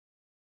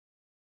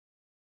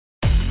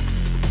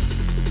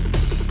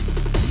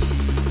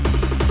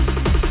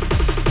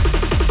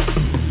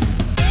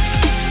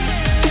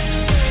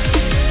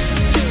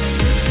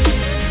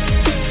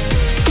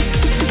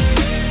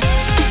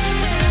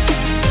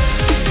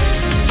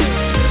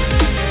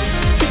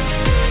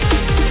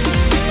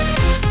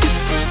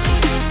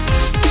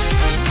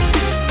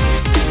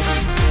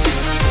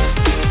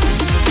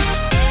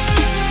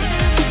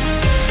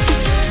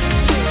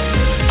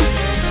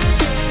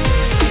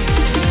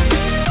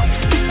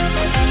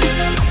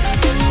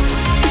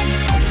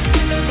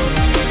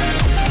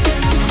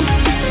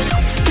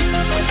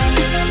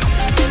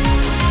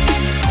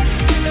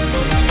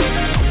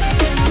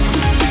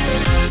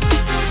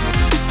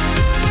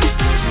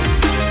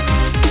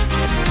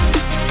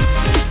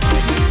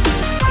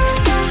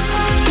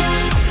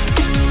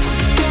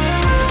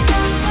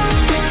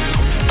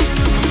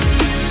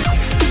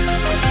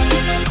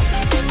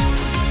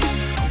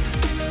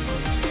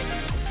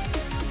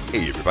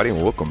everybody,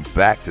 and welcome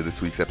back to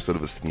this week's episode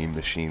of the Steam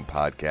Machine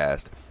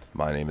Podcast.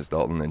 My name is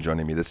Dalton, and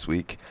joining me this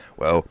week,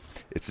 well,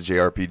 it's a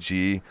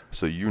JRPG,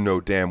 so you know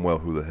damn well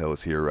who the hell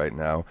is here right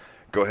now.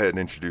 Go ahead and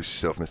introduce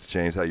yourself, Mr.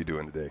 James. How you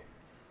doing today?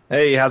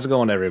 Hey, how's it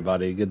going,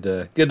 everybody? Good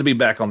to be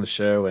back on the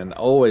show, and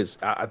always,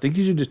 I think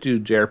you should just do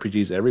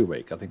JRPGs every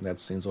week. I think that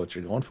seems what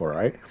you're going for,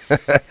 right?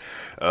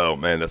 Oh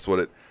man, that's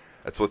what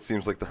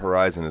seems like the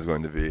horizon is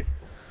going to be.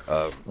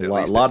 A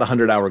lot of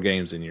 100-hour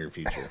games in your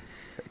future.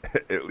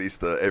 At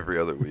least every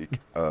other week.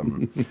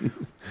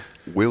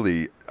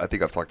 Willie, I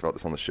think I've talked about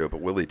this on the show,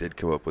 but Willie did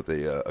come up with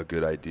a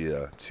good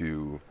idea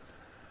to,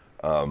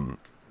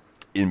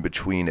 in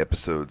between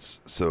episodes.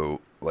 So,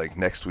 like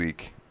next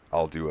week,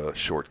 I'll do a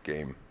short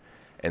game,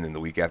 and then the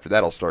week after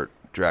that, I'll start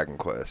Dragon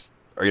Quest.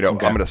 Or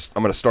okay. I'm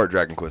gonna start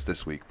Dragon Quest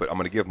this week, but I'm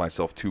gonna give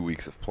myself 2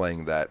 weeks of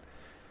playing that,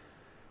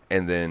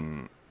 and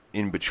then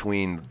in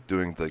between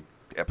doing the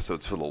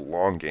episodes for the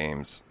long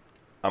games,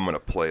 I'm gonna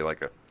play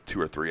like a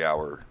 2 or 3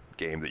 hour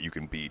game that you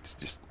can beat,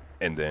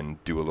 and then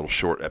do a little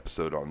short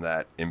episode on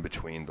that in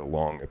between the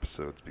long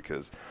episodes,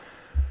 because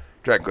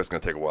Dragon Quest is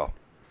going to take a while.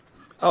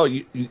 Oh,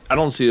 I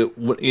don't see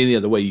any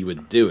other way you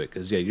would do it,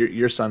 because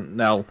your son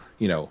now,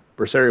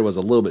 Berseria was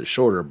a little bit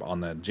shorter on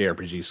the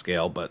JRPG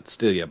scale, but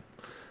still,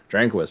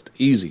 Dragon Quest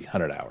easy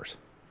 100 hours.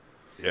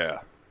 Yeah,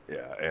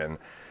 and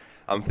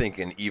I'm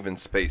thinking even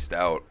spaced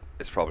out,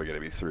 it's probably going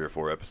to be 3 or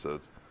 4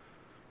 episodes.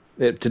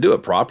 To do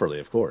it properly,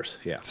 of course,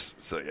 yeah.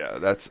 So yeah,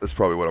 that's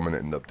probably what I'm going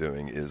to end up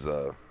doing, is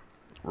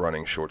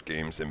running short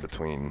games in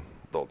between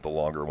the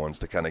longer ones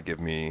to kind of give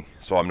me,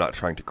 so I'm not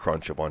trying to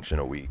crunch a bunch in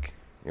a week.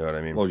 You know what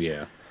I mean? Oh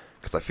yeah.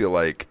 Because I feel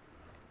like,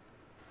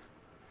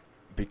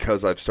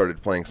 because I've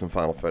started playing some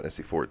Final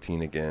Fantasy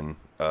 14 again,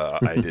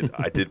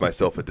 I did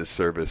myself a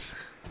disservice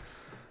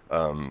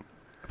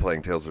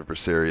playing Tales of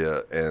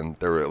Berseria, and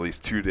there were at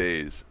least 2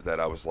 days that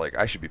I was like,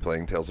 I should be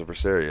playing Tales of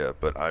Berseria,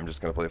 but I'm just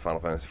going to play Final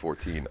Fantasy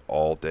 14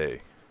 all day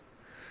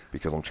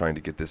because I'm trying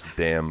to get this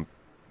damn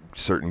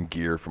certain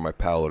gear for my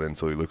paladin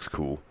so he looks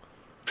cool.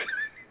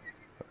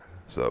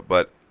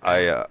 But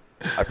I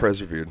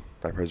persevered.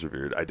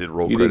 I did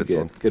roll credits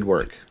on good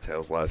work.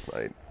 Tales last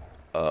night.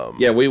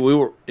 Yeah, we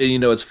were.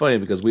 It's funny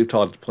because we've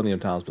talked plenty of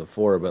times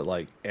before, but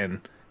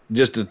and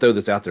just to throw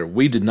this out there,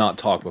 we did not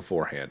talk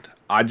beforehand.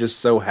 I just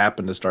so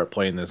happened to start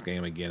playing this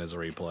game again as a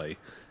replay.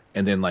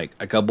 And then,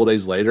 a couple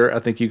days later, I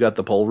think you got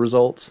the poll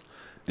results,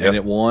 and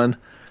it won.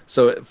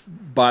 So,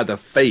 by the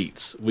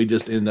fates, we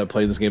just ended up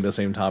playing this game at the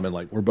same time,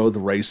 and, we're both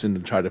racing to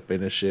try to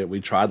finish it.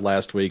 We tried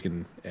last week,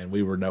 and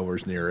we were nowhere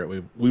near it.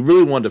 We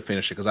really wanted to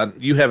finish it, because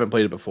you haven't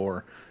played it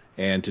before,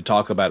 and to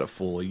talk about it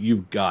fully,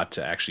 you've got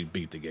to actually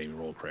beat the game and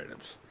roll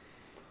credits.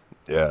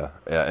 Yeah,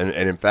 and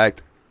in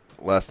fact,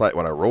 last night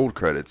when I rolled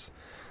credits,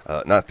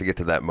 not to get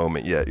to that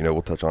moment yet,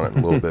 we'll touch on it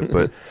in a little bit,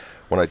 but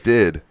when I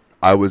did,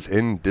 I was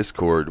in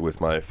Discord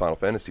with my Final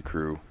Fantasy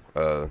crew.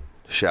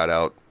 Shout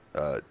out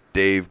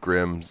Dave,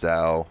 Grimm,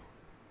 Zal,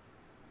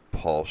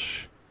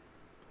 Palsh,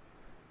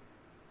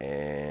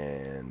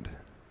 and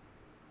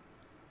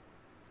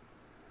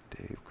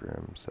Dave,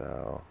 Grimm,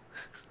 Zal,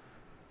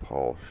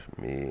 Palsh,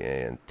 me,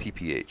 and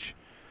TPH.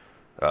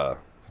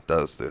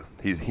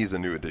 He's a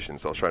new addition,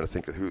 so I was trying to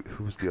think of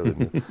who's the other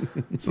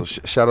new. So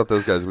shout out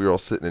those guys. We were all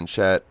sitting in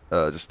chat,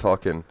 just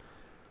talking,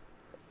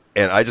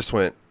 and I just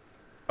went,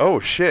 "Oh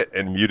shit!"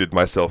 and muted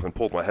myself and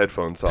pulled my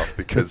headphones off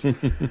because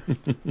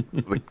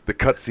the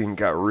cutscene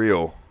got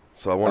real.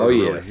 So I wanted to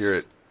really hear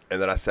it,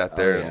 and then I sat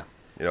there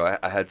and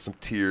I had some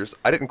tears.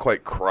 I didn't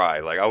quite cry,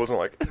 I wasn't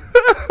like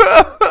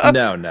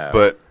no,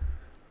 but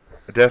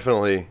I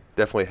definitely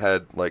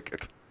had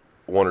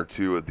one or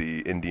two of the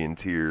Indian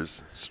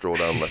tears stroll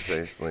down my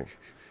face,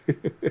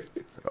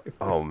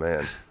 oh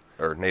man,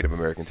 or Native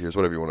American tears,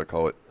 whatever you want to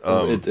call it.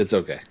 It's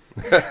okay.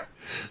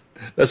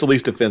 That's the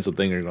least offensive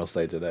thing you're going to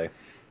say today.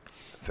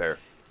 Fair.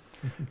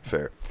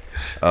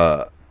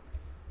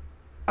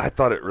 I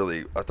thought it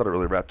really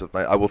wrapped up.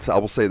 I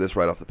will say this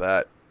right off the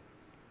bat.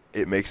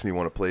 It makes me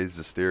want to play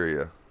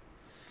Zestiria.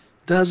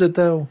 Does it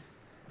though?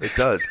 It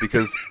does,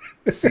 because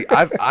see,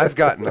 I've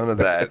got none of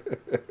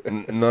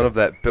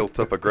that built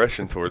up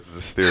aggression towards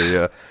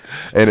Zestiria,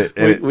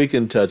 and we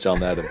can touch on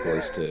that, of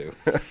course, too.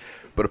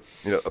 But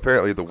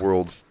apparently the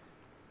worlds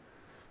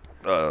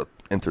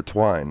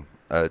intertwine.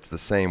 It's the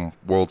same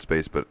world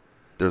space, but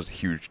there's a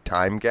huge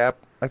time gap,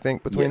 I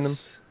think, between them.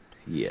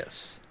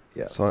 Yes.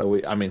 Yeah. So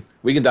we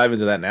can dive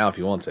into that now if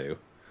you want to.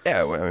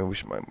 Yeah. We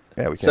should.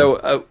 Yeah, we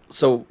can.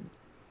 So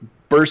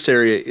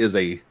Berseria is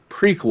a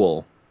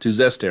prequel to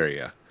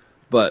Zestiria,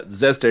 but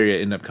Zestiria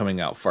ended up coming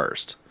out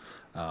first.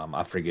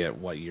 I forget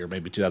what year,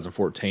 maybe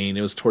 2014.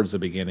 It was towards the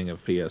beginning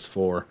of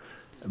PS4.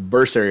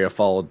 Berseria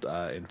followed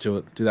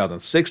into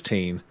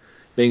 2016,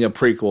 being a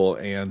prequel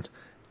and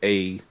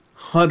a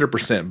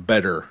 100%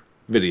 better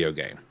video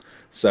game.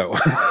 So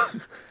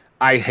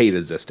I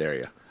hated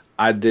Zestiria.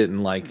 I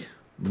didn't like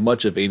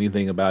much of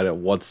anything about it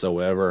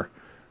whatsoever.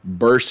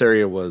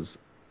 Berseria was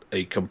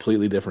a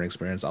completely different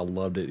experience. I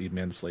loved it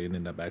immensely and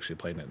ended up actually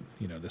playing it,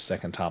 the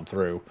second time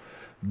through.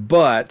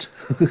 But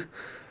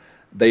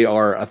they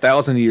are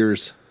 1,000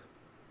 years,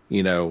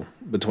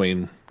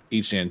 between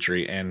each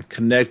entry and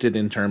connected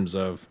in terms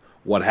of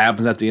what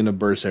happens at the end of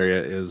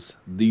Berseria is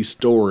the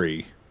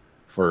story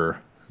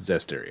for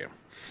Zestiria.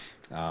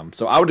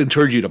 So I would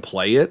encourage you to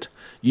play it.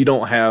 You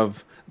don't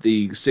have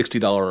the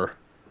 $60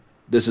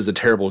 this is a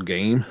terrible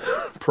game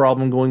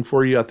problem going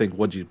for you. I think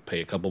what'd you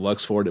pay, a couple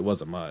bucks for it? It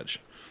wasn't much.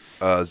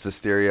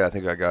 Zestiria, I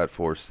think I got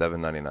for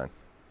 $7.99.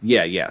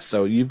 Yeah.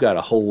 So you've got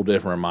a whole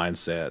different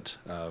mindset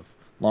of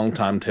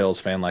longtime Tales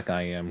fan like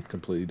I am,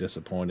 completely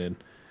disappointed.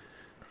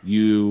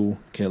 You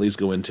can at least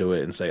go into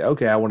it and say,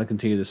 okay, I want to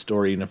continue this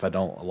story, even if I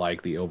don't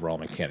like the overall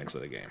mechanics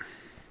of the game.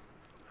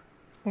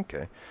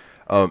 Okay.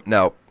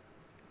 Now,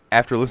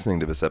 after listening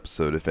to this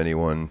episode, if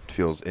anyone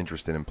feels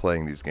interested in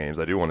playing these games,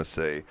 I do want to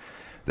say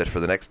that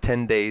for the next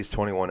 10 days,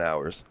 21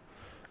 hours,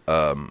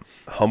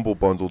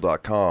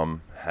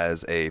 HumbleBundle.com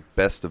has a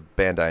Best of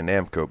Bandai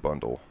Namco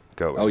bundle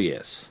going. Oh,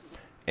 yes.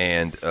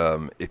 And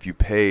if you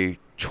pay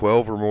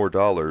 $12 or more,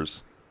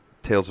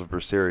 Tales of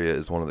Berseria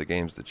is one of the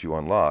games that you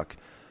unlock,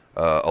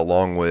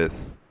 along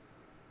with,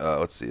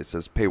 let's see, it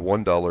says pay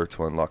 $1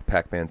 to unlock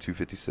Pac-Man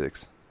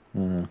 256.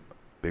 Mm-hmm.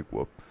 Big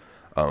whoop.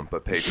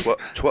 But pay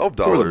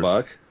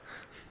 $12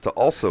 to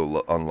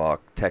also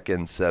unlock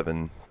Tekken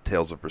 7,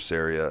 Tales of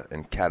Berseria,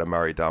 and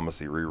Katamari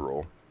Damacy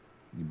Reroll.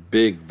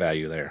 Big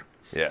value there.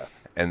 Yeah.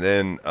 And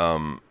then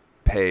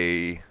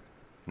pay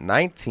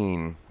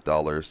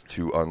 $19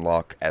 to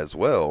unlock as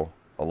well,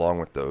 along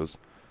with those,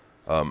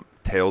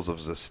 Tales of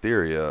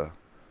Zestiria,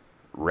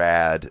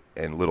 Rad,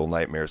 and Little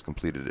Nightmares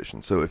Complete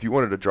Edition. So if you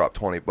wanted to drop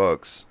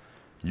 $20,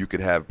 you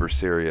could have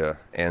Berseria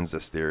and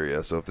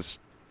Zestiria. So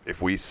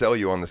if we sell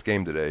you on this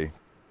game today,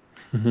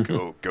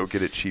 go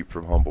get it cheap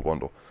from Humble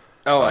Bundle.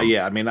 Oh,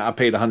 yeah. I mean, I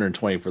paid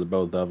 $120 for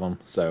both of them,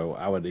 so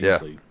I would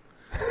easily...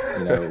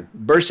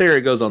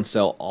 Berseria goes on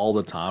sale all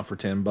the time for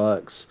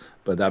 $10,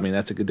 but I mean,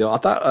 that's a good deal. I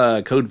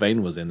thought Code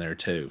Vein was in there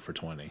too for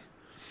 $20,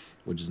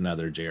 which is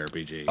another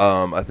JRPG.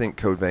 I think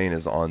Code Vein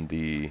is on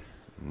the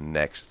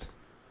next...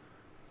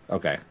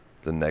 Okay.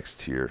 The next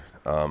tier.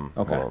 Okay.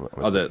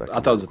 I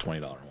thought it was a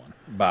 $20 one.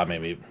 But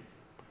maybe...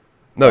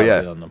 No,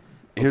 yeah.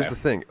 Here's the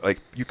thing. Like,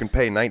 you can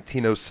pay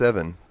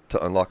 $19.07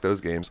 to unlock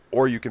those games,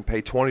 or you can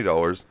pay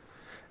 $20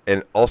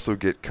 and also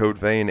get Code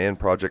Vein and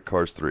Project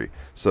Cars 3.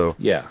 So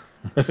yeah,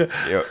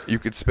 you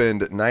could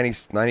spend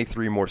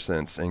 93 more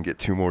cents and get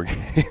 2 more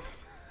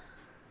games.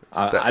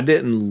 I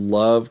didn't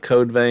love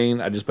Code Vein.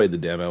 I just played the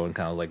demo and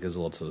kind of like it was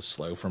a little too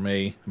slow for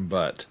me.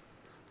 But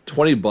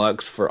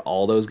 $20 for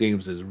all those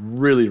games is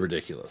really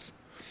ridiculous.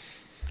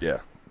 Yeah,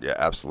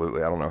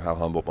 absolutely. I don't know how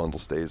Humble Bundle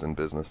stays in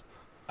business.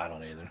 I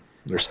don't either.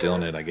 They're still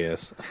in it, I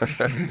guess.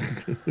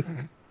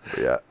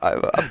 Yeah,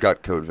 I've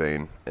got Code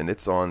Vein, and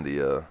it's on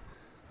the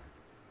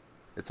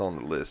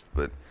list,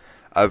 but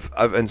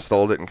I've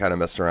installed it and kind of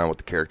messed around with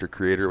the character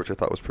creator, which I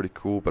thought was pretty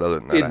cool. But other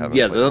than that, I haven't.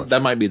 Yeah,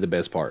 that might be the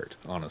best part,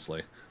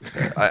 honestly.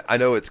 I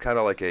know it's kind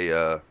of like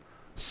a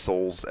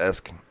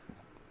Souls-esque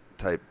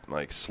type,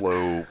 like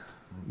slow,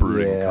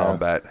 brooding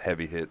combat,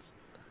 heavy hits.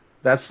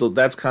 That's kind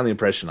of the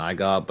impression I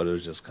got, but it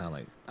was just kind of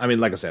like, I mean,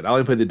 like I said, I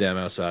only played the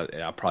demo, so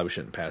I probably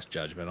shouldn't pass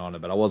judgment on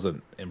it, but I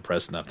wasn't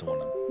impressed enough to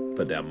want to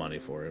put down money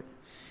for it.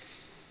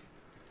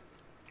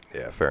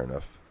 Yeah, fair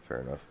enough.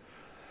 All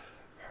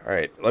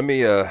right, let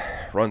me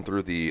run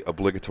through the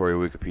obligatory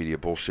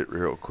Wikipedia bullshit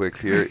real quick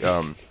here.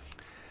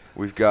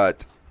 We've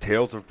got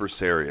Tales of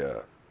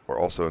Berseria, or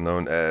also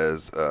known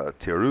as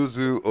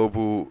Teruzu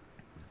Obu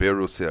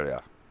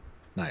Berseria.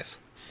 Nice.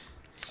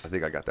 I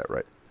think I got that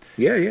right.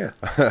 Yeah.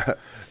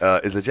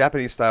 Is a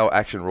Japanese-style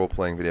action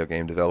role-playing video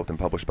game developed and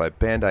published by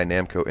Bandai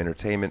Namco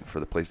Entertainment for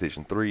the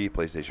PlayStation 3,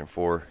 PlayStation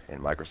 4,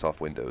 and Microsoft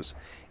Windows.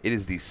 It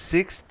is the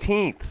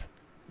 16th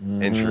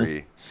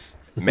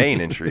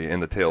main entry in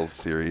the Tales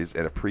series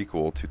and a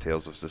prequel to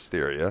Tales of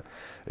Zestiria.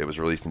 It was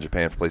released in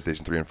Japan for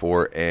PlayStation 3 and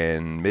 4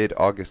 in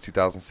mid-August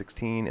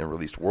 2016 and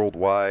released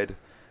worldwide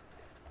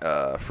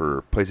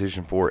for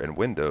PlayStation 4 and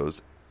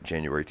Windows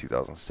January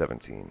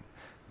 2017.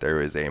 There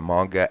is a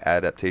manga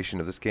adaptation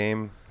of this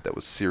game that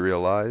was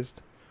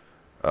serialized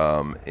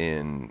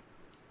in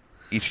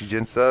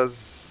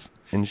Ichijensha.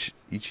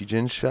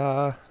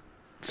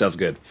 Sounds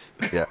good.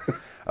 Yeah.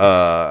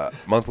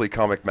 Monthly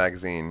comic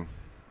magazine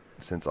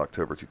since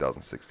October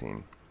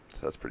 2016.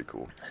 So that's pretty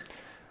cool.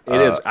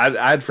 It is.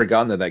 I'd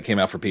forgotten that came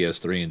out for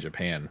PS3 in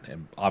Japan,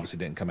 and obviously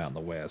didn't come out in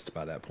the West.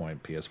 By that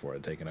point, PS4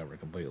 had taken over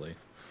completely.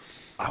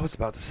 I was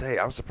about to say,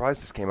 I'm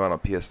surprised this came out on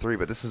PS3,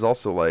 but this is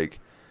also like,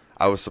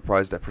 I was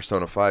surprised that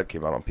Persona 5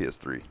 came out on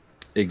PS3.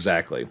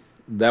 Exactly.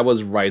 That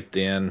was right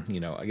then.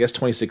 I guess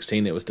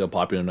 2016, it was still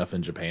popular enough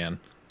in Japan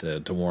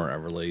to warrant a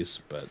release,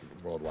 but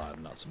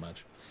worldwide, not so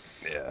much.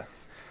 Yeah.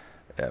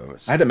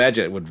 I'd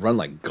imagine it would run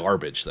like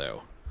garbage,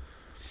 though.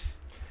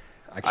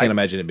 I can't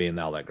imagine it being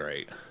all that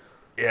great.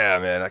 Yeah,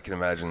 man, I can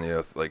imagine,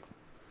 like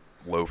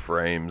low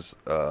frames,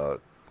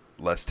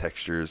 less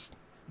textures.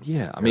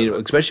 Yeah, I mean,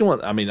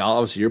 especially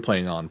obviously you're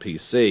playing on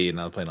PC and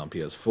I'm playing on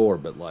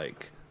PS4, but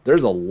like,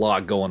 there's a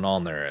lot going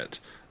on there at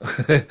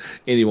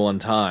any one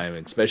time,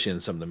 especially in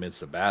some of the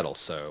midst of battle.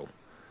 So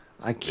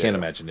I can't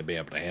imagine it being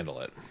able to handle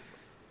it.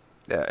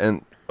 Yeah,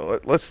 and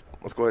let's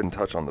go ahead and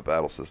touch on the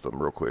battle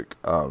system real quick.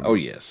 Oh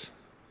yes.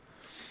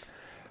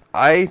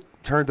 I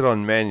turned it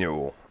on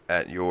manual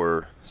at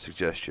your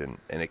suggestion,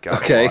 and it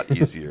got a lot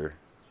easier.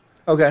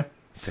 Okay.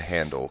 To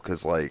handle,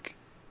 because like,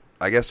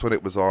 I guess when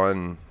it was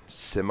on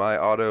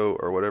semi-auto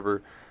or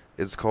whatever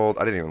it's called,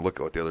 I didn't even look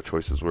at what the other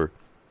choices were.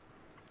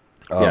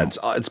 Yeah,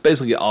 it's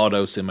basically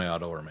auto,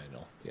 semi-auto, or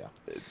manual. Yeah,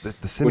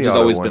 the semi-auto which has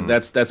always one, been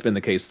that's been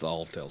the case with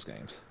all Tales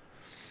games.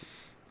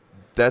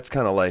 That's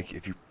kind of like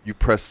if you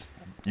press,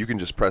 you can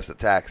just press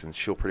attacks and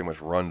she'll pretty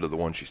much run to the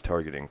one she's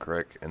targeting,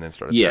 correct, and then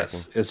start attacking.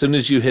 Yes, as soon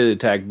as you hit the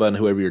attack button,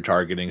 whoever you're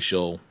targeting,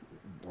 she'll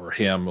or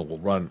him will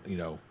run,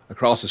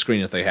 across the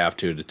screen if they have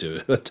to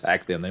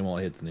attack them. They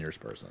won't hit the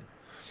nearest person.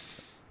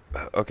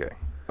 Okay.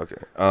 I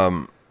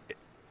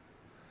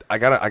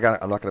gotta.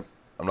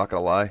 I'm not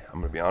gonna lie.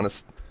 I'm gonna be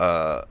honest.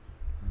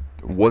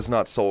 Was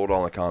not sold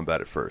on the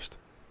combat at first.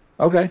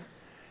 Okay.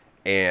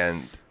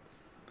 And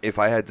if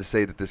I had to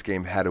say that this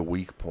game had a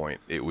weak point,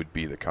 it would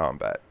be the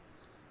combat.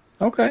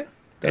 Okay,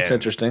 that's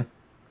interesting.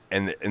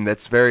 And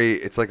that's very.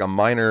 It's like a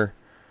minor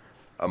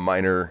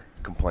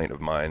complaint of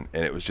mine,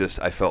 and it was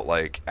just I felt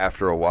like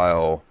after a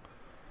while,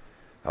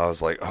 I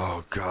was like,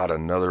 oh god,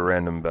 another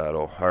random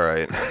battle. All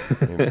right,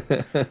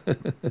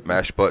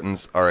 mash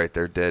buttons. All right,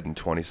 they're dead in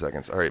 20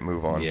 seconds. All right,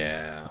 move on.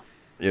 Yeah.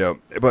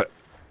 But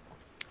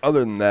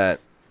other than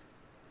that,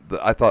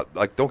 I thought,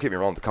 like, don't get me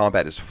wrong, the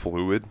combat is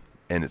fluid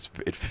and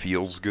it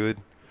feels good,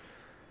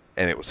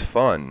 and it was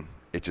fun.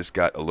 It just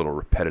got a little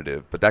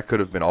repetitive, but that could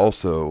have been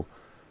also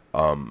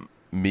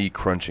me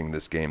crunching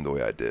this game the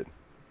way I did.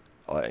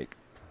 Like,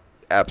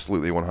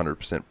 absolutely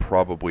 100%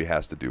 probably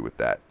has to do with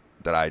that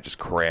I just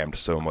crammed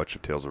so much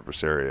of Tales of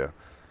Berseria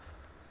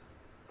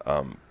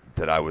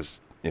that I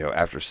was,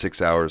 after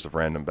 6 hours of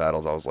random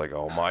battles, I was like,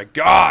 oh my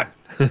god.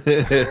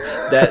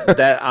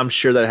 that I'm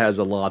sure that has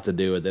a lot to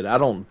do with it. I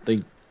don't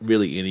think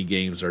really any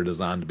games are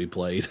designed to be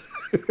played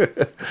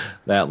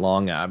that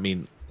long. I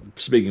mean,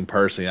 speaking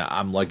personally,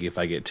 I'm lucky if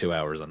I get 2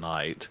 hours a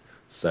night,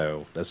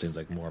 so that seems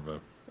like more of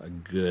a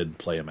good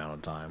play amount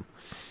of time.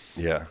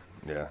 Yeah.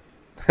 Yeah,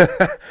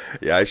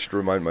 I should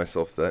remind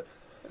myself that.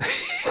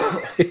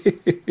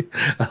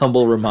 A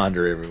humble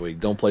reminder every week: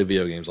 don't play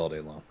video games all day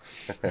long.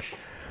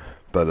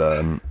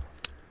 But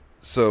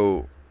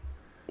so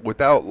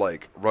without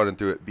like running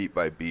through it beat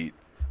by beat,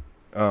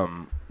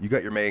 you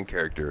got your main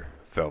character,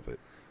 Velvet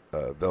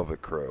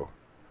Crow.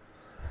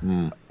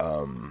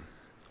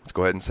 Let's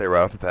go ahead and say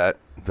right off the bat,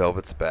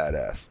 Velvet's a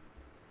badass.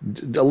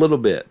 A little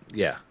bit,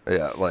 yeah.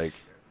 Yeah, like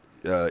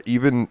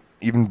even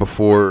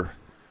before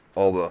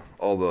all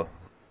the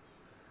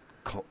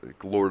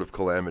Lord of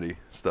Calamity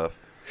stuff,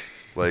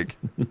 like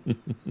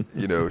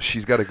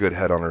she's got a good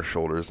head on her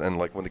shoulders, and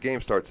like when the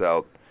game starts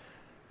out,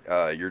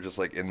 you're just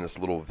like in this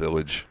little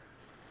village,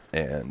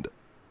 and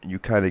you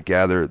kind of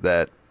gather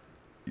that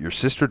your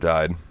sister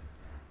died,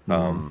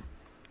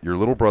 your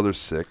little brother's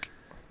sick,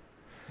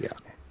 yeah,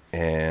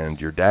 and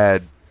your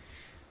dad,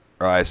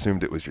 or I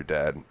assumed it was your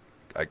dad,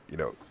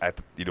 you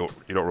don't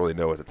really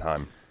know at the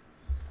time,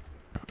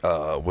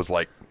 was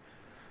like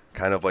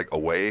kind of like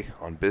away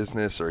on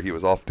business, or he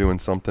was off doing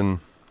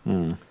something.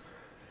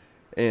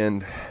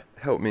 And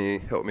help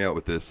me out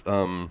with this.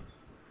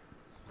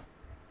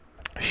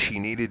 She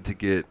needed to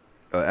get,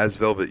 as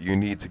Velvet, you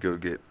need to go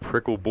get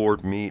prickle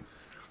board meat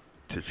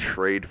to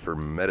trade for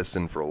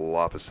medicine for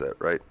Lophaset,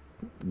 right?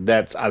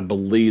 I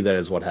believe that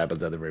is what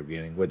happens at the very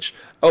beginning, which,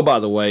 oh,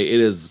 by the way, it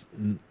is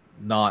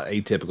not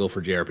atypical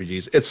for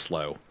JRPGs. It's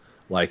slow.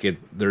 Like,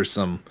 there's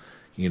some,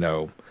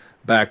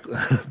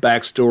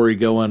 backstory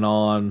going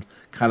on.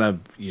 Kind of,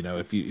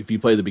 if you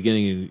play the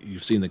beginning and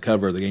you've seen the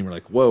cover of the game, you're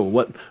like, whoa,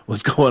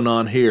 what's going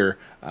on here?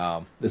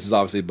 This is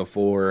obviously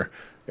before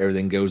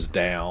everything goes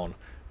down,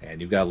 and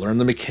you've got to learn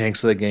the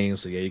mechanics of the game.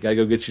 So yeah, you got to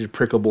go get your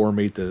prickle boar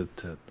meat to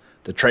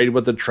trade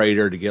with the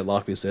trader to get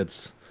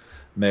Lafayette's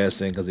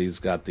medicine, because he's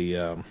got the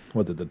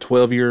the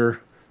 12-year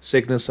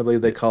sickness, I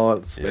believe they call it.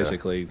 It's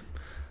basically,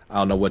 I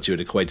don't know what you would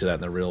equate to that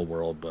in the real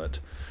world, but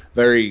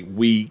very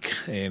weak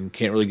and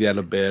can't really get out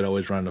of bed,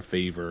 always running a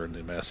fever, and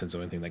the medicine's the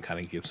only thing that kind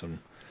of gives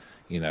him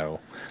the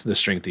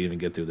strength to even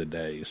get through the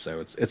day.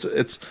 So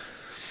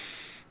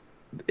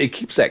it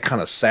keeps that kind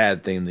of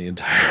sad theme the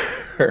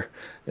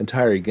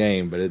entire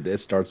game, but it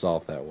starts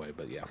off that way.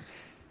 But yeah,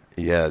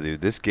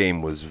 dude, this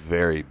game was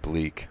very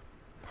bleak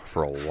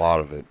for a lot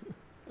of it.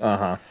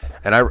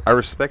 And I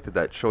respected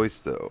that choice,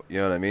 though. You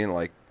know what I mean?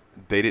 Like,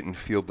 they didn't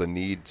feel the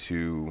need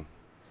to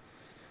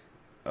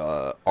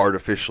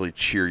artificially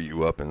cheer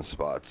you up in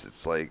spots.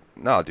 It's like,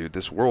 nah, dude,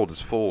 this world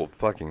is full of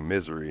fucking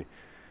misery.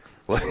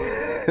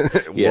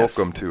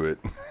 Welcome to it.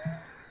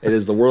 It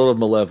is the world of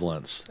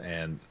malevolence,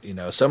 and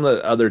some of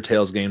the other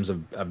Tales games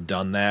have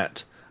done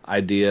that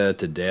idea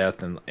to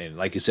death, and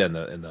like you said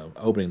in the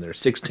opening, there's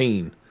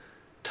 16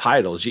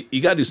 titles.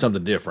 You got to do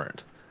something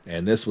different,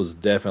 and this was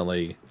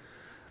definitely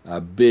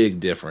a big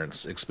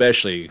difference,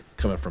 especially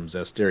coming from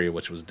Zestiria,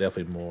 which was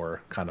definitely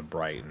more kind of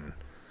bright and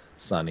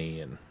sunny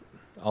and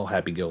all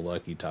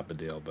happy-go-lucky type of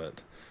deal.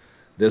 But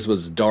This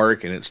was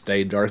dark and it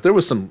stayed dark. There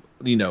was some,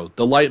 the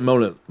light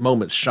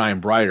moments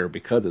shine brighter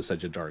because it's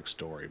such a dark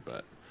story,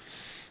 but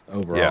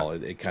overall,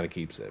 it kind of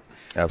keeps it.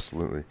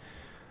 Absolutely.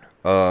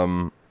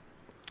 So,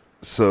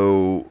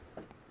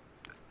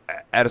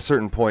 at a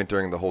certain point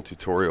during the whole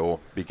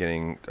tutorial,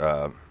 beginning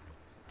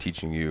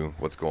teaching you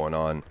what's going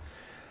on,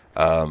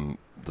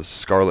 the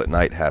Scarlet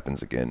Night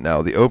happens again.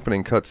 Now, the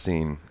opening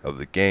cutscene of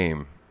the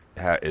game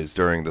is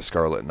during the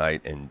Scarlet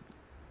Night, and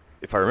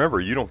if I remember,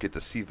 you don't get to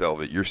see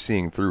Velvet. You're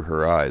seeing through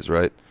her eyes,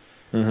 right?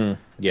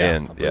 Mm-hmm.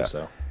 Yeah, I believe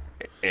so.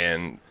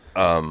 And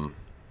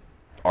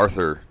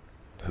Arthur,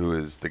 who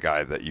is the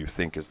guy that you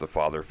think is the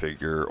father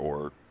figure,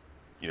 or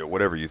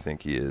whatever you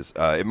think he is,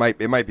 it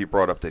might be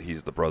brought up that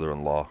he's the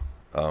brother-in-law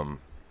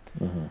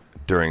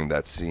during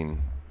that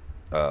scene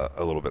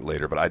a little bit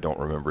later, but I don't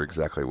remember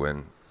exactly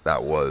when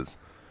that was.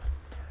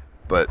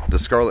 But the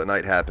Scarlet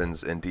Night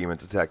happens, and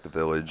demons attack the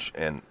village,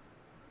 and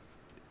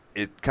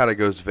it kind of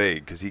goes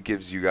vague because he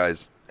gives you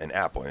guys an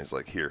apple, and he's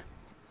like, "Here,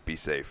 be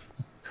safe."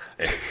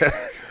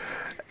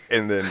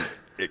 And then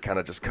it kind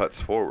of just cuts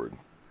forward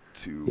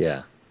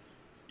to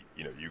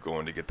you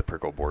going to get the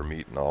prickle boar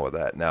meat and all of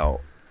that.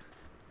 Now,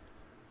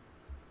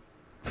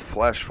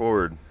 flash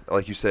forward,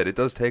 like you said, it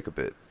does take a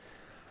bit.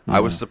 I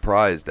was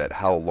surprised at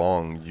how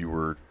long you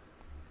were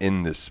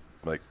in this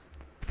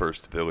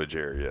first village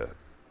area.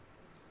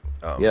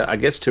 I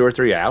guess 2 or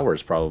 3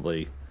 hours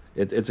probably.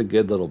 It's a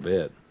good little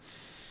bit.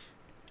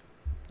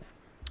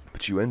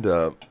 But you end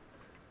up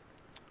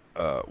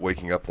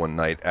waking up one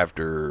night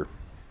after.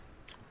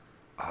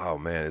 Oh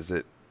man, is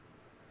it?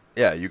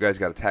 Yeah, you guys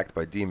got attacked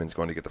by demons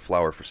going to get the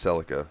flower for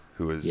Celica,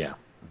 who is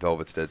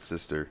Velvet's dead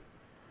sister.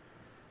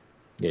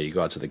 Yeah, you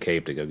go out to the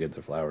cape to go get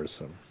the flowers.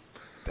 So.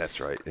 That's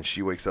right. And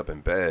she wakes up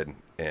in bed,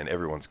 and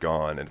everyone's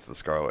gone, and it's the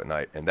Scarlet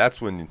Night. And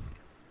that's when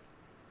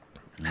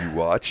you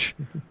watch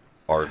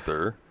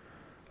Arthur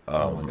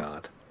oh, my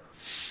God.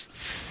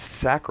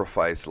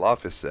 Sacrifice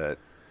Laphicet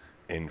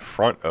in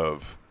front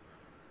of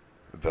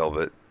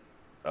Velvet,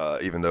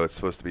 even though it's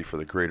supposed to be for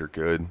the greater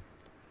good.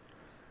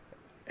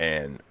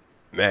 And,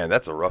 man,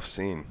 that's a rough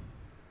scene.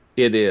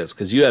 It is,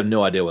 because you have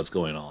no idea what's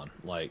going on.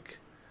 Like,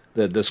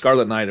 the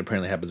Scarlet Night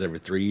apparently happens every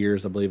 3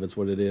 years, I believe is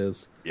what it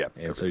is. Yeah.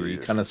 And so you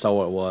kind of saw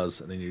what it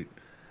was, and then you,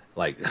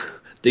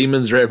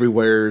 demons are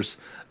everywhere.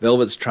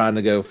 Velvet's trying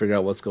to go figure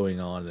out what's going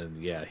on,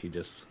 and he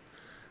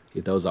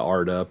throws the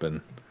art up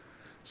and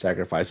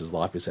sacrifices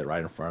Laphicet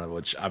right in front of it,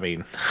 which, I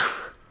mean,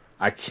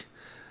 I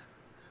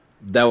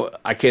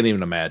can't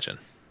even imagine.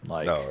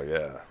 Oh,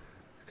 yeah.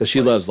 Because she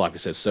loves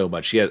Laphicet so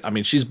much.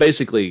 She's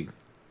basically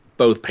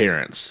both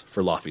parents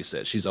for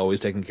Laphicet. She's always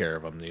taking care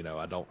of him.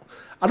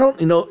 I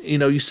don't.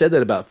 You said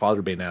that about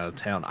father being out of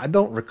town. I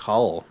don't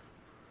recall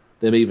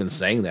them even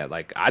saying that.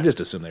 I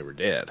just assumed they were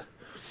dead.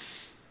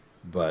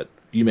 But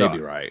you may be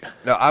right.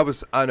 No,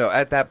 I know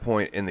at that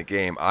point in the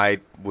game, I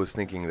was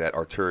thinking that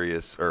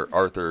Arturius or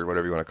Arthur,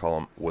 whatever you want to call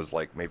him, was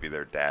maybe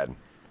their dad.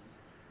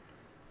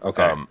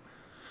 Okay.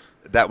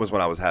 That was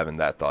when I was having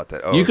that thought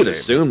that you could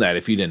assume that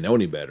if you didn't know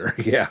any better.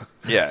 Yeah.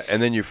 Yeah,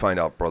 and then you find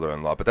out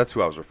brother-in-law, but that's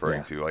who I was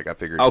referring to. I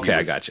figured. Okay,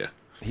 I got you.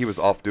 He was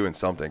off doing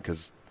something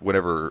because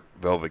whenever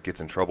Velvet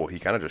gets in trouble, he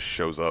kind of just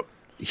shows up.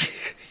 Yeah.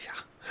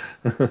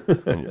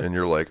 and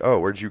you're like, "Oh,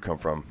 where'd you come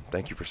from?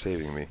 Thank you for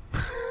saving me."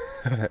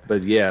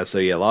 But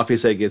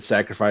Laphicet gets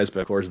sacrificed, but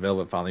of course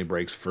Velvet finally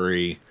breaks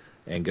free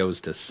and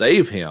goes to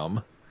save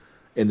him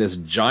in this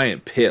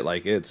giant pit.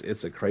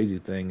 It's a crazy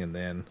thing, and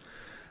then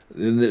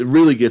it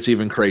really gets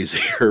even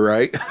crazier,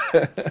 right?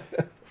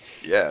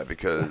 Yeah,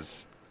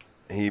 because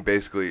he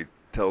basically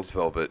tells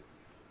Velvet,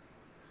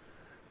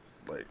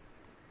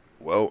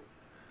 well,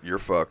 you're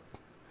fucked.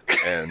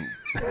 And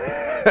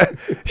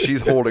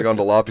she's holding on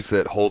to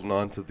Laphicet, holding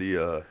on to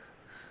the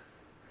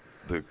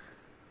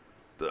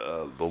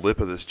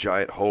lip of this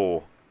giant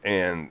hole.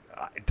 And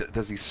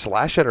does he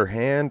slash at her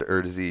hand,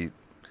 or does he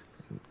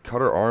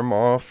cut her arm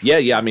off? Yeah.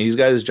 He's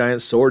got his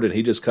giant sword, and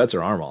he just cuts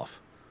her arm off.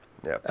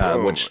 Yeah,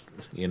 which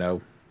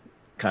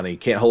kind of you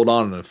can't hold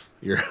on if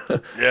you're.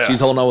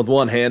 She's holding on with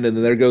one hand, and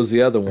then there goes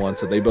the other one.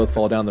 So they both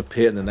fall down the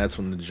pit, and then that's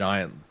when the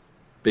giant,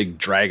 big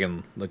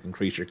dragon-looking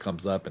creature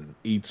comes up and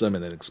eats them,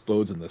 and then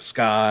explodes in the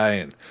sky,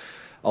 and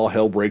all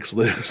hell breaks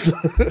loose.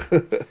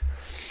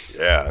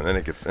 Yeah, and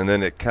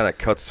then it kind of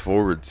cuts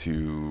forward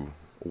to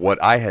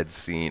what I had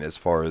seen as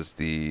far as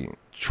the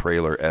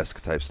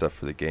trailer-esque type stuff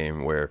for the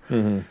game, where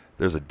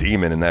there's a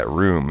demon in that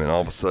room, and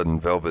all of a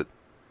sudden Velvet,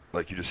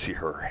 you just see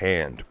her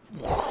hand,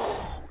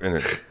 and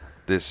it's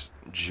this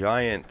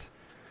giant.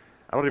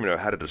 I don't even know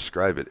how to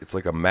describe it. It's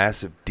like a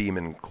massive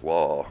demon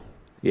claw.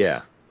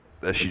 Yeah,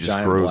 that she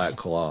just grows black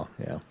claw.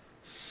 Yeah,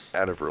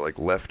 out of her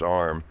left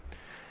arm,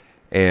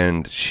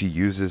 and she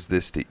uses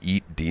this to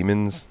eat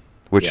demons.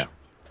 Which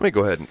let me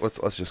go ahead and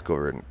let's just go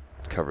over and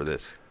cover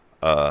this.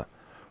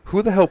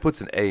 Who the hell puts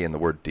an A in the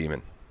word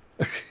demon?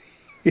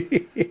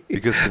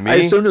 Because to me, I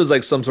assumed it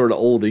was some sort of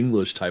old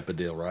English type of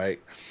deal, right?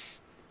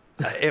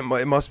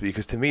 It must be,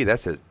 because to me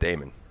that says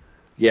Damon.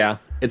 Yeah,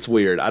 it's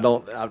weird.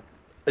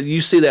 You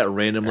see that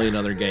randomly in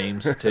other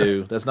games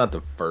too. That's not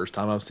the first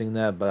time I've seen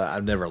that, but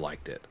I've never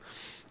liked it.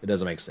 It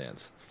doesn't make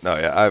sense. No,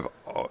 yeah,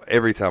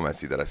 every time I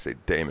see that I say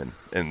Damon,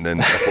 and then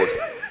of course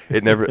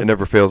it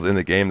never fails in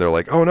the game. They're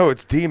like, "Oh no,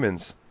 it's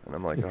demons," and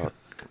I'm like, "Oh,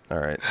 all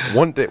right."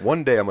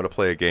 One day I'm gonna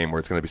play a game where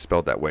it's gonna be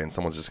spelled that way, and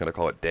someone's just gonna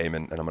call it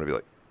Damon, and I'm gonna be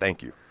like,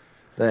 "Thank you."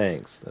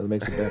 Thanks. That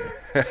makes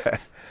it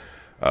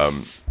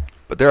better.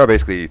 But there are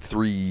basically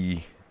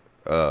three,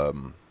 what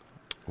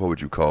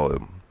would you call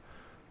them?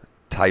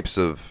 Types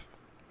of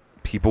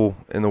people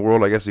in the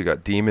world. I guess you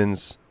got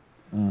demons,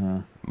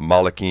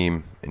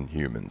 Malachim, and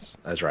humans.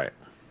 That's right.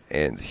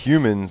 And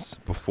humans,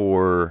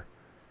 before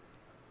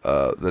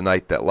the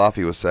night that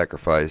Laffy was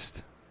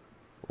sacrificed,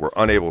 were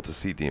unable to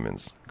see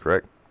demons,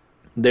 correct?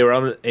 They were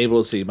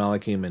unable to see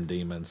Malachim and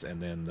demons,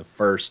 and then the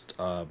first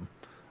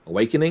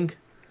awakening,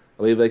 I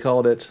believe they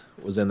called it,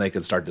 was then they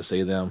could start to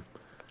see them.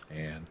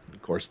 And,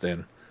 of course,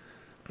 then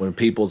when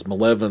people's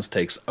malevolence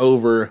takes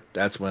over,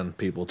 that's when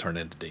people turn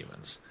into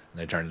demons. And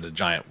they turn into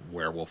giant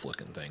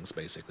werewolf-looking things,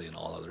 basically, and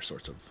all other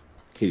sorts of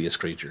hideous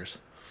creatures.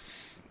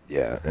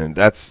 Yeah, and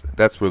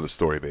that's where the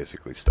story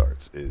basically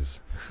starts.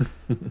 Is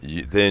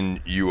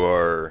then you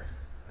are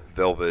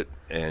Velvet,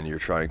 and you're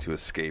trying to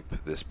escape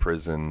this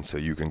prison so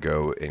you can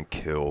go and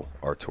kill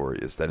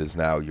Artorias. That is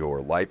now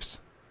your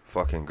life's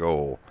fucking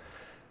goal.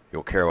 You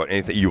don't care about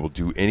anything. You will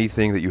do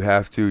anything that you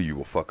have to. You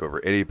will fuck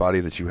over anybody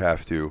that you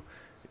have to.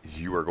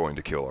 You are going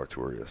to kill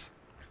Artorias.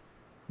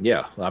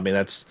 Yeah, I mean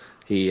that's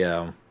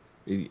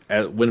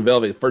when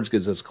Velvet first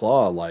gets his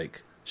claw,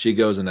 like she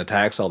goes and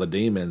attacks all the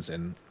demons,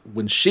 and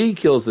when she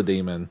kills the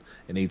demon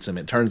and eats him,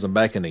 it turns him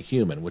back into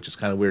human, which is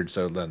kind of weird.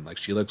 So then, like,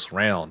 she looks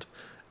around,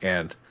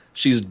 and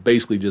she's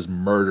basically just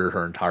murdered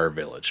her entire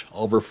village,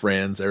 all of her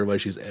friends, everybody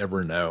she's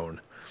ever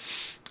known.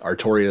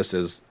 Artorias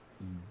has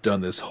done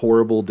this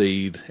horrible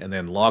deed, and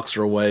then locks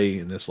her away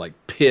in this like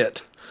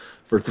pit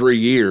for 3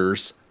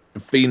 years,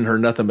 feeding her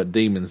nothing but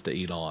demons to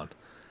eat on,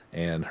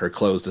 and her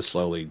clothes just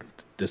slowly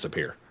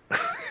disappear.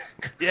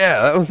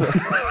 Yeah, that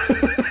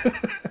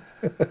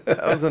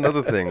was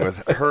another thing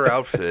with her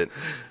outfit.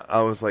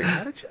 I was like,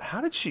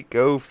 how did she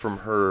go from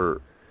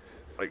her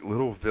like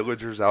little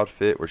villager's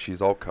outfit where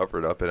she's all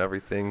covered up and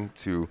everything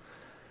to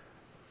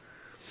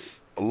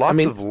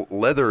lots of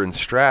leather and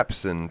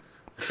straps and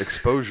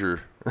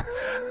exposure?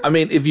 I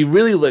mean, if you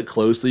really look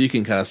closely, you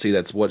can kind of see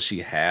that's what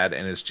she had,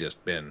 and it's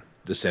just been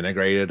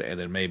disintegrated, and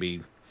then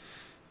maybe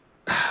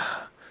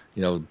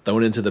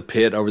thrown into the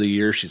pit over the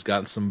years. She's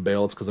gotten some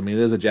belts, because, I mean,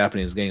 it is a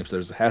Japanese game,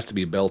 so there has to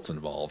be belts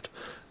involved.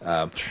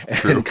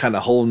 And kind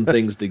of holding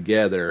things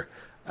together.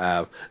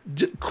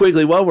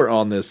 Quickly, while we're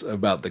on this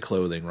about the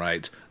clothing,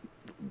 right?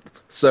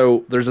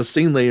 So there's a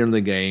scene later in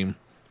the game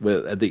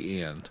at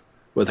the end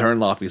with her and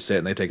Laphicet,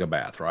 and they take a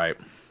bath, right?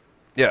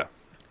 Yeah.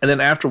 And then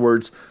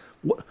afterwards,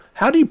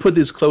 how do you put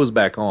these clothes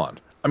back on?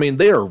 I mean,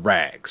 they are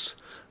rags.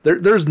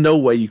 There's no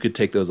way you could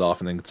take those off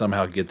and then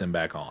somehow get them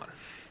back on.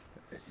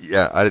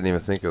 Yeah, I didn't even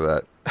think of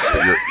that.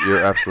 But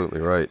you're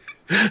absolutely right.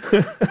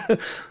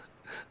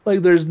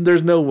 Like, there's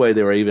no way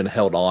they were even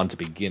held on to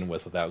begin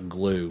with without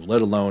glue,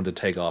 let alone to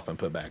take off and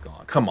put back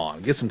on. Come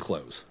on, get some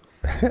clothes.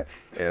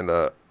 And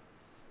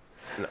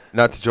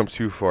not to jump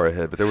too far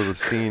ahead, but there was a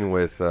scene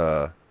with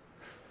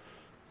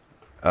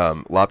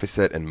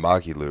Laphicet and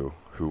Magilu,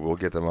 who we'll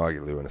get to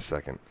Magilu in a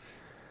second.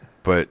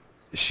 But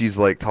she's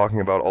like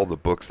talking about all the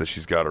books that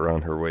she's got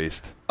around her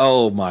waist.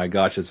 Oh my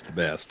gosh, it's the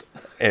best.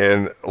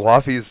 And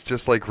Laffy's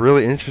just like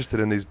really interested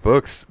in these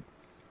books.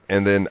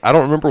 And then I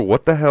don't remember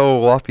what the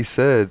hell Laffy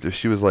said.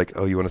 She was like,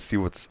 "Oh, you want to see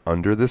what's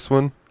under this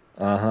one?"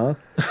 Uh-huh.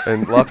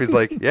 And Laffy's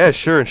like, "Yeah,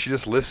 sure." And she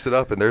just lifts it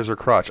up, and there's her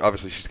crotch.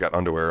 Obviously, she's got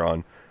underwear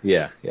on.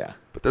 Yeah.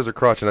 But there's her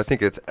crotch, and I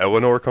think it's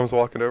Eleanor comes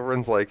walking over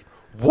and's like,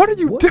 "What are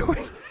you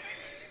doing?"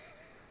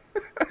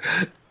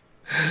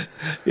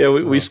 Yeah,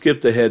 we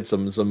skipped ahead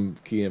some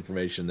key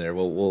information there.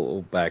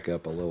 We'll back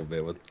up a little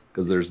bit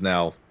because there's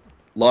now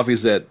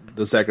Laphicet,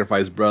 the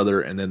sacrificed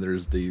brother, and then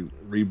there's the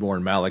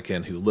reborn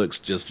Malakin who looks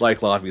just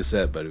like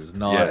Laphicet but who's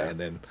not. Yeah. And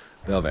then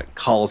Velvet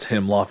calls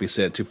him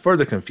Laphicet to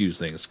further confuse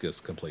things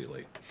just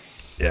completely.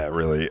 Yeah,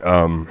 really.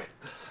 And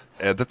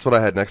that's what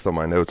I had next on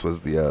my notes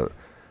was the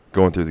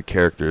going through the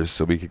characters,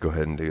 so we could go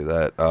ahead and do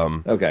that.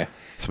 Okay.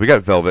 So we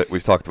got Velvet.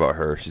 We've talked about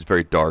her. She's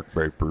very dark,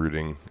 very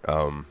brooding.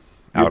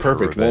 Your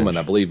perfect woman,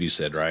 I believe you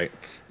said, right?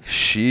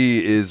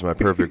 She is my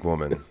perfect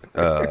woman,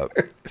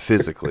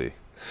 physically.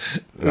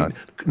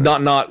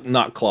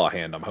 Not claw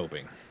hand, I'm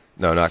hoping.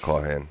 No, not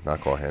claw hand.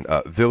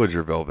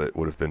 Villager Velvet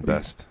would have been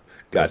best.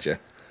 Gotcha.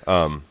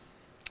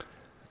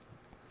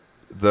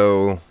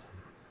 Though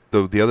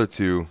the other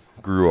two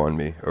grew on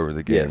me over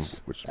the game.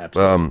 Yes, which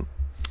absolutely.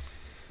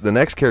 The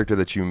next character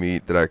that you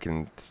meet that I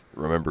can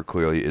remember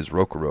clearly is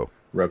Rokuro.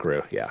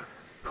 Rokuro, yeah.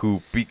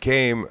 Who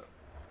became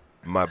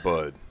my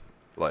bud.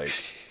 Like,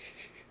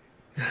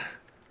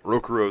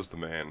 Rokuro's the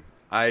man.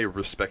 I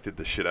respected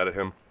the shit out of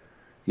him.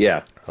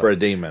 Yeah, for a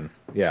demon.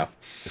 Yeah.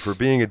 For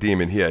being a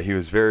demon, yeah, he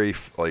was very,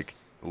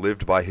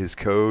 lived by his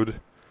code,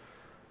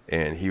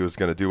 and he was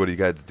going to do what he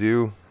had to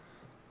do.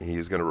 He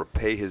was going to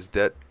repay his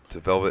debt to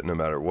Velvet no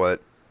matter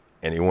what,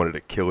 and he wanted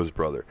to kill his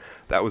brother.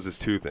 That was his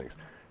two things.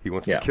 He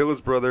wants to kill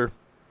his brother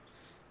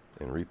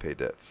and repay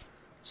debts.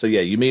 So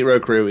yeah, you meet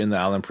Rokuro in the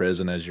island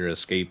prison as you're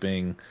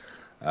escaping.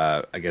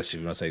 I guess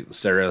you want to say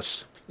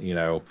Ceres,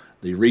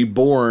 the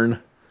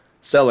reborn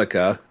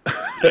Celica.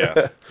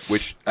 Yeah,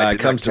 which I did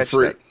comes not to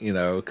catch free,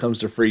 that. comes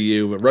to free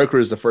you. But Rokuro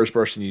is the first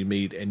person you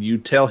meet, and you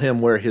tell him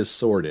where his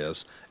sword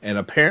is. And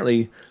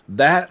apparently,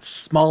 that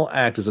small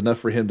act is enough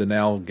for him to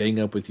now gang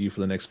up with you for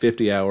the next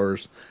 50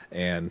 hours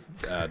and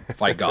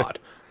fight God.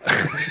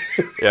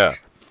 Yeah,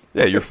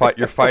 yeah. You're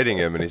fighting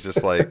him, and he's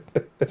just like,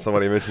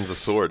 somebody mentions a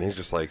sword, and he's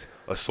just like,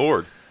 a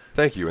sword,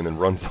 thank you, and then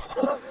runs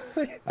off.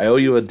 I owe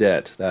you a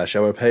debt that I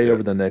shall repay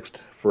over the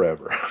next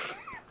forever.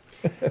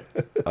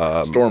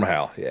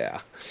 Stormhowl,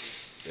 yeah.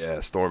 Yeah,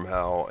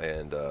 Stormhowl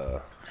and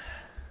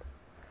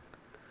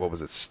what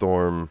was it?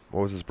 Storm.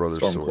 What was his brother's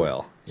sword?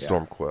 Stormquell. Yeah.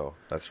 Stormquell.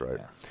 That's right.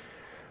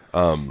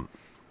 Yeah.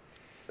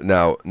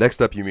 Now,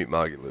 next up, you meet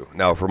Magilu.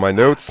 Now, for my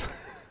notes,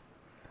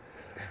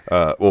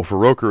 for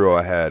Rokuro,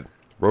 I had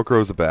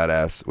Rokuro's a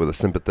badass with a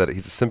sympathetic.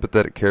 He's a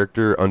sympathetic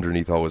character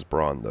underneath all his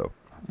brawn, though.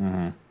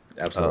 Mm-hmm.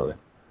 Absolutely.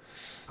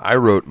 I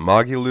wrote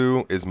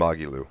Magilu is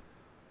Magilu.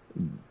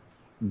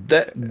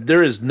 That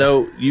there is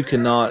no, you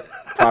cannot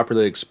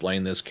properly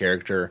explain this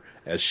character,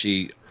 as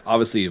she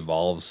obviously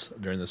evolves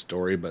during the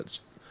story, but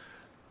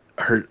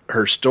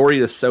her story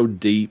is so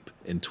deep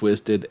and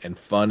twisted and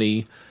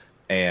funny,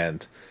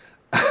 and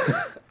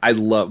I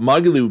love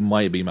Magilu.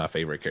 Might be my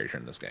favorite character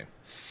in this game.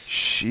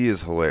 She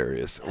is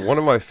hilarious. One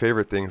of my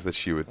favorite things that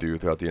she would do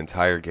throughout the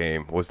entire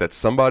game was that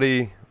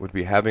somebody would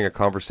be having a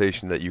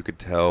conversation that you could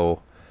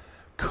tell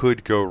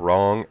could go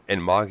wrong,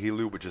 and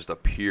Magilu would just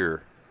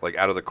appear like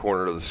out of the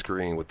corner of the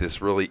screen with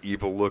this really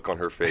evil look on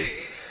her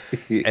face.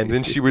 And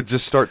then she would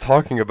just start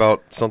talking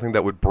about something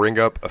that would bring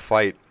up a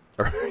fight,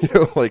 or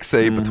like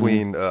say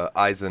between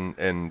Aizen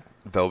and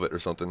Velvet or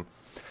something.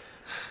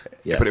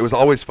 Yes. But it was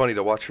always funny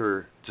to watch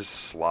her just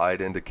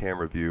slide into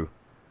camera view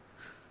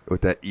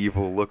with that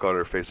evil look on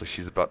her face, like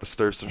she's about to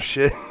stir some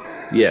shit.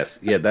 Yes,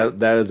 yeah,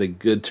 that is a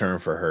good term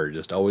for her.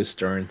 Just always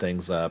stirring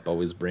things up,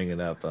 always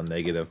bringing up a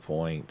negative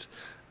point.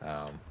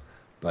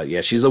 But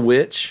yeah, she's a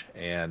witch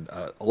and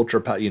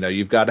ultra.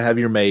 You've got to have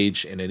your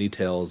mage in any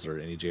Tales or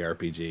any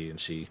JRPG, and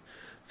she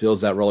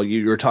fills that role.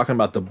 You were talking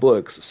about the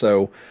books,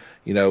 so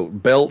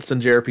belts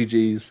in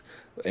JRPGs,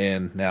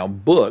 and now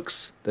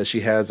books that she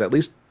has at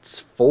least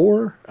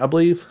 4, I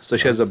believe. So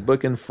she has a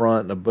book in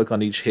front, and a book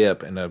on each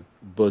hip, and a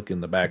book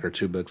in the back, or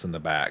 2 books in the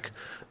back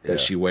that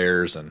she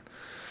wears. And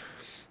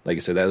like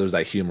you said, there was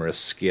that humorous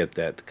skit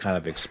that kind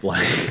of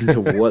explained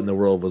what in the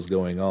world was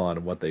going on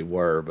and what they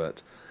were,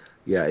 but.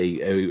 Yeah,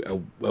 a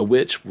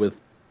witch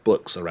with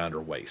books around her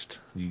waist.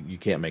 You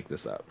can't make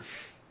this up.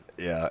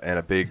 Yeah, and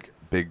a big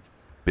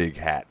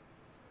hat.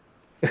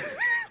 And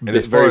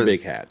very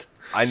big hat.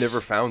 I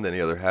never found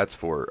any other hats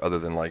for her other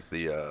than like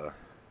the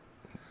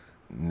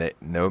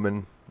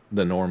Norman.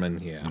 The Norman,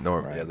 yeah.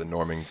 Right. Yeah, the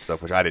Norman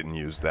stuff, which I didn't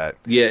use that.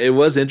 Yeah, it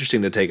was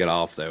interesting to take it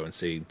off, though, and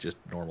see just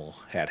normal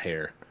hat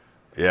hair.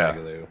 Yeah.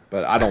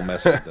 But I don't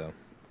mess with them.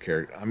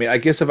 Character. I mean, I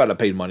guess if I'd have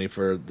paid money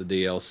for the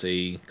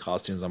DLC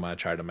costumes, I might have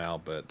tried them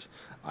out, but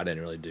I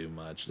didn't really do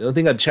much. The only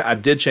thing I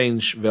did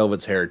change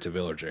Velvet's hair to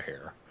villager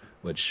hair,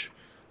 which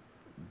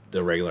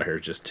the regular hair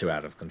is just too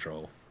out of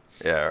control.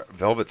 Yeah,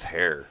 Velvet's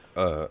hair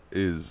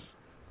is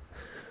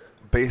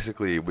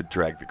basically would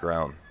drag the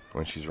ground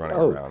when she's running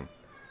around.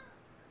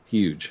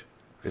 Huge.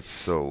 It's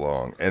so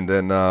long. And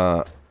then,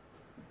 oh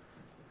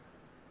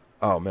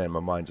man, my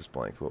mind just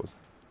blanked. What was it?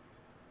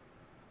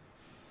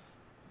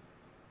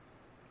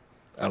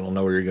 I don't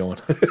know where you're going.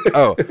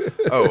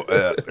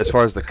 As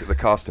far as the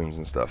costumes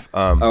and stuff.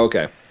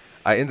 Okay.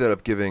 I ended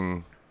up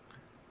giving.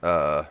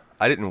 I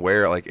didn't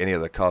wear like any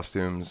of the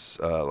costumes,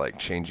 like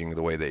changing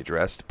the way they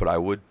dressed, but I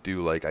would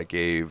do like I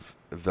gave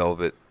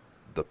Velvet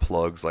the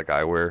plugs like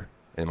I wear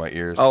in my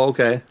ears. Oh,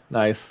 okay,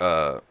 nice.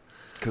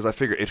 Because I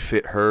figured it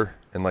fit her,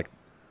 and like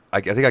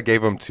I think I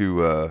gave them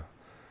to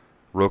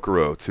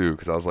Rokuro too,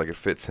 because I was like it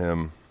fits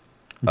him.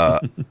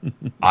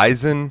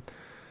 Aizen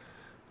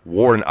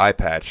wore an eye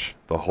patch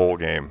the whole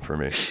game for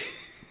me.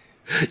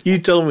 You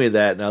told me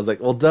that, and I was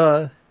like, well,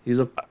 duh. He's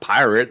a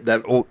pirate.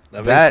 That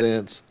makes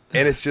sense.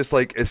 And it's just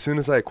like, as soon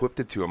as I equipped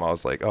it to him, I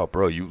was like, oh,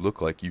 bro, you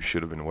look like you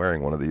should have been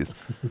wearing one of these.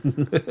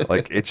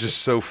 Like, it just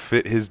so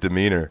fit his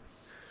demeanor.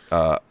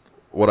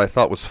 What I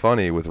thought was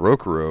funny with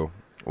Rokuro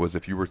was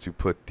if you were to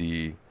put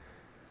the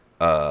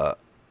eye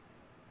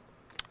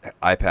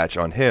patch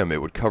on him,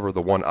 it would cover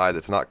the one eye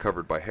that's not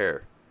covered by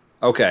hair.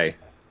 Okay.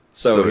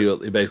 So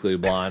he basically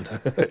blonde.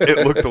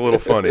 It looked a little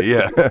funny,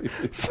 yeah.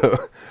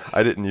 So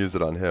I didn't use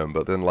it on him.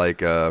 But then,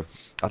 like, I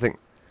think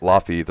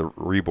Laffy, the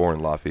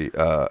reborn Laffy,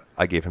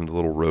 I gave him the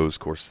little rose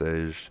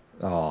corsage.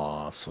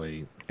 Oh,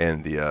 sweet.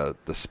 And the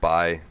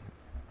spy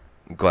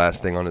glass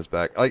thing on his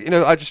back. Like,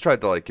 I just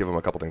tried to like give him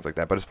a couple things like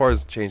that. But as far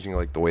as changing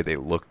like the way they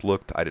looked,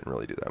 I didn't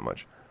really do that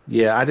much.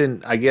 Yeah, I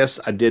didn't. I guess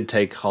I did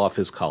take off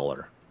his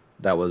collar.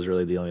 That was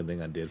really the only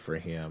thing I did for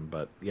him.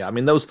 But yeah, I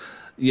mean those,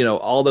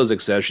 all those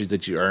accessories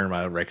that you earn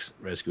by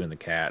rescuing the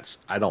cats.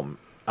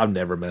 I've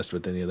never messed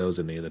with any of those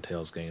in any of the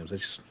Tales games.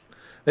 It's just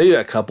maybe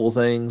a couple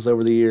things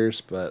over the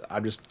years, but I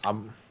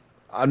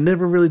I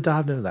never really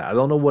dived into that. I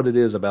don't know what it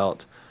is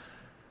about.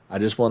 I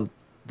just want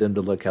them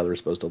to look how they're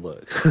supposed to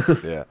look.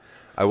 Yeah.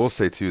 I will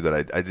say, too,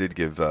 that I did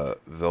give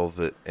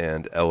Velvet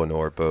and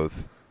Eleanor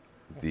both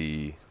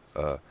the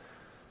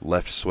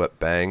left swept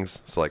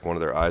bangs. So, like, one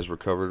of their eyes were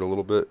covered a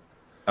little bit.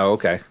 Oh,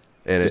 okay.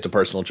 And just a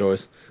personal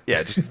choice?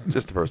 Yeah,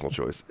 just a personal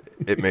choice.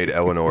 It made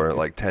Eleanor,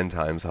 like, 10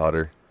 times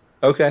hotter.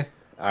 Okay.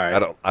 All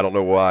right. I don't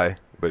know why,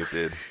 but it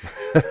did.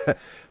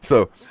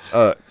 So,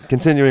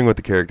 continuing with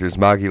the characters,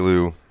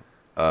 Magilu,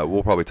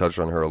 we'll probably touch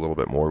on her a little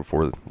bit more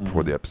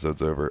before the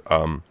episode's over.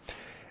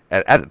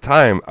 At the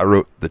time, I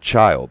wrote The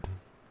Child.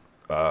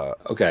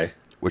 Okay.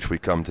 Which we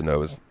come to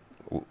know as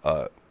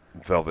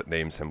Velvet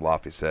names him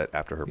Laphicet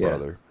after her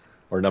brother.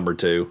 Or number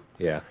 2,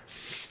 yeah.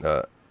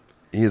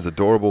 He is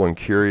adorable and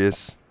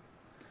curious.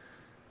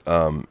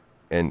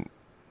 And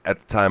at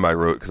the time I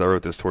wrote, because I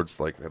wrote this towards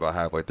like about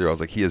halfway through, I was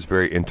like, he is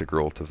very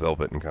integral to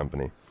Velvet and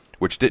Company,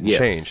 which didn't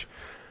change,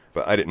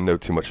 but I didn't know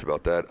too much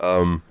about that.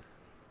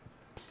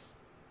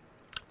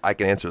 I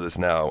can answer this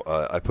now.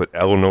 I put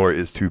Eleanor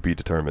is to be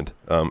determined.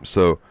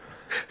 So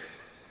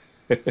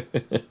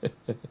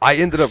I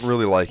ended up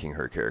really liking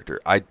her character.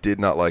 I did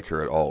not like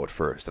her at all at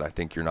first, and I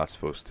think you're not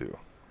supposed to.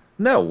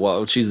 No,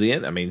 well, she's the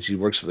end. I mean, she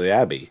works for the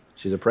Abbey.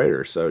 She's a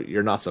praetor, so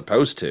you're not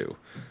supposed to.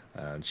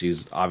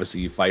 She's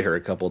obviously, you fight her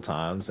a couple of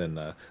times, and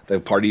the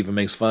party even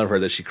makes fun of her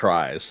that she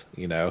cries.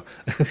 You know.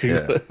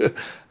 Yeah.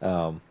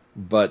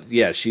 But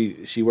yeah,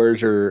 she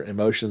wears her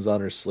emotions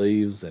on her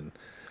sleeves, and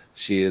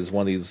she is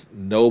one of these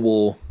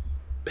noble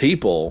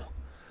people,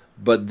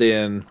 but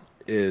then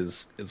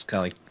is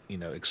kind of like,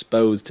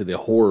 exposed to the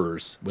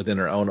horrors within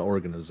her own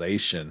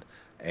organization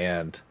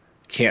and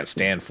can't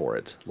stand for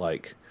it.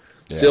 Like,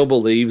 still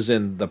believes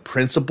in the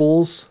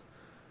principles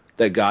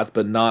that got,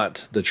 but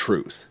not the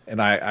truth.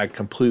 And I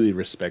completely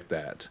respect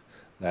that.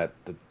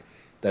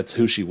 That's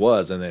who she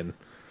was. And then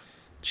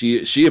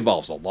she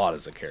evolves a lot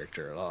as a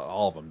character.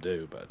 All of them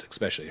do, but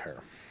especially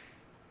her.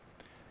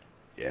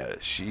 Yeah,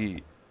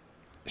 she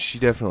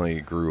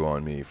definitely grew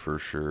on me for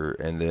sure.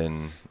 And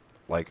then,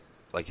 like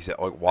you said,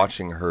 like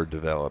watching her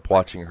develop,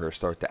 watching her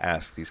start to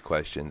ask these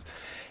questions,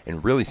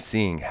 and really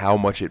seeing how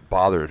much it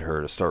bothered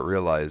her to start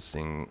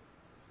realizing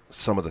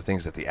some of the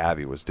things that the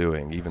Abbey was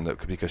doing, even though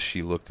because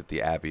she looked at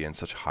the Abbey in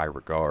such high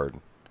regard.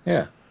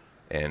 Yeah.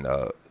 And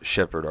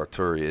Shepherd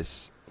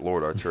Arturius,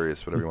 Lord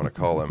Arturius, whatever you want to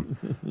call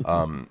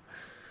him,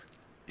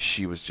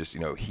 she was just,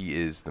 he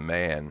is the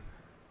man.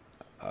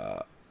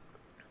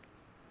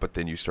 But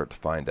then you start to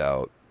find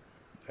out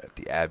that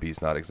the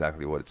Abbey's not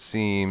exactly what it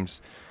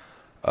seems.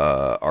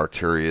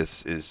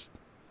 Arturius is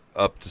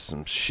up to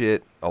some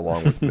shit,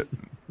 along with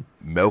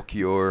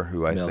Melchior,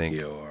 who I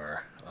think...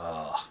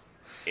 Oh.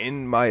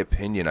 In my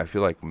opinion, I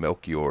feel like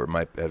Melchior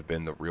might have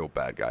been the real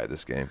bad guy of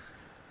this game.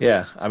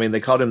 Yeah, I mean, they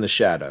called him the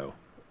Shadow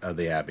of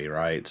the Abbey,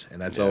 right? And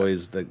that's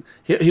always the...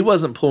 He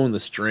wasn't pulling the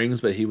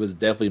strings, but he was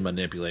definitely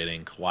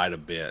manipulating quite a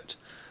bit.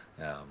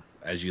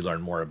 As you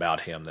learn more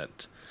about him,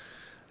 that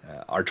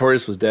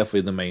Artorias was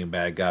definitely the main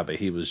bad guy, but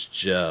he was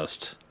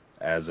just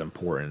as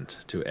important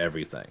to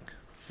everything.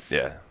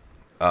 Yeah.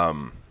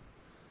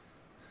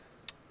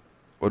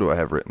 What do I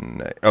have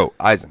written? Oh,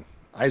 Eisen.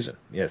 Eisen,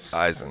 yes.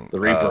 Eisen. The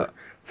Reaper.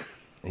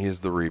 He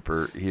is the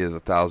Reaper. He is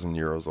 1,000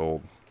 years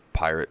old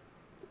pirate.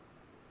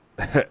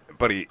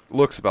 But he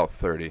looks about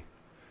 30.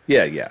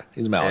 Yeah.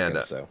 He's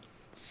Malekith, so.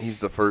 He's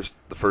the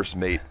first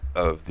mate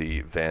of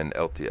the Van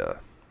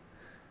Eltia,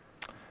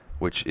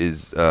 which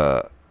is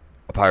a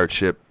pirate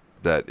ship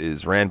that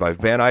is ran by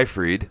Van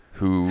Eyfried,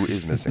 who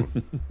is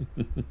missing.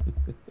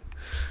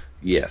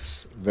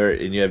 Yes.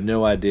 And you have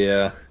no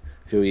idea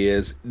who he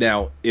is.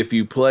 Now, if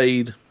you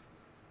played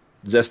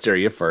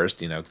Zestiria first,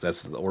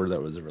 that's the order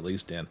that was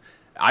released in,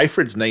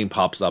 Eyfried's name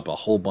pops up a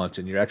whole bunch,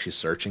 and you're actually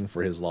searching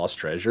for his lost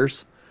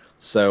treasures.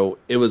 So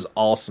it was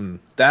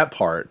awesome. That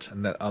part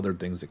and that other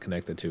things that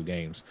connect the two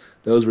games,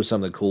 those were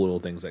some of the cool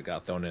little things that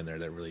got thrown in there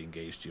that really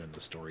engaged you in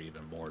the story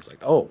even more. It's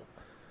like, oh,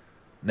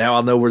 now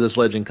I'll know where this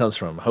legend comes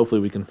from.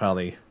 Hopefully we can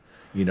finally,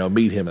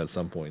 meet him at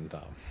some point in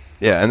time.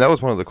 Yeah, and that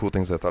was one of the cool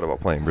things I thought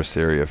about playing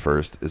Berseria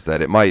first, is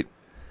that it might,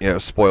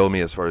 spoil me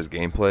as far as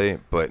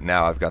gameplay, but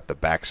now I've got the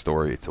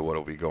backstory to what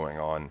will be going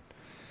on.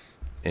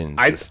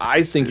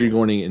 I think you're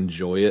going to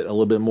enjoy it a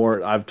little bit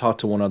more. I've talked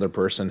to one other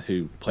person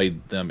who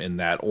played them in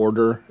that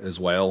order as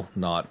well,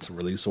 not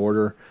release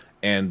order,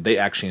 and they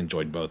actually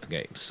enjoyed both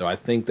games. So I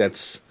think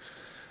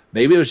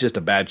maybe it was just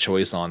a bad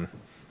choice on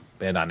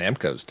Bandai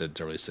Namco's to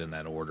release it in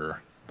that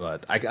order,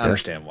 but I can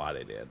understand why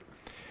they did.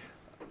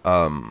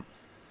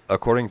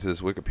 According to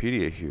this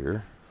Wikipedia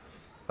here,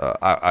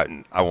 I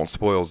won't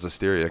spoil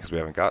Zestiria because we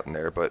haven't gotten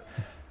there, but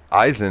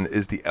Eisen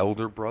is the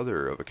elder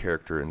brother of a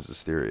character in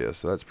Zestiria,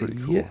 so that's pretty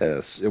cool.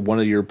 Yes, one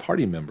of your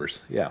party members.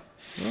 Yeah.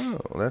 Oh,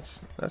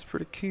 that's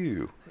pretty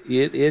cute.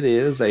 It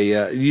is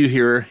you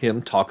hear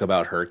him talk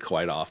about her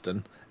quite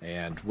often,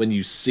 and when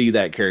you see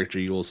that character,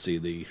 you will see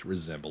the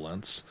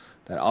resemblance.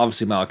 That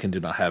obviously Malkin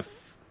did not have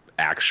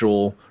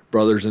actual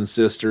brothers and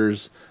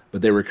sisters,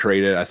 but they were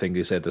created, I think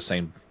they said, at the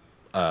same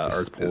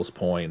Earth Pulse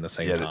Point at the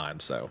same time.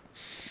 So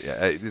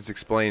yeah, it's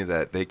explained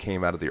that they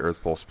came out of the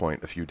Earth Pulse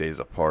Point a few days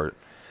apart.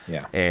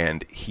 Yeah.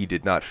 And he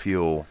did not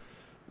feel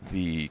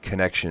the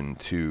connection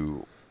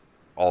to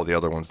all the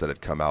other ones that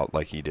had come out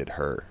like he did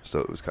her. So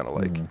it was kind of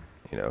like,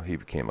 he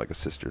became like a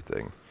sister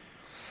thing.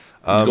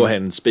 Go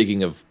ahead, and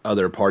speaking of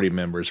other party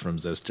members from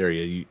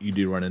Zestiria, you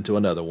do run into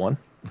another one.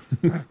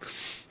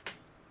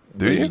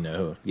 Do you?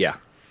 Know? Yeah.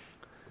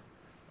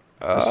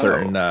 A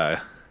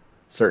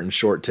certain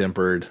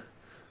short-tempered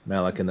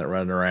Malakan that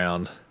running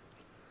around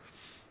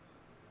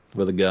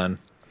with a gun.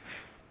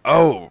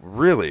 Oh,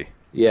 really?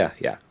 Yeah.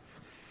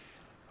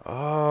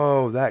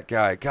 Oh, that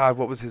guy. God,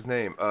 what was his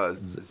name? I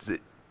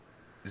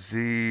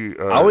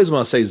always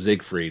want to say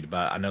Siegfried,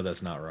 but I know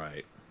that's not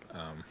right.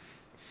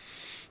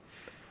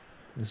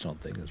 I just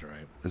don't think it's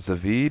right.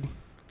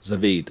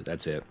 Zavid,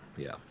 that's it.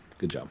 Yeah,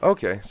 good job.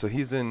 Okay, so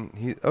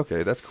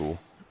okay, that's cool.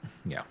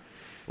 Yeah.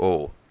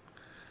 Oh.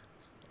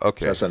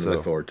 Okay. So that's something to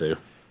look forward to.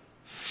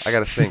 I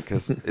got to think,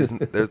 because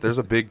there's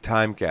a big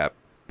time gap,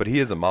 but he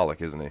is a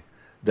Moloch, isn't he?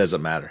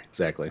 Doesn't matter.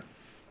 Exactly.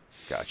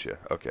 Gotcha.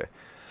 Okay.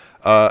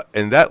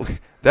 And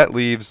that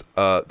leaves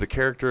the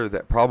character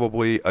that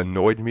probably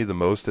annoyed me the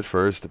most at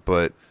first,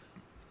 but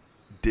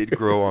did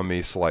grow on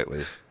me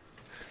slightly.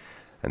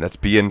 And that's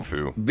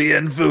Bienfu.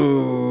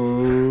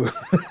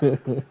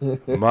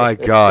 My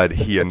God,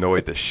 he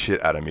annoyed the shit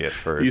out of me at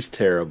first. He's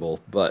terrible,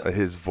 but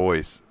his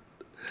voice.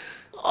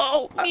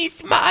 Oh,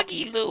 Miss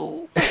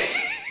Maggie-Lou.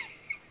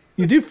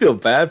 You do feel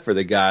bad for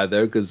the guy,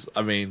 though, because,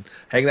 I mean,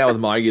 hanging out with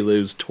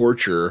Maggie-Lou's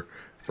torture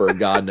for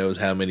God knows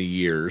how many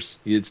years.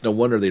 It's no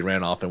wonder they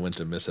ran off and went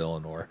to Miss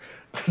Eleanor.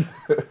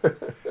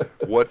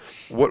 What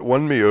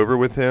won me over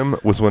with him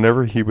was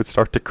whenever he would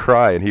start to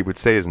cry and he would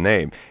say his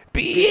name.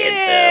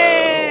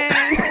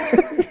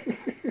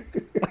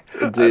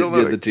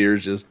 The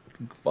tears just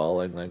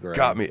falling like right.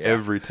 Got me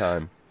every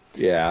time.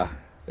 Yeah,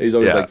 he's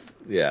always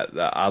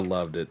I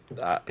loved it.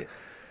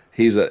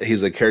 He's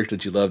a character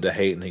that you love to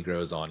hate, and he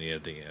grows on you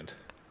at the end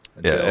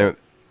until a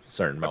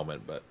certain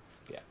moment. But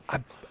yeah,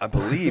 I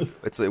believe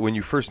it's like when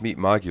you first meet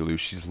Magilou,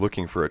 she's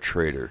looking for a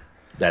traitor.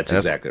 That's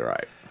exactly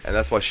right. And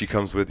that's why she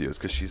comes with you, is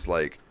because she's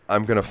like,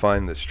 I'm going to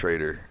find this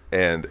traitor.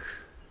 And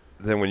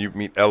then when you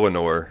meet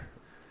Eleanor,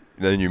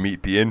 then you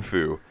meet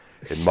Bienfu,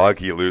 and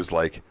Magilou's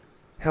like,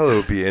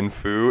 hello,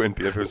 Bienfu. And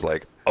Bienfu's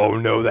like, oh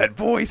no, that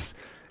voice.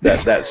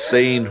 That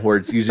scene where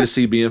you just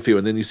see Bienfu,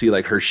 and then you see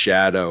like her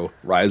shadow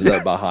rise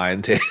up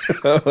behind him,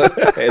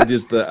 and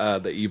just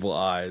the evil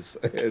eyes,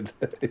 and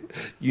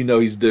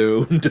he's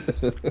doomed.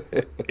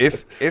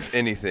 If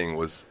anything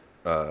was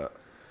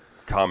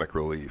comic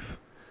relief,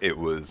 it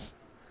was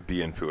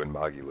Bienfu and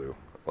Magilou.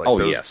 Like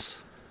yes.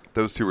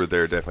 Those two were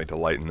there definitely to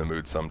lighten the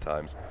mood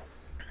sometimes.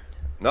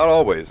 Not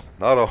always.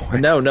 No.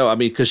 I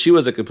mean, because she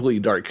was a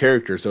completely dark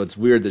character, so it's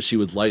weird that she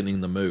was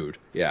lightening the mood.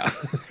 Yeah.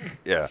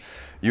 Yeah.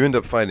 You end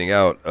up finding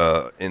out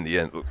in the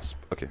end.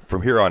 Okay,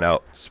 from here on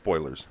out,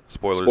 spoilers.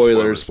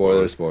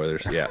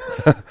 Yeah.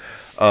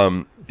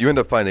 You end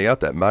up finding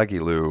out that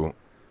Magilou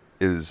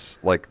is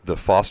like the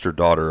foster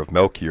daughter of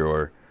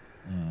Melchior,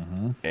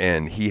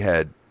 and he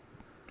had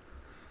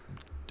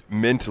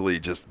mentally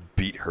just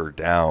beat her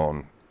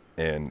down,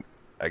 and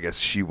I guess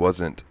she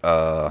wasn't.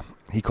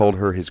 He called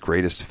her his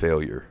greatest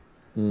failure.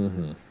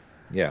 Mm-hmm.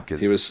 Yeah,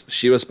 she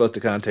was supposed to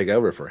kind of take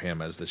over for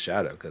him as the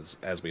shadow, because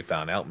as we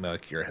found out,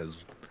 Melchior has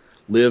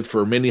lived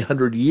for many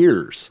hundred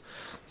years.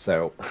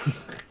 So,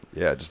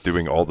 yeah, just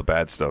doing all the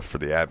bad stuff for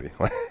the Abbey.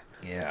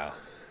 Yeah,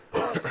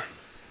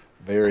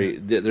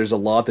 there's a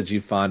lot that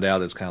you find out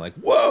that's kind of like,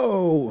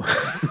 whoa.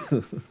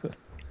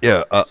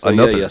 Yeah,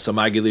 So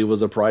Maggie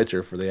was a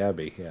praetor for the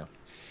Abbey. Yeah,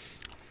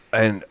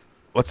 and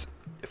let's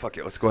go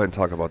ahead and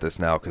talk about this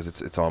now,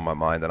 because it's on my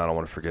mind and I don't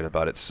want to forget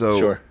about it. So,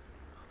 sure.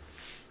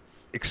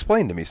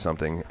 Explain to me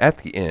something at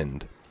the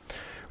end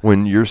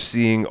when you're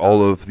seeing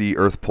all of the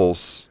Earth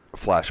Pulse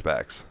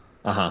flashbacks.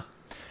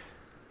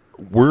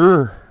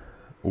 Were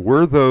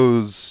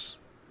those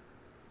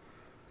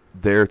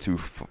there to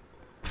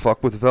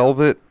fuck with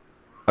Velvet?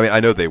 I mean, I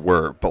know they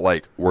were, but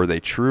like, were they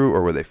true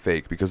or were they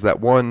fake? Because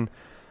that one,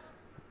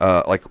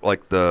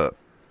 like the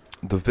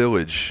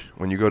village,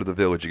 when you go to the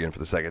village again for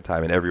the second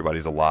time and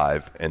everybody's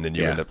alive, and then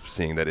you end up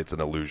seeing that it's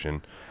an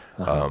illusion,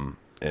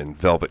 and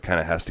Velvet kind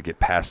of has to get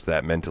past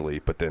that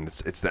mentally, but then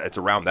it's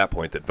around that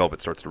point that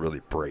Velvet starts to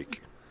really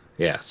break.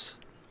 Yes.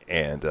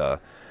 And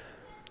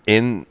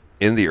in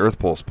the Earth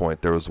Pulse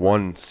point, there was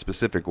one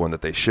specific one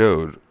that they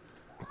showed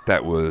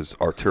that was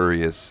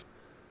Arturius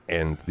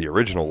and the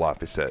original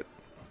Laphicet,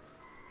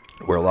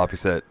 where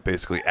Laphicet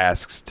basically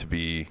asks to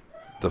be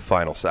the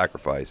final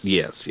sacrifice.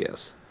 Yes.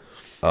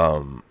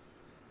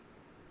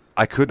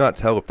 I could not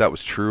tell if that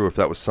was true, if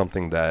that was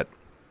something that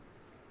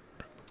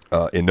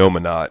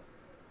Inominat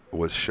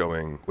was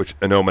showing, which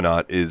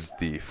Inominat is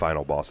the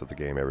final boss of the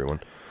game, everyone.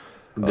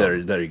 There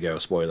you go,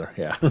 spoiler,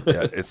 yeah.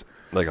 Yeah, it's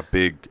like a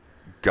big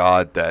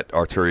god that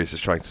Arturius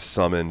is trying to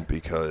summon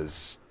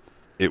because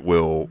it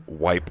will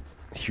wipe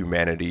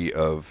humanity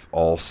of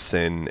all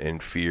sin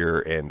and fear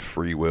and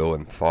free will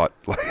and thought.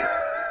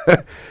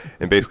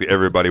 and basically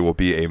everybody will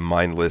be a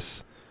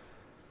mindless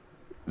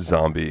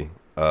zombie,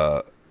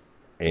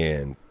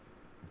 and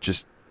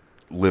just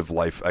live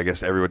life. I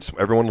guess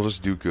everyone will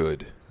just do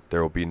good.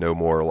 There will be no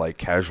more like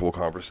casual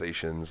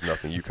conversations,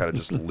 nothing. You kind of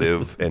just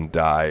live and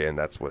die, and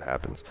that's what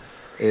happens.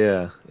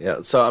 Yeah.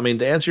 So, I mean,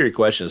 to answer your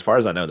question, as far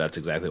as I know, that's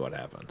exactly what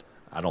happened.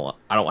 I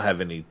don't have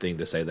anything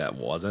to say that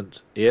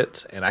wasn't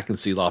it, and I can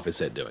see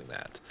Lafayette doing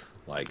that.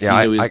 Like,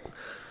 yeah,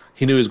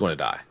 he knew he was going to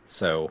die,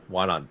 so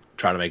why not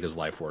try to make his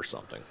life worth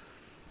something?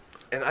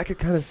 And I could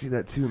kind of see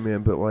that too,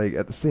 man. But like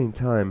at the same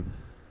time,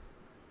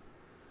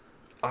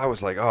 I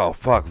was like, "Oh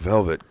fuck,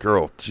 Velvet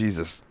girl,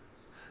 Jesus."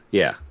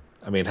 Yeah,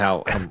 I mean,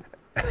 how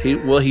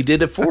he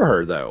did it for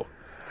her though,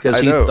 because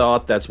he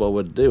thought that's what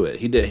would do it.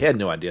 He had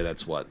no idea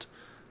that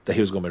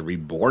he was going to be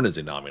reborn as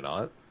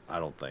Inamionat. I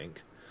don't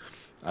think.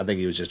 I think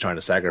he was just trying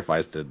to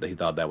sacrifice that. He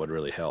thought that would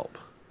really help.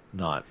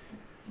 Not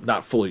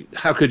fully.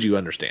 How could you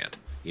understand?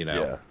 You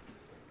know. Yeah.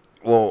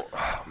 Well,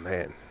 oh,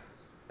 man,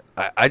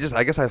 I guess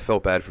I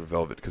felt bad for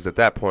Velvet because at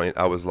that point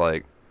I was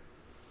like,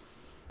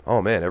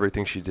 oh man,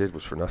 everything she did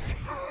was for nothing.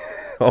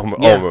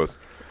 Almost.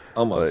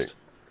 Like,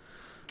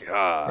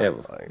 God, Yeah.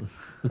 like,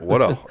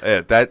 what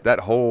a that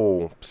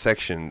whole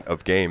section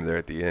of game there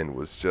at the end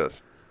was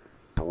just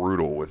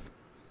brutal with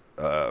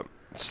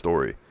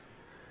story.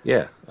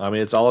 Yeah, I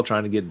mean, it's all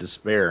trying to get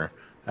despair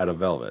out of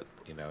Velvet,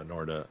 in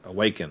order to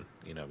awaken,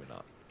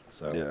 Inamionat.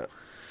 So Yeah.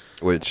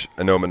 Which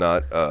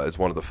Inamionat is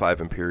one of the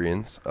 5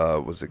 Empyreans.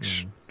 Was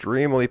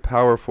extremely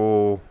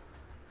powerful.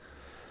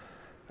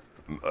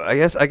 I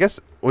guess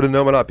would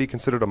Inamionat be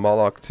considered a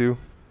Moloch too?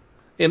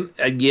 And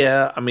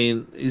yeah, I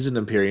mean, he's an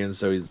Empyrean,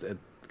 so he's it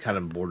kind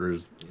of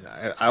borders.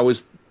 I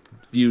always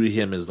viewed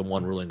him as the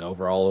one ruling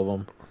over all of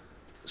them.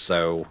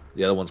 So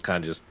the other ones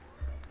kind of just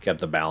kept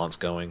the balance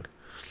going.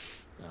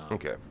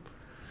 Okay.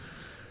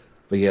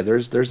 But yeah,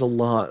 there's a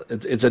lot.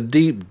 It's a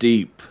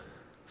deep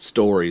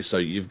story. So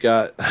you've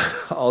got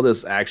all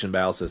this action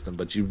battle system,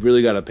 but you've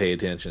really got to pay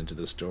attention to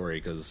the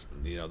story because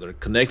they're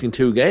connecting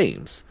 2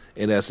 games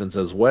in essence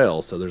as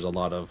well. So there's a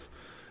lot of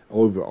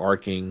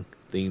overarching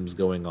themes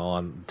going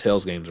on.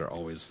 Tales games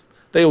always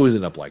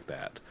end up like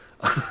that.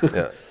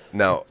 Yeah.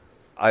 Now,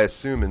 I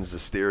assume in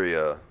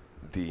Zestiria,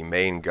 the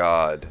main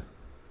god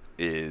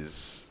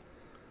is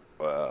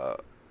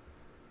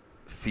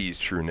Fee's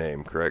true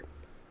name, correct?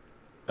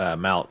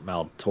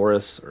 Mount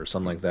Taurus or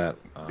something like that.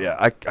 Yeah,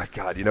 I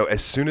God,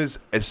 as soon as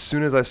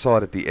I saw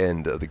it at the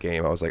end of the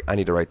game, I was like, I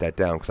need to write that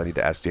down because I need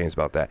to ask James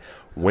about that.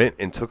 Went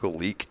and took a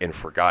leak and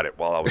forgot it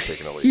while I was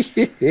taking a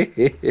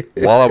leak.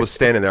 While I was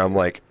standing there, I'm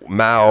like,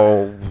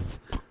 Mao.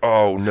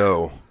 Oh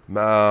no,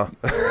 Mao.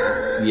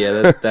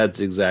 Yeah,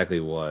 that's exactly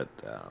what.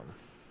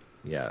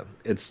 Yeah,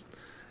 it's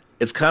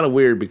kind of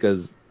weird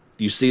because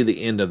you see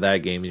the end of that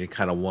game and you're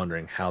kind of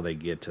wondering how they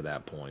get to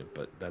that point,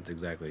 but that's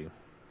exactly,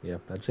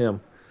 that's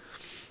him.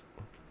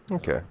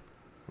 Okay.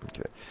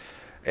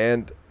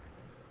 And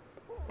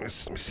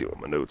let me see what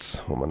my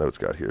notes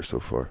got here so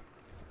far.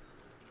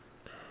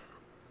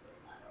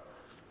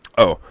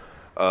 Oh,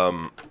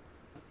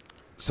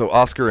 so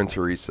Oscar and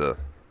Teresa,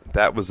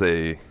 that was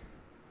a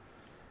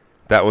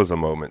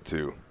moment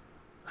too.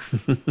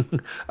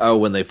 Oh,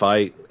 when they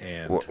fight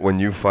and when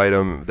you fight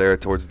them there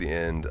towards the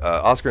end,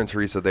 Oscar and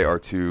Teresa, they are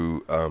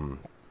 2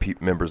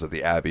 members of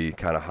the Abbey,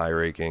 kind of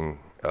high-ranking.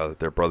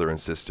 They're brother and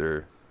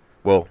sister.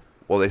 Well,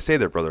 they say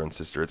they're brother and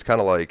sister. It's kind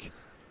of like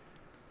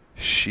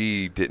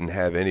she didn't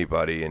have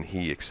anybody and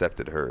he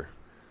accepted her.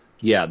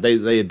 Yeah,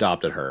 they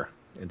adopted her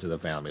into the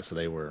family, so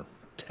they were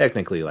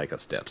technically like a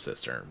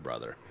stepsister and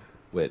brother,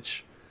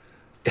 which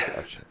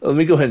Gotcha. let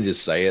me go ahead and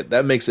just say it.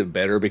 That makes it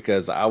better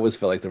because I always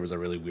felt like there was a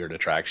really weird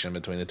attraction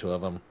between the 2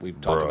 of them. We've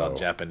talked about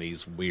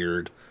Japanese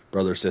weird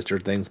brother-sister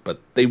things,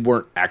 but they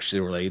weren't actually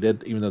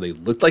related, even though they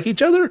looked like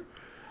each other.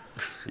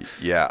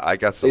 Yeah, I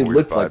got some They weird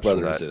looked vibes like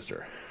brother from and that.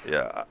 sister.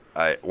 Yeah,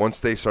 once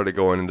they started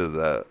going into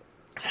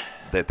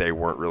that they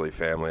weren't really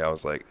family, I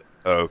was like,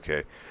 oh,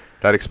 okay,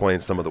 that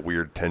explains some of the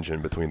weird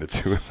tension between the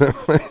 2 of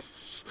them.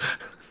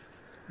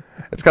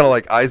 It's kind of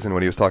like Eisen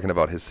when he was talking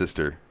about his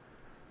sister,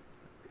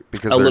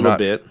 because they're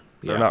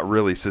not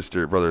really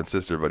brother and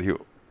sister, but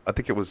I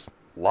think it was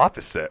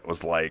Lafayette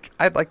was like,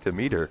 I'd like to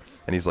meet her,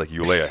 and he's like,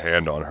 you lay a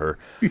hand on her,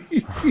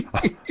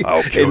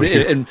 I'll kill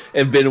you.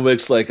 And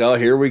Benwick's like, oh,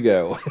 here we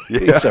go. Yeah.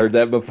 He's heard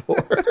that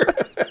before.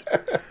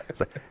 It's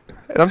like,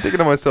 and I'm thinking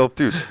to myself,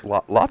 dude,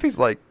 Laffy's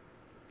like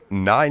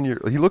 9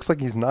 years. He looks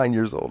like he's 9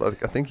 years old. I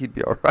think he'd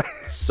be all right.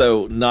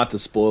 So, not to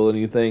spoil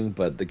anything,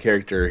 but the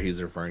character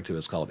he's referring to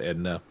is called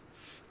Edna.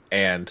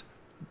 And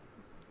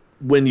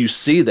when you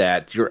see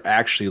that, you're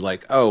actually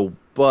like, oh,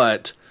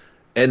 but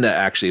Edna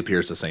actually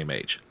appears the same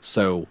age.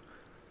 So,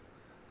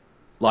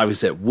 like we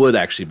said, would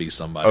actually be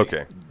somebody.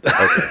 Okay.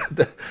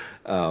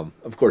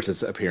 Of course,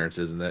 it's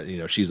appearances, and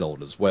that she's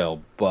old as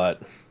well,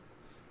 but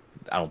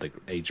I don't think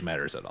age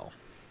matters at all.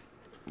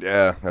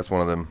 Yeah, that's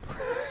one of them.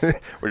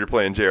 When you're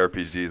playing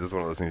JRPGs, it's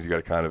one of those things you got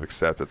to kind of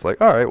accept. It's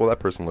like, all right, well, that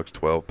person looks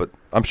 12, but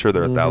I'm sure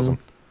they're 1,000.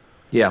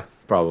 Yeah,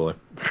 probably.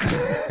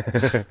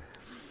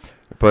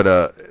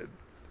 But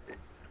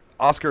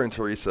Oscar and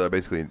Teresa are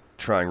basically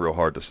trying real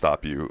hard to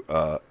stop you,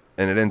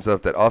 and it ends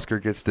up that Oscar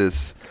gets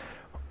this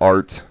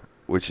art,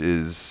 which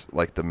is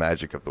like the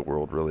magic of the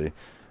world, really.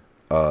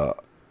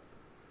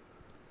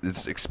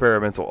 This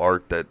experimental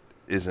art that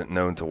isn't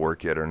known to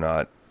work yet or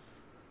not,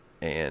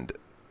 and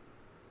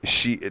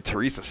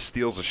Teresa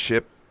steals a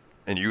ship,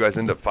 and you guys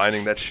end up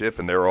finding that ship,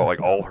 and they're all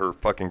like, all her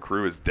fucking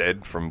crew is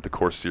dead from the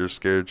Corsair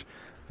Scourge.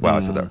 Wow, I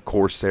said that.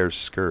 Corsair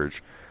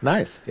Scourge.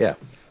 Nice, yeah.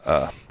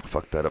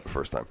 Fucked that up the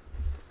first time.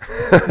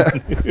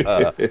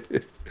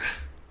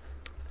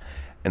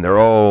 And they're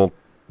all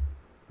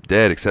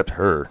dead except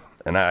her,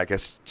 and I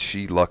guess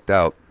she lucked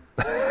out.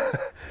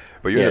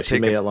 But you end up she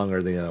made it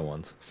longer than the other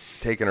ones.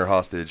 Taking her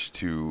hostage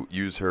to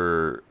use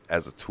her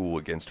as a tool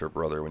against her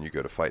brother when you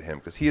go to fight him,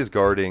 because he is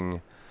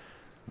guarding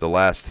the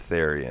last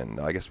Therian.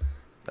 I guess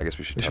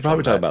we should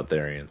probably talk about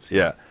Therians.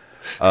 Yeah.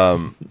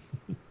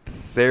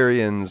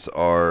 Therians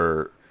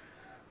are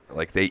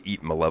like, they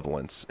eat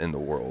malevolence in the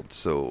world.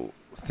 So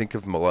think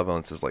of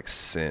malevolence as like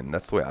sin.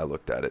 That's the way I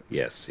looked at it.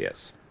 Yes.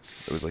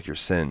 It was like your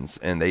sins,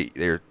 and they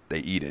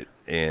eat it,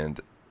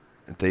 and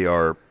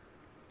the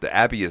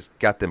Abbey has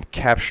got them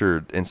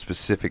captured in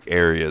specific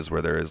areas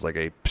where there is like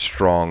a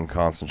strong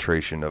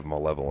concentration of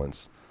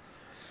malevolence,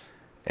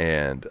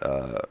 and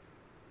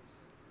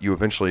you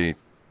eventually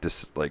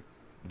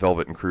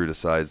Velvet and crew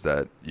decides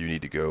that you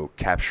need to go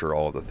capture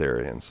all of the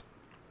Therians.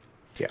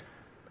 Yeah,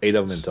 8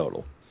 of them in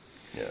total.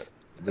 Yeah,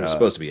 there's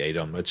supposed to be 8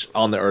 of them, which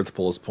on the Earth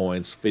pulls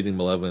points, feeding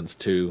malevolence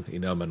to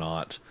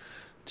Enominat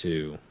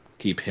to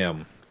keep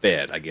him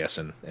fed, I guess,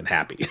 and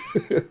happy.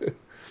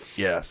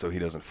 Yeah, so he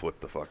doesn't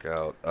flip the fuck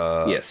out.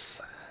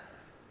 Yes.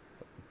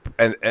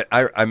 And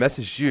I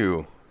messaged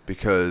you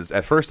because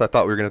at first I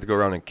thought we were going to have to go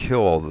around and kill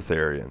all the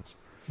Therians.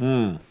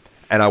 And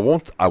I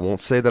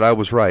won't say that I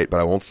was right,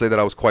 but I won't say that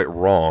I was quite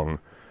wrong,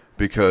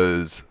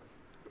 because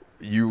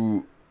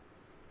I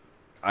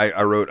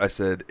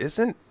said,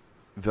 isn't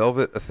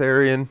Velvet a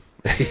Therian?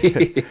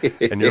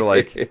 And you're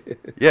like,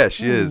 yeah,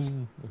 she is.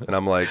 And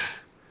I'm like,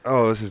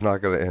 oh, this is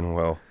not going to end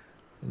well.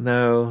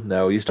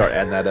 No, you start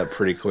adding that up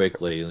pretty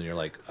quickly, and you're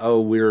like, oh,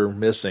 we're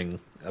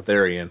missing a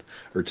Therian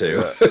or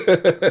 2.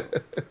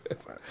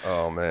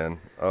 Oh, man.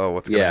 Oh,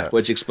 what's going to happen?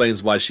 Which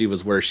explains why she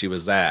was where she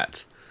was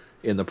at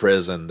in the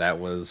prison. That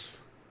was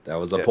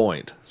a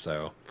point.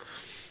 So,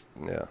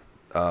 yeah.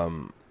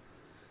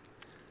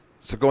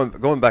 So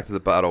going back to the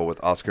battle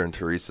with Oscar and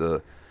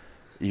Teresa,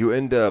 you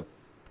end up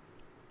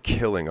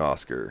killing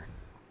Oscar.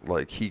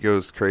 Like, he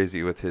goes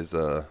crazy with his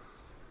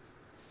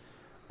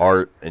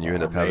art, and you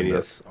end up having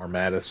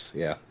Armatus,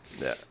 yeah,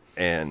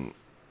 and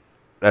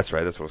that's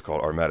right. That's what it's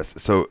called, Armatus.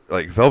 So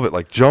like Velvet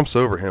like jumps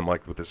over him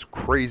like with this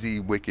crazy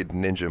wicked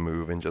ninja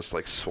move and just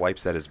like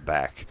swipes at his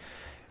back,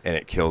 and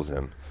it kills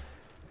him,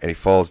 and he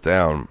falls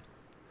down.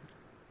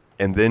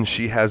 And then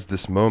she has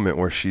this moment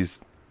where she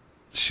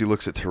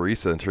looks at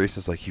Teresa, and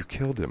Teresa's like, "You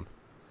killed him,"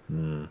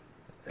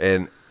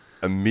 and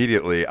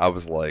immediately I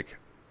was like,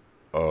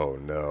 "Oh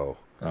no,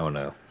 oh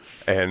no!"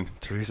 And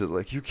Teresa's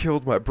like, "You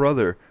killed my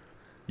brother."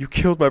 You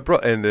killed my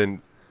brother. And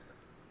then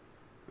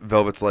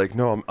Velvet's like,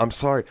 no, I'm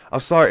sorry.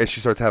 And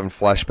she starts having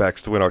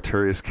flashbacks to when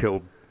Arturius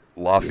killed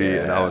Laffy.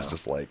 Yeah. And I was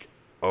just like,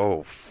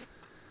 oh,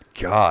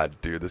 God,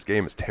 dude, this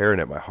game is tearing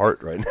at my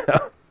heart right now.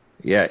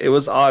 Yeah, it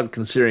was odd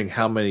considering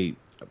how many,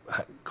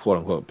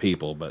 quote-unquote,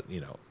 people, but,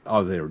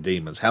 all they were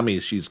demons, how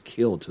many she's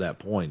killed to that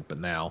point, but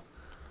now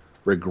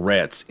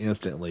regrets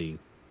instantly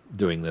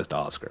doing this to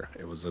Oscar.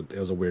 It was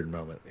a weird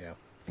moment, yeah.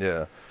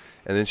 Yeah.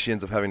 And then she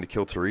ends up having to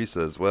kill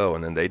Teresa as well,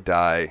 and then they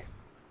die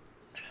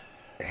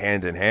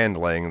hand in hand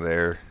laying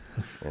there,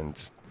 and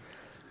just,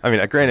 I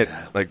mean, granted,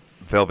 like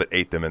Velvet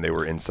ate them and they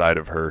were inside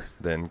of her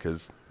then,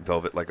 because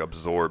Velvet like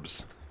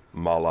absorbs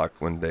Malak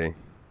when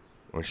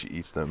she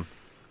eats them.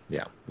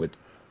 Yeah, which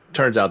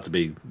turns out to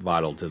be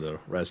vital to the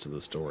rest of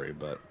the story,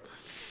 but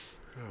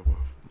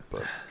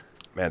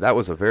man, that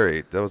was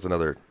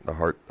another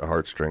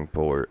heartstring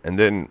puller. And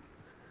then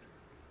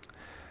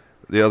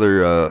the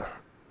other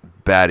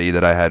baddie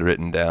that I had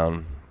written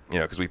down,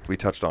 because we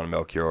touched on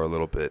Melchior a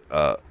little bit.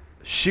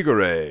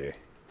 Shigure.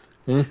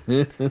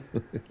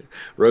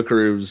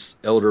 Rokuru's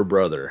elder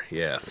brother,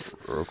 yes.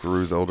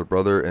 Rokuru's elder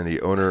brother and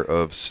the owner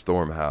of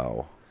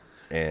Stormhow.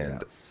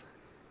 And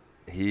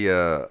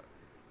yes.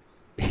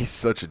 He's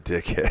such a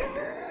dickhead.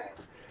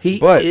 He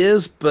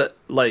is, but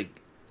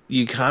like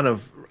you kind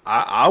of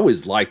I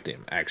always liked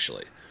him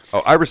actually.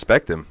 Oh, I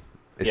respect him.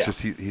 It's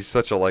just he's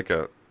such a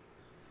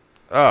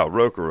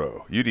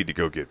Rokuro, you need to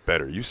go get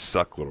better. You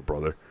suck, little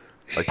brother.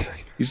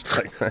 Like he's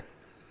like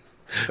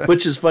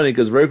which is funny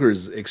because Roker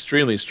is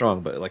extremely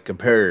strong, but like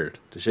compared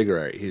to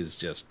Shigure, he's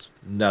just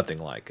nothing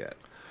like it.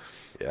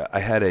 Yeah, I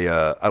had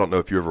I don't know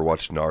if you ever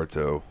watched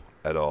Naruto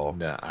at all.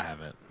 No, I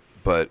haven't.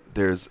 But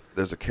there's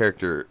a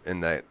character in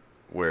that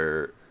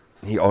where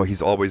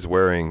he's always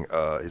wearing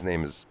his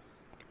name is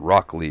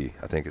Rock Lee,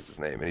 I think is his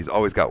name, and he's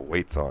always got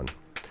weights on.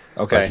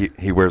 Okay. Like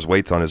he wears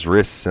weights on his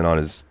wrists and on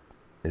his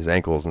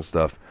ankles and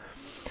stuff.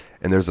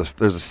 And there's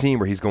a scene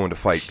where he's going to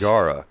fight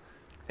Gaara,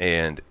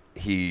 and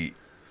he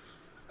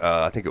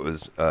I think it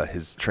was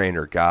his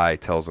trainer Guy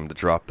tells him to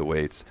drop the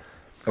weights.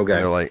 Okay.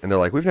 And they're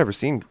like, we've never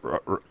seen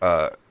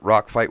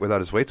Rock fight without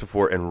his weights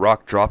before. And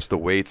Rock drops the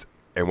weights,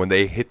 and when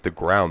they hit the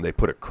ground, they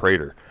put a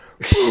crater.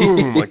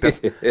 Boom! Like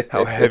that's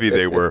how heavy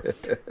they were.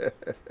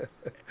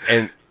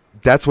 And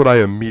that's what I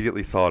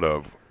immediately thought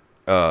of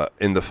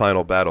in the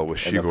final battle with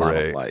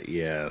Shigure.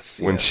 Yes.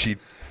 When she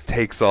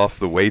takes off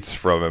the weights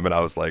from him, and I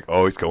was like,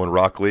 oh, he's going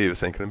Rock Lee.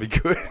 This ain't gonna be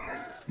good.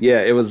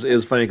 Yeah, it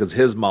was funny because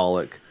his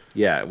Moloch,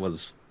 it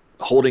was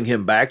holding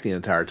him back the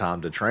entire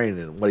time to train.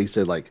 And what he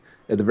said, like,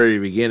 at the very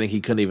beginning,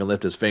 he couldn't even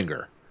lift his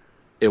finger.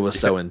 It was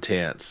so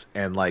intense.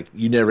 And, like,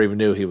 you never even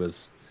knew he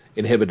was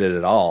inhibited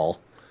at all.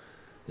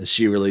 And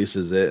she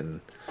releases it.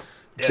 And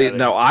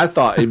I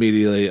thought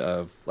immediately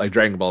of, like,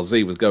 Dragon Ball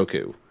Z with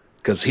Goku.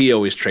 Because he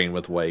always trained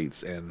with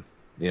weights. And,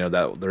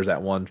 that there's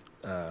that one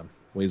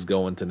when he's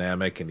going to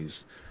Namek and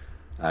he's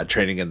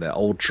training in the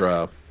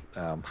ultra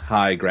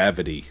high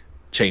gravity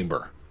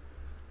chamber.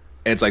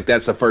 And it's like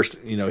that's the first,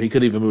 he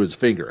couldn't even move his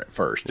finger at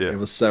first. Yeah. It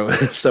was so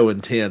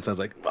intense. I was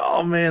like,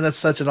 oh man, that's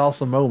such an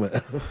awesome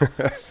moment.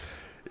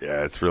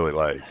 Yeah, it's really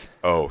like,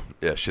 oh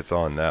yeah, shit's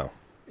on now.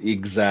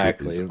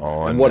 Exactly.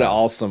 And what an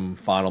awesome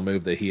final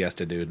move that he has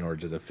to do in order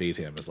to defeat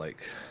him is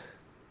like,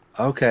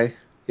 okay,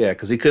 yeah,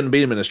 because he couldn't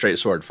beat him in a straight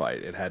sword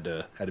fight. It had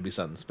to be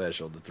something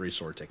special, the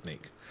 3-sword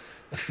technique.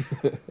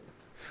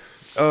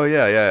 Oh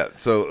yeah.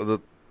 So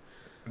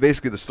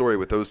basically the story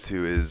with those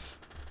two is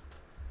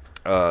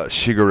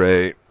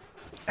Shigure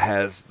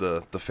has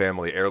the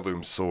family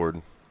heirloom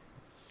sword,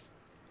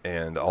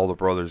 and all the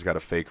brothers got a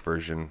fake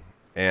version.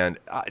 And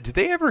did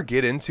they ever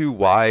get into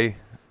why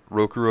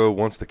Rokuro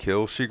wants to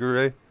kill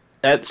Shigure?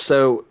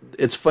 So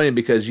it's funny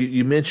because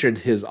you mentioned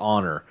his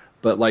honor,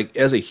 but like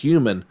as a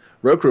human,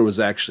 Rokuro was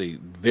actually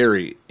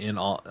very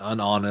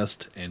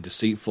unhonest and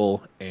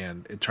deceitful,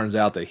 and it turns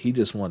out that he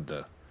just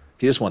wanted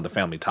the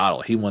family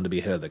title. He wanted to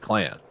be head of the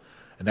clan,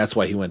 and that's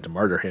why he went to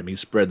murder him. He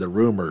spread the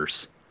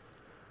rumors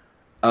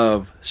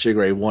of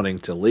Shigure wanting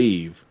to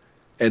leave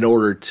in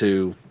order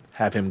to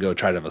have him go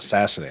try to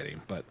assassinate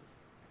him, but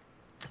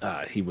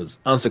he was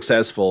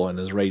unsuccessful, and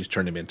his rage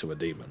turned him into a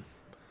demon.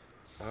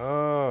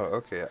 Oh,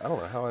 okay. I don't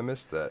know how I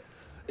missed that.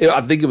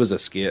 I think it was a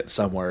skit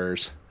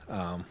somewheres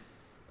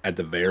at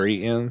the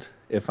very end.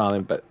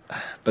 But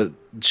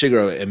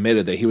Shigure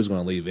admitted that he was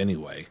going to leave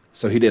anyway,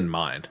 so he didn't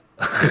mind.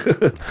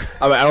 I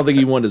don't think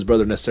he wanted his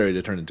brother necessarily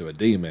to turn into a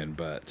demon,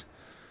 but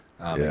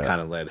it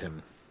kind of let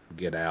him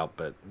get out.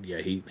 But yeah,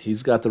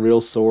 he's got the real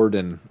sword,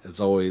 and it's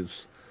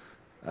always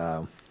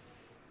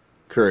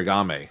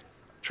Kurigame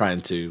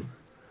trying to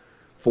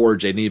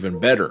forge an even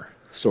better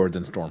sword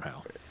than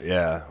Stormhound.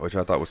 Yeah, which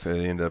I thought was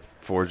going to end up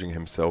forging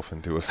himself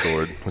into a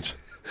sword. Which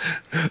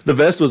the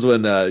best was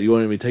when you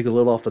wanted me to take a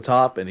little off the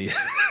top, and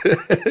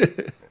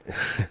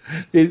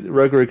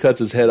Rokuro cuts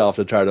his head off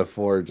to try to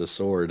forge a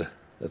sword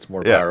that's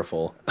more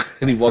powerful,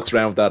 and he walks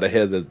around without a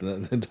head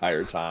the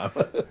entire time.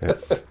 Yeah.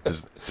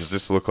 Does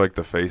this look like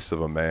the face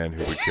of a man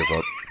who would give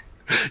up?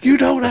 You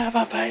don't have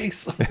a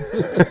face.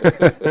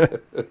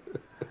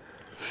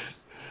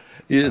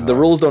 The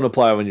rules don't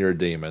apply when you're a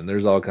demon.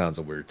 There's all kinds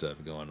of weird stuff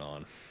going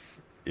on.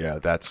 Yeah,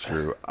 that's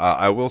true.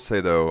 I will say,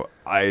 though,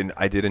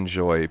 I did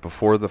enjoy,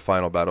 before the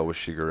final battle with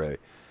Shigure,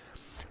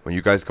 when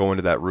you guys go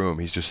into that room,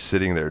 he's just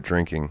sitting there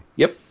drinking.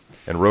 Yep.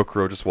 And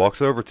Rokuro just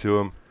walks over to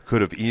him,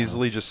 could have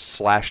easily just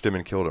slashed him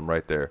and killed him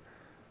right there.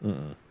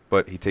 Mm-mm.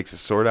 But he takes his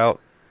sword out,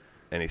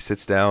 and he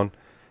sits down,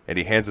 and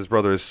he hands his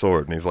brother his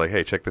sword, and he's like,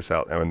 hey, check this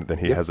out. And then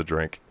he has a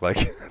drink. Like,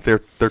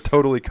 they're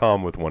totally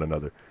calm with one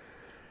another.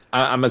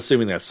 I'm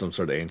assuming that's some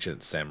sort of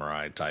ancient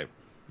samurai type.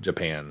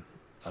 Japan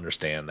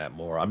understand that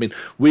more. I mean,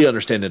 we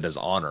understand it as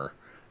honor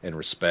and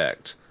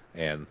respect,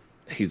 and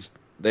he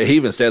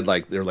even said,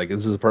 like, they're like,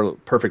 this is a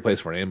perfect place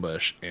for an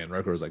ambush, and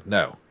Rokuro was like,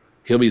 no,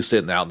 he'll be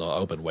sitting out in the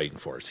open waiting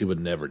for us. He would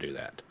never do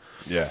that.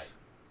 Yeah.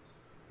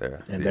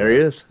 There he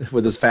is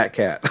with his fat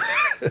cat.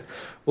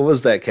 What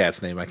was that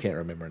cat's name? I can't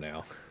remember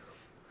now.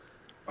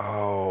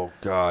 Oh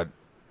God,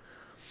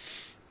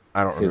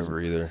 I don't remember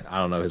either. I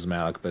don't know his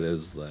Malik, but it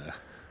was a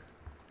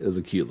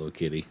cute little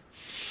kitty.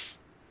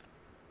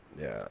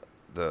 Yeah,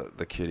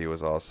 the kitty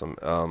was awesome.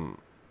 Oh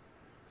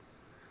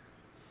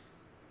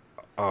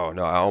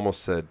no, I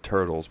almost said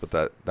turtles, but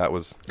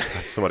that's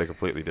somebody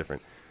completely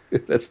different.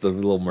 That's the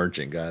little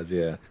merchant guys,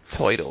 yeah.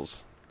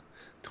 Toidles.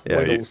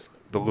 Yeah,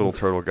 the little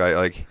turtle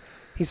guy,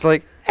 he's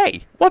like,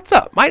 hey, what's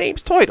up? My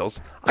name's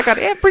Toidles. I got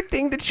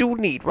everything that you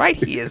need right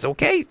here,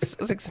 okay?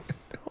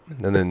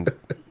 And then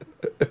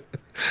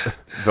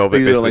Velvet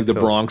basically like the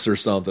Bronx or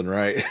something,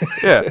 right?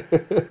 Yeah.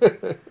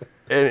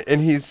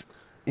 And he's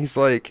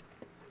like,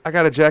 I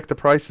gotta jack the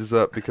prices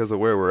up because of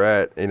where we're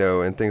at,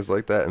 and things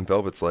like that. And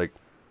Velvet's like,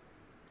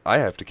 I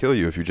have to kill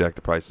you if you jack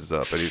the prices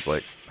up. And he's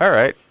like, all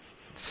right,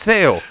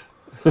 sale.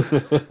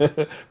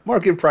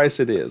 Market price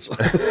it is.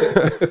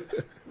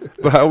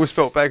 But I always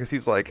felt bad because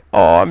he's like,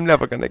 oh, I'm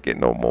never going to get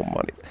no more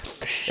money.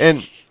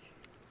 And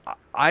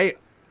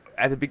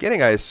at the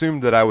beginning, I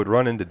assumed that I would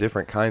run into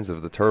different kinds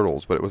of the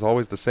turtles, but it was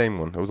always the same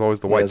one. It was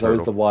always the white turtle. It was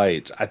always the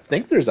white. I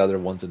think there's other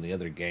ones in the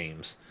other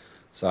games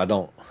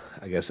So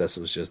I guess this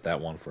was just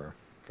that one for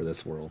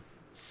this world.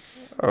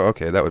 Oh,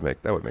 okay, that would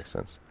make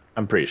sense.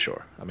 I'm pretty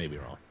sure. I may be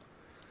wrong.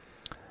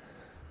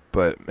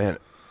 But man,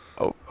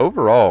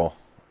 overall,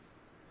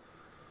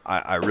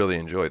 I really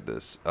enjoyed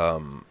this.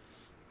 I'm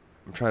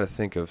trying to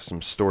think of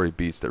some story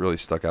beats that really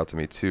stuck out to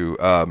me too.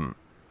 Oh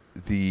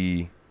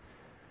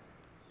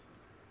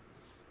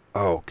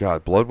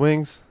God, Blood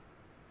Wings.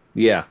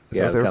 Yeah, Is that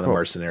yeah, what they were kind of called?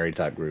 mercenary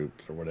type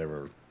groups or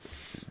whatever.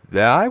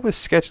 Yeah, I was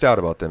sketched out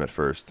about them at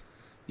first.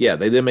 Yeah,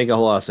 they didn't make a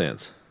whole lot of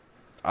sense.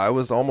 I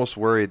was almost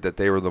worried that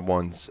they were the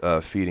ones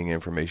feeding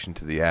information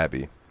to the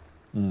Abbey.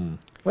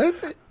 Well,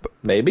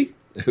 maybe.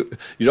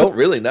 You don't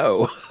really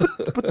know.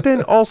 But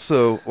then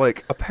also,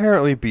 like,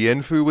 apparently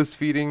Bienfu was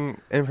feeding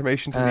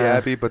information to the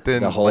Abbey, but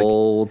then The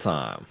whole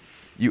time.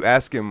 you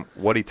ask him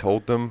what he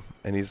told them,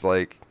 and he's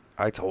like,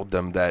 I told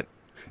them that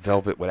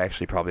Velvet would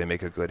actually probably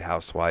make a good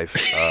housewife.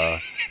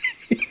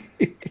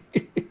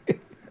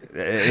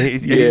 And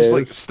he's just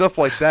like, stuff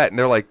like that. And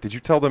they're like, did you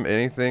tell them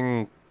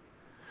anything,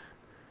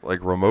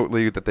 like,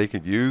 remotely that they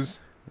could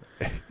use?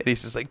 And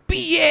he's just like,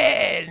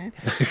 Bien!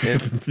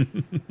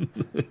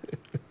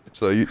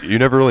 So you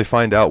never really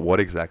find out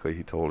what exactly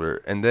he told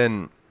her. And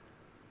then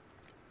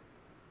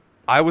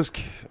I was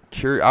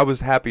curious. I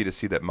was happy to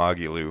see that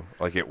Magilu,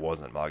 like, it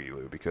wasn't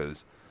Magilu,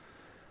 because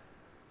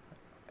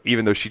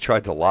even though she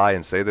tried to lie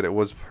and say that it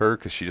was her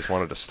because she just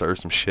wanted to stir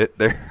some shit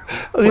there.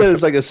 Yeah,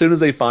 it's like as soon as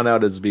they find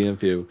out it's being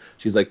few,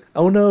 she's like,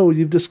 "Oh no,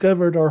 you've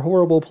discovered our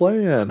horrible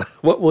plan.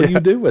 What will you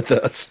do with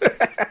us?"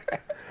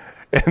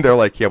 And they're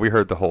like, yeah, we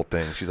heard the whole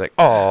thing. She's like,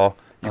 oh,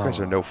 you guys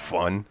are no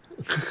fun.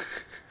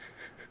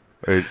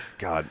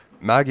 God,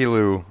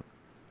 Magilu.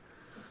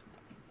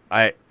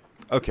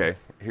 Okay,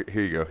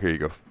 here you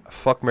go.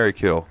 Fuck, marry,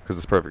 kill, because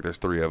it's perfect. There's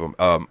 3 of them.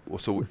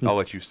 So I'll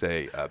let you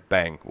say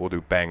bang. We'll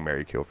do bang,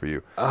 marry, kill for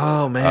you.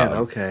 Oh man,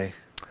 okay.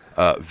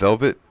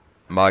 Velvet,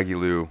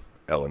 Magilu,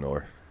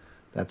 Eleanor.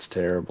 That's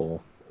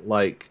terrible.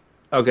 Like,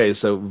 okay,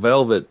 so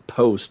Velvet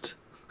post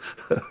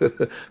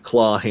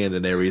claw hand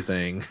and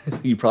everything,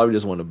 you probably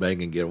just want to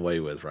bang and get away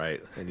with,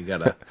 right? And you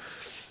gotta,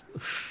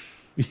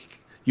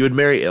 you would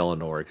marry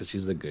Eleanor because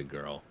she's the good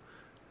girl.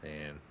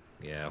 And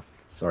yeah,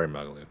 sorry,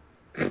 Magalu.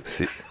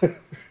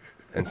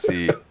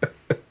 See,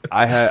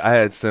 I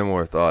had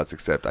similar thoughts,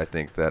 except I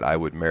think that I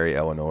would marry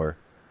Eleanor.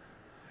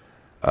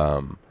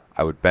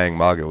 I would bang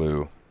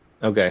Magalu.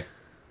 Okay.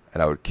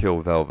 And I would kill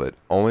Velvet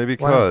only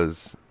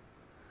because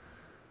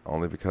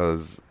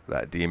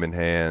that demon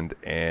hand,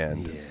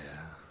 and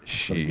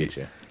she,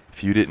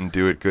 if you didn't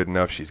do it good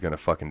enough, she's gonna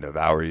fucking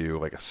devour you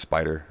like a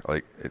spider.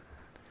 Like it.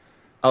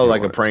 Oh,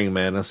 like a praying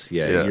mantis.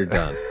 Yeah, you're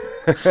done.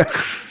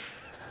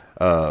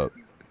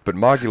 But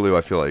Magilu,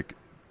 I feel like,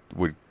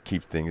 would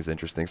keep things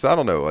interesting. So I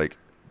don't know, like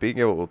being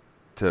able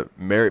to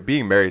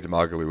being married to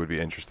Magalu would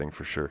be interesting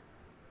for sure.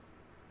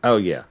 Oh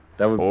yeah,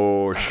 that would.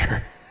 Oh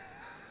sure.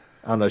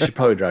 I don't know. She'd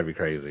probably drive you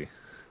crazy.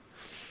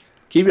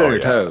 Keep you on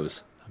your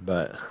toes,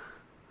 but.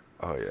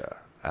 Oh yeah,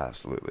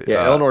 absolutely.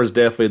 Yeah, Eleanor is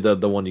definitely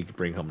the one you could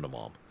bring home to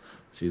mom.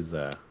 She's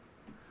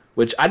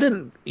which I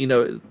didn't,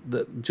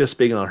 just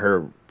speaking on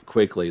her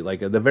quickly,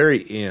 like at the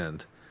very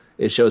end,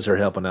 it shows her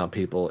helping out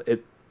people.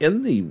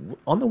 On the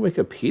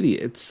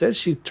Wikipedia, it says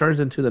she turns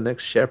into the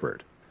next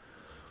shepherd,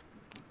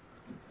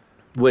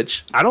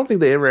 which I don't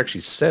think they ever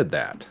actually said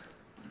that.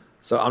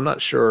 So I'm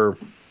not sure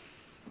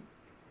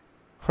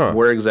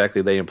where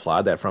exactly they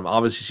implied that from.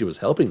 Obviously, she was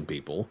helping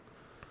people,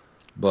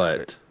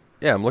 but.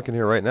 Yeah, I'm looking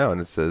here right now, and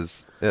it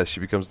says, she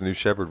becomes the new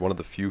shepherd, one of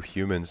the few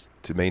humans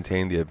to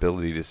maintain the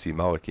ability to see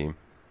Malachim.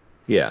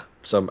 Yeah,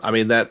 so, I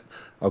mean, so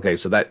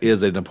that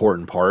is an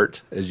important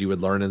part, as you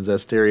would learn in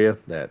Zestiria,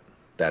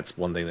 that's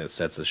one thing that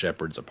sets the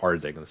shepherds apart,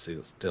 is they can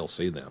still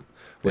see them.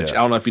 Which, I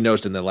don't know if you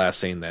noticed in the last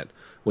scene that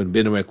when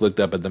Benwick looked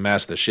up at the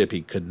mast of the ship,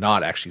 he could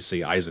not actually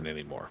see Eisen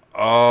anymore.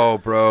 Oh,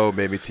 bro,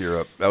 made me tear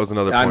up. That was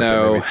another point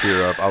that made me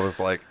tear up. I was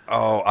like,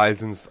 oh,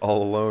 Eisen's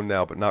all alone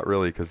now, but not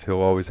really, because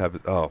he'll always have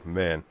his, oh,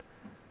 man.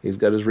 He's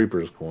got his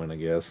Reaper's coin, I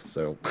guess.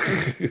 So,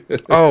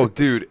 oh,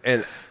 dude,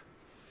 and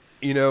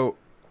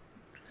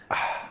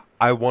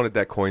I wanted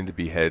that coin to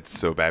be heads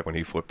so bad when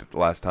he flipped it the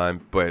last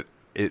time, but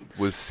it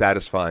was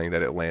satisfying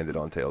that it landed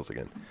on tails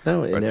again.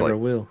 No, it never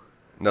will.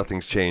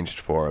 Nothing's changed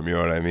for him. You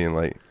know what I mean?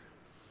 Like,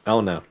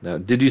 oh no.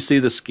 Did you see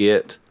the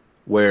skit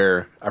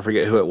where I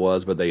forget who it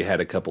was, but they had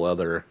a couple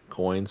other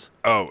coins?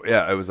 Oh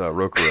yeah, it was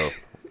Rokuro.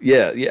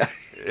 Yeah.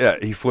 Yeah,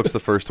 he flips the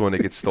first one,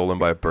 it gets stolen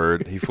by a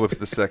bird. He flips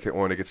the second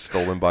one, it gets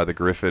stolen by the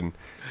griffin.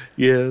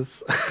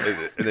 Yes.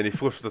 And then he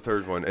flips the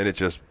third one, and it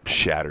just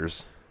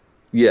shatters.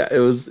 Yeah, it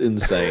was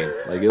insane.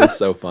 Like, it was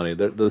so funny.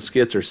 The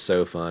skits are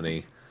so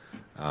funny.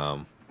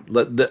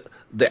 The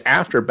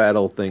after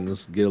battle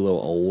things get a little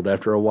old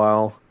after a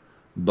while,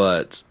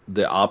 but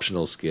the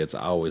optional skits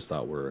I always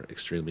thought were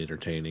extremely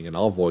entertaining and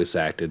all voice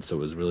acted, so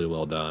it was really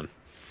well done.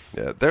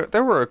 Yeah,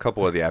 there were a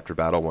couple of the after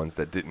battle ones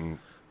that didn't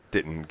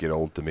get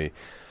old to me.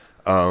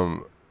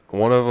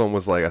 One of them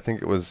was like, I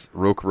think it was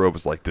Rokuro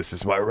was like, "This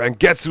is my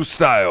Rangetsu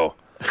style,"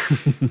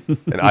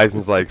 and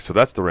Aizen's like, "So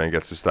that's the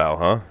Rangetsu style,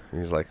 huh?" And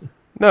he's like,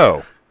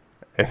 "No,"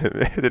 And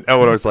then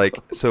Eleanor's like,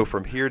 so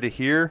from here to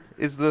here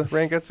is the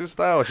Rangetsu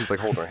style? And she's like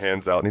holding her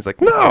hands out, and he's like,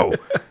 no!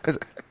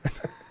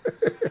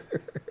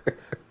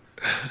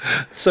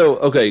 So,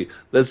 okay,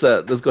 let's go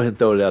ahead and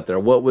throw it out there.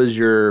 What was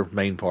your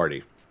main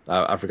party?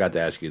 I forgot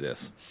to ask you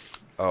this.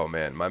 Oh,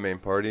 man, my main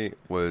party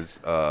was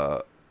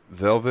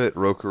Velvet,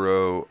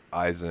 Rokuro,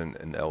 Aizen,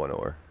 and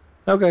Eleanor.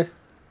 Okay.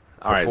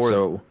 All right,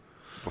 so...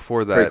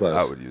 Before that,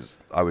 I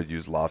would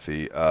use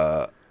Laffy.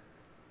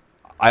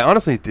 I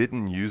honestly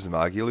didn't use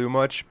Magilu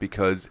much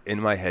because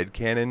in my head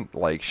canon,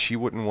 like, she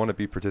wouldn't want to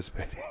be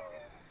participating.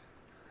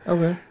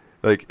 Okay.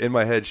 Like, in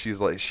my head,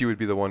 she would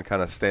be the one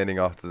kind of standing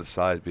off to the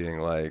side being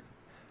like,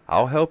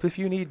 I'll help if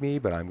you need me,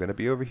 but I'm going to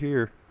be over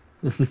here.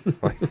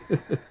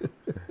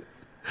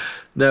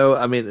 No,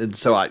 I mean,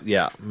 so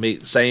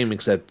same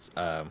except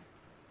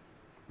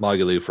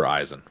Magalu for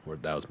Aizen, where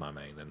that was my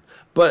main.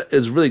 But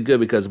it's really good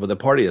because with a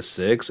party of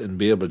 6 and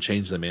be able to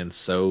change them in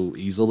so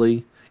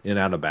easily in and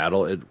out of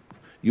battle,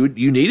 you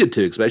needed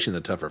to, especially in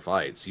the tougher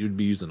fights. You'd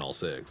be using all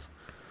 6.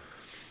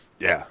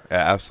 Yeah,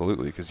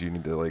 absolutely, because you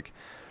need to like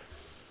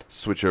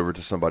switch over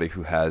to somebody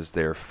who has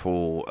their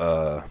full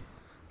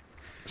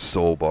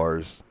soul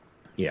bars.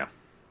 Yeah,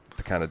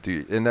 to kind of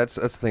do, and that's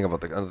the thing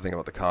about the other thing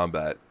about the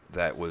combat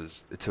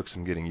it took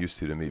some getting used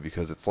to me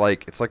because it's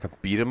like a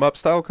beat 'em up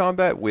style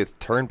combat with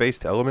turn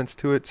based elements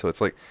to it. So it's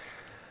like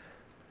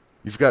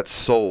you've got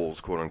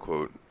souls, quote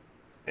unquote,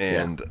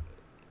 and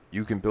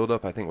you can build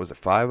up. I think was it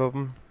 5 of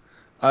them.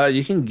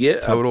 You can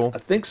get total. I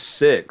think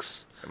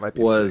 6. It might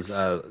be was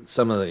 6.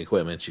 Some of the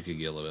equipment you could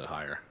get a little bit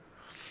higher.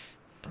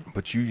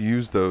 But you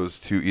use those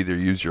to either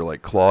use your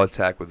like claw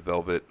attack with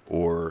Velvet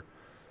or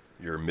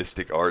your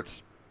mystic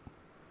arts,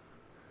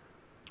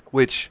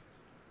 which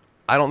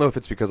I don't know if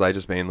it's because I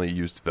just mainly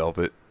used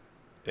Velvet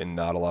and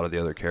not a lot of the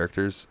other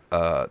characters.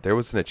 There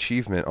was an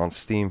achievement on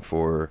Steam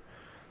for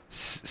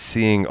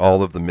seeing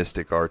all of the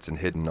mystic arts and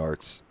hidden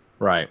arts.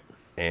 Right.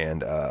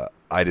 And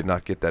I did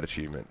not get that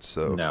achievement.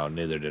 So no,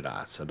 neither did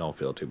I. So don't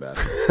feel too bad.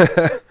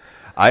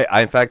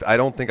 I in fact, I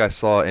don't think I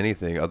saw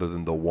anything other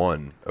than the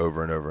one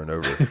over and over and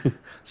over.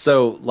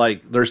 So,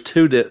 like, there's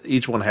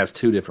each one has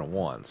 2 different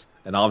ones.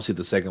 And obviously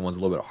the second one's a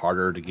little bit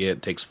harder to get.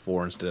 It takes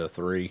 4 instead of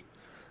 3.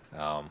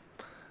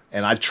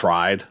 And I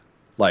tried.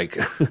 Like,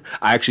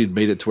 I actually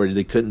made it to where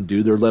they couldn't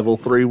do their level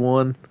 3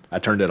 one. I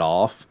turned it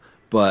off.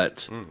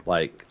 But,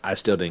 like, I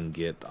still didn't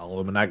get all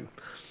of them. And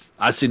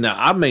I see now,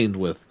 I mained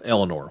with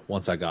Eleanor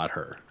once I got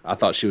her. I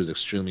thought she was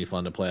extremely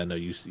fun to play. I know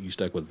you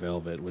stuck with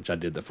Velvet, which I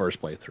did the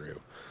first playthrough.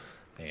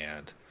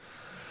 And,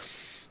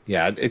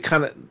 yeah, it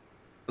kind of,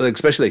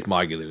 especially like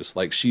Magulu's,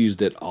 like, she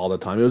used it all the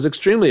time. It was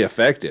extremely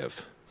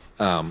effective.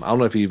 I don't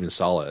know if you even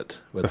saw it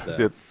with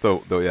the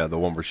the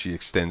one where she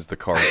extends the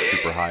card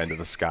super high into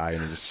the sky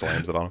and it just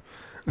slams it on him.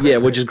 Yeah,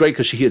 which is great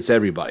because she hits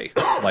everybody.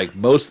 Like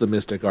most of the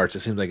Mystic Arts, it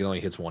seems like it only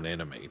hits one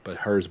enemy, but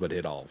hers would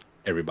hit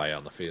everybody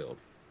on the field.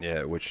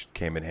 Yeah, which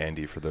came in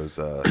handy for those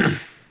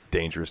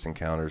dangerous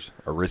encounters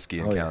or risky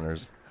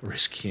encounters. Yeah.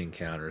 Risky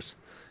encounters,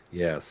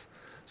 yes.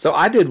 So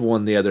I did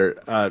one the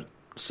other.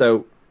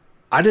 So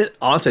I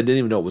didn't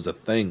even know it was a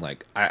thing.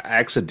 Like I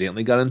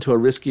accidentally got into a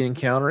risky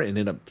encounter and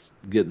ended up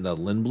getting the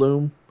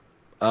Lindblom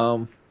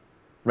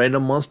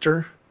random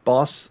monster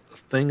boss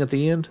thing at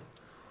the end.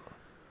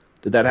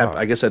 Did that happen?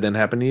 I guess that didn't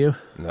happen to you.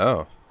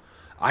 No,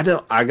 I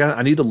don't.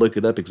 I need to look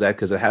it up exactly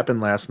because it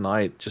happened last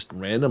night, just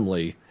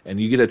randomly,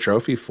 and you get a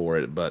trophy for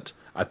it. But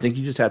I think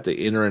you just have to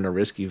enter in a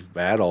risky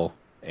battle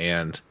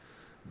and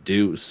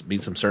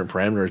meet some certain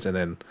parameters, and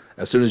then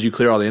as soon as you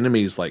clear all the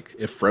enemies, like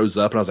it froze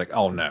up, and I was like,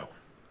 oh no.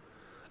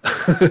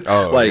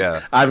 Oh, like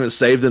yeah. I haven't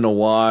saved in a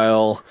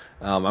while.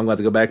 I'm going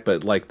to go back,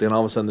 but like then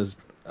all of a sudden this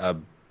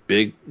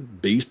big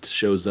beast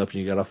shows up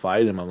and you got to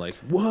fight him. I'm like,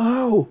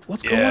 whoa,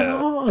 what's going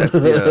on? That's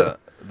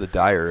the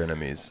dire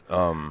enemies.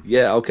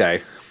 Yeah,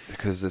 okay.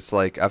 Because it's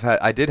like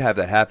I did have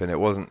that happen. It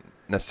wasn't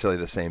necessarily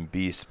the same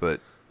beast,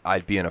 but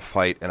I'd be in a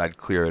fight and I'd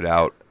clear it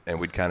out and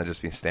we'd kind of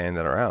just be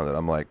standing around and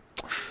I'm like,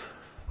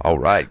 all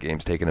right,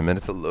 game's taking a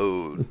minute to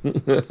load.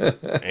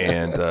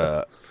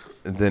 and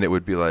then it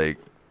would be like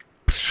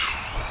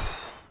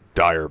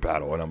dire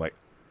battle and I'm like,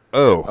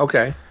 oh,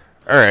 okay.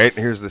 All right,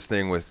 here's this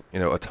thing with,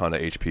 a ton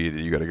of HP that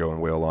you got to go and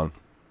wail on.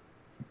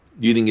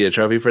 You didn't get a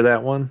trophy for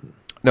that one?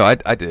 No,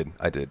 I did.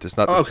 Just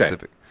not the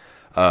specific.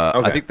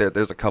 Okay. I think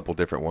there's a couple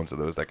different ones of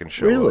those that can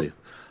show really?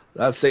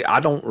 up. See, I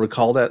don't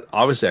recall that.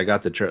 Obviously, I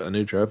got a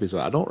new trophy, so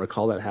I don't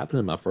recall that happening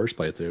in my first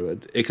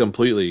playthrough. It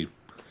completely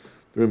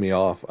threw me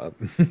off, but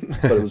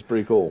it was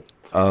pretty cool.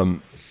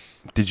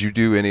 Did you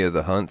do any of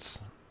the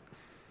hunts?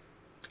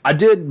 I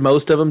did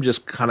most of them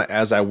just kind of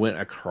as I went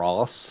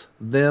across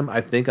them. I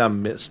think I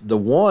missed the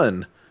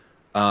one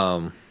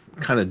kind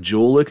of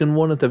jewel-looking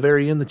one at the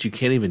very end that you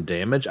can't even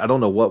damage. I don't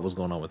know what was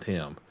going on with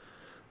him.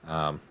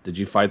 Did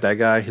you fight that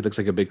guy? He looks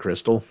like a big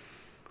crystal.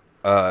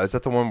 Is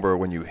that the one where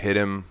when you hit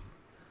him,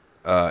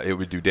 it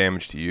would do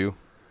damage to you?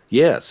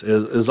 Yes,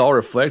 it was all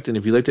reflected.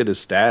 If you looked at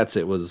his stats,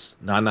 it was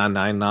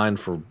 9999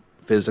 for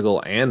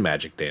physical and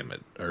magic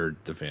damage or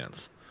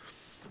defense.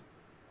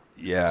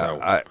 Yeah,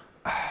 so.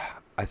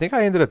 I think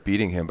I ended up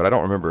beating him, but I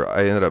don't remember.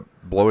 I ended up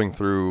blowing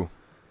through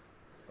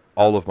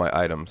all of my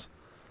items.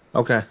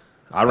 Okay.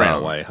 I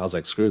ran away. I was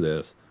like, screw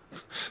this.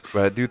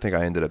 But I do think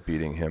I ended up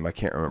beating him. I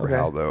can't remember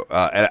how, though.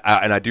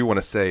 And I do want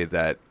to say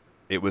that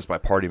it was my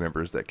party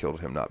members that killed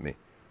him, not me.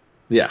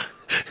 Yeah.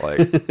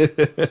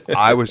 Like,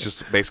 I was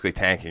just basically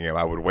tanking him.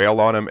 I would wail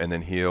on him and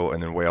then heal,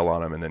 and then wail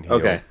on him and then heal.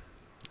 Okay.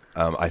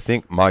 I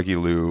think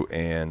Magilu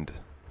and...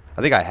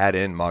 I think I had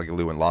in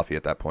Magilu and Laffy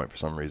at that point for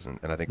some reason,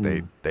 and I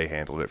think they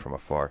handled it from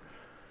afar.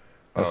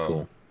 That's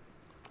cool.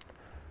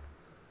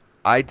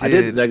 I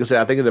did, like I said,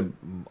 I think it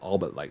all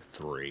but like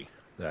 3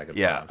 that I could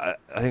find.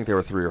 I think there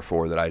were 3 or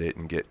 4 that I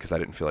didn't get because I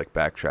didn't feel like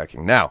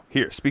backtracking. Now,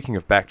 here, speaking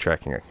of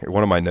backtracking,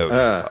 one of my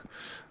notes.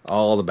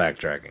 All the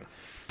backtracking.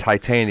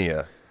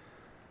 Titania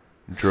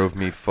drove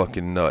me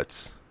fucking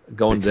nuts.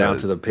 Going down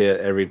to the pit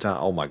every time.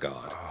 Oh, my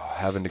God.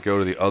 Having to go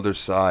to the other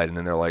side, and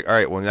then they're like, all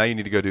right, well, now you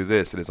need to go do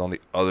this, and it's on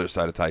the other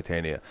side of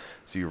Titania.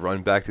 So you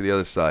run back to the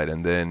other side,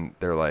 and then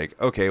they're like,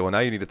 okay, well, now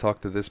you need to talk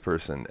to this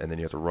person, and then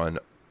you have to run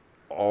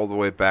all the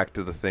way back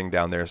to the thing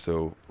down there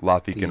so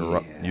Laffy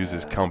can use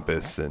his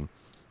compass. And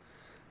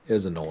it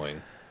was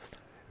annoying.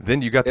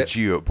 Then you got the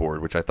Geo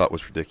board, which I thought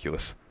was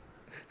ridiculous.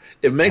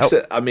 It makes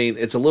it, I mean,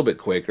 it's a little bit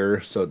quicker,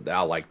 so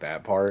I like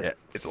that part. Yeah,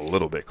 it's a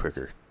little bit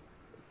quicker.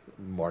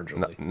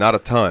 Marginally. Not a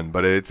ton,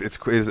 but it is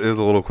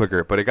a little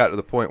quicker. But it got to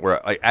the point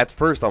where, like, at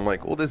first I'm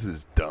like, well, this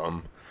is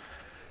dumb.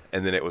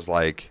 And then it was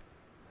like,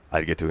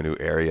 I'd get to a new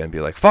area and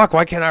be like, fuck,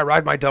 why can't I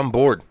ride my dumb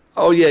board?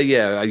 Oh,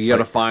 yeah. You got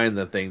to find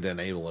the thing to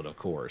enable it, of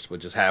course,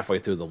 which is halfway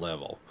through the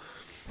level.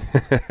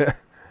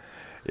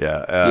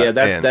 Yeah.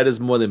 That is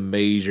one of the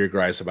major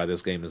gripes about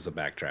this game is the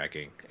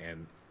backtracking.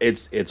 And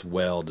it's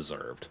well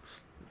deserved.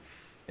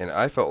 And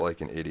I felt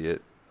like an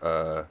idiot.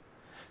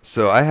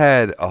 So I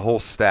had a whole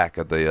stack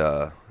of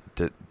the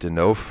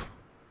Denof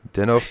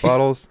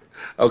bottles.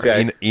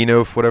 Okay.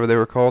 Enof, whatever they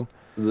were called.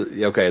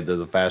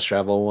 The fast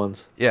travel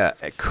ones. Yeah,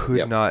 I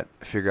could not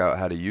figure out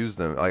how to use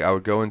them. Like, I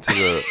would go into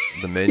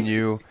the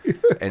menu,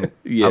 and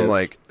I'm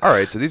like, all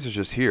right, so these are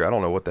just here. I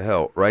don't know what the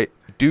hell, right?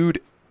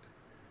 Dude,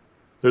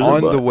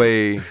 on the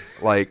way,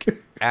 like,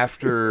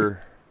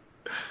 after...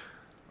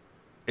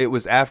 It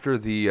was after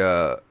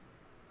the...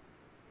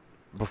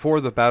 before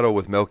the battle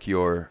with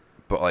Melchior,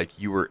 but, like,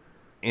 you were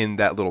in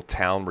that little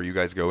town where you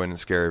guys go in and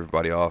scare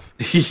everybody off.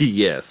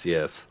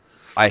 Yes.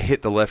 I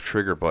hit the left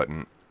trigger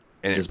button,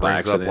 and just it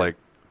brings up, like,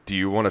 do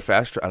you want to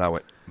fast travel? And I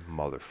went,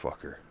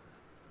 motherfucker.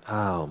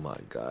 Oh, my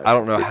God. I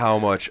don't know how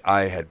much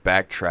I had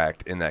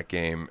backtracked in that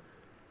game,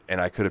 and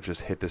I could have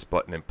just hit this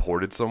button and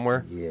ported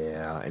somewhere.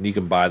 Yeah, and you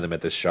can buy them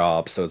at the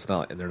shop, so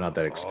they're not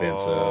that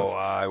expensive. Oh,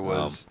 I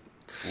was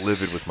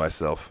livid with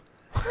myself.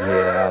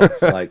 Yeah,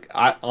 like,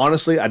 I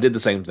did the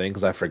same thing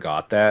because I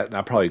forgot that, and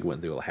I probably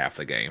went through half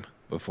the game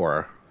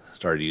before I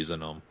started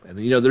using them. And,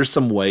 there's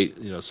some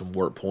some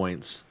warp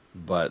points,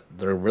 but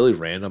they're really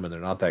random, and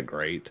they're not that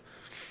great.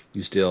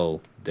 You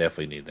still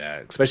definitely need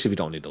that, especially if you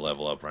don't need to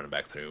level up running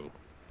back through.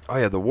 Oh,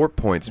 yeah, the warp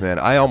points, man.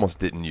 I almost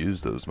didn't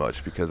use those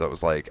much because I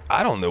was like,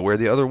 I don't know where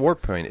the other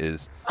warp point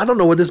is. I don't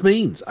know what this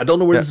means. I don't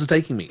know where this is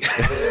taking me.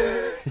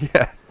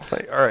 Yeah, it's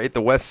like, all right,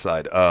 the west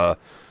side.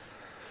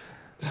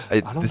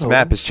 This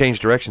map has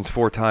changed directions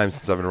 4 times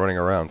since I've been running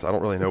around, so I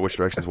don't really know which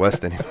direction's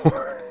west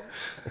anymore.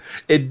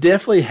 It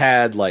definitely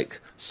had,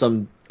 like,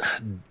 some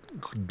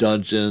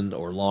dungeon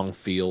or long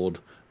field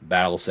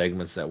battle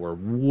segments that were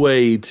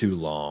way too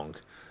long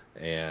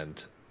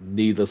and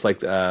needless.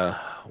 Like,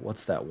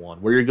 what's that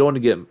one where you're going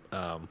to get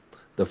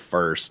the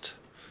first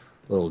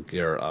little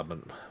girl,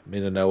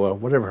 Minanoa,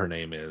 whatever her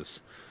name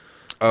is.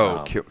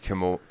 Oh,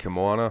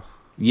 Kimoana?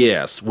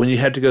 Yes, when you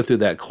had to go through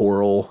that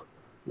coral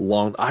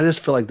long, I just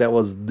feel like that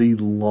was the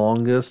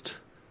longest,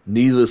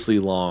 needlessly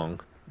long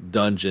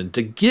dungeon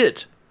to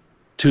get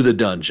to the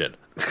dungeon.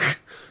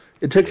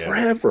 It took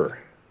forever.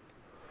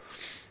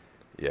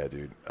 Yeah,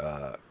 dude.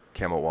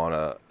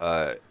 Kimoana.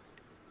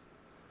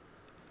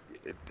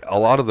 A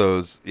lot of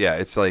those,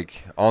 it's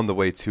like on the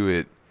way to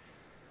it,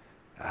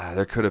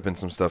 there could have been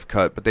some stuff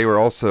cut, but they were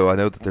also, I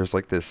know that there's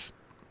like this,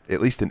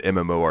 at least in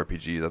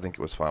MMORPGs, I think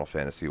it was Final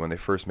Fantasy, when they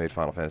first made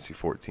Final Fantasy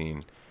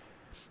 14,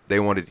 they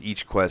wanted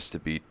each quest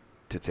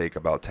to take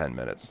about 10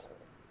 minutes.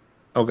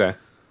 Okay.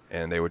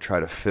 And they would try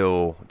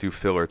to do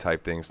filler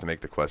type things to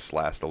make the quests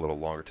last a little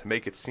longer, to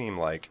make it seem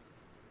like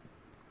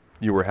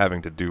you were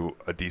having to do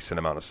a decent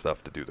amount of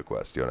stuff to do the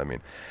quest, you know what I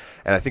mean?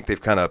 And I think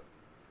they've kind of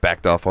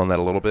backed off on that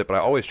a little bit, but I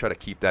always try to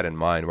keep that in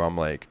mind where I'm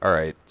like, all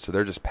right, so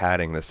they're just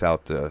padding this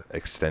out to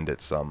extend it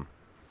some.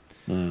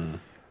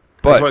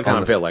 But But that's what I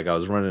kind of felt like. I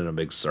was running in a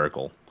big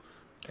circle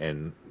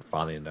and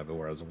finally ended up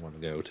where I was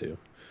wanting to go to.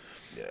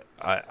 Yeah,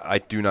 I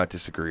do not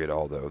disagree at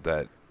all, though,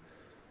 that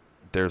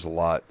there's a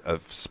lot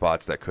of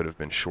spots that could have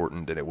been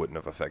shortened and it wouldn't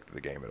have affected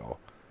the game at all.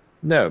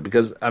 No,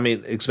 because, I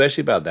mean,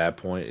 especially about that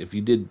point, if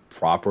you did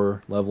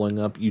proper leveling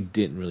up, you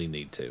didn't really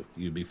need to.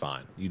 You'd be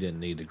fine. You didn't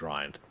need to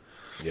grind.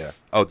 Yeah.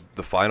 Oh,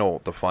 the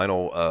final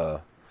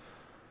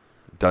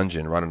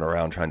dungeon running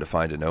around trying to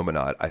find a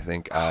Nominat, I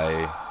think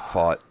I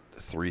fought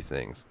 3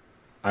 things.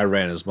 I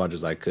ran as much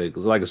as I could.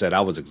 'Cause like I said,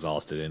 I was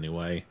exhausted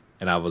anyway.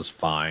 and I was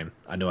fine.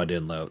 I knew I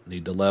didn't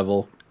need to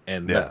level,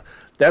 and Yeah.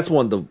 that's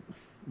one of the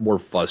more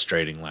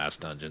frustrating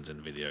last dungeons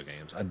in video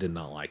games. I did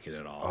not like it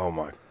at all. Oh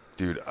my,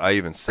 dude! I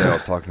even said I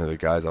was talking to the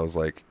guys. I was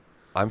like,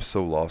 I'm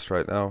so lost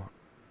right now.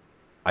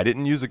 I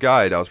didn't use a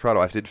guide. I was proud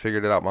of. I did figure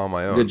it out on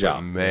my own. Good job,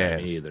 but man.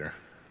 Yeah, me either.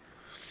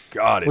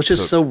 God, Which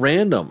is so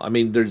random. I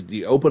mean,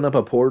 you open up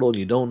a portal and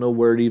you don't know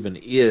where it even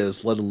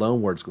is, let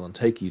alone where it's going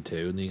to take you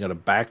to, and then you got to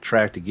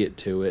backtrack to get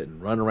to it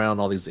and run around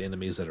all these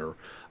enemies that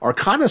are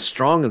kind of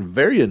strong and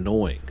very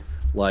annoying.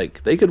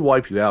 Like they could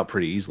wipe you out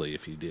pretty easily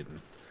if you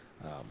didn't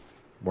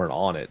weren't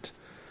on it.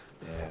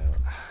 And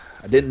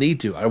I didn't need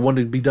to. I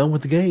wanted to be done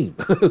with the game.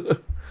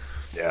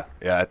 Yeah.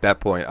 At that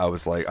point, I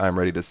was like, I'm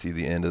ready to see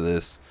the end of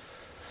this.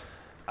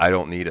 I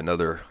don't need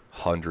another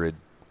 100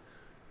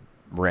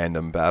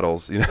 random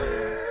battles, you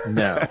know.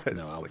 No,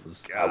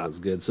 I was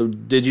good. So,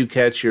 did you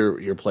catch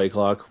your play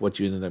clock? What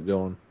you ended up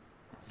going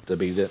to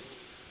beat it?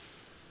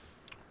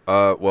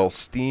 Well,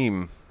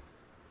 Steam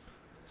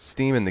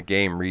and the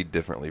game read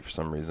differently for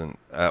some reason.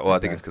 I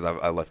think it's because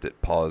I left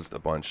it paused a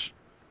bunch,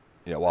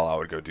 while I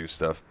would go do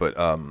stuff. But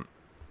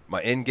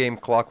my in-game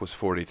clock was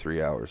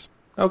 43 hours.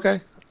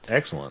 Okay,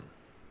 excellent.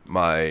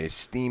 My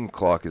Steam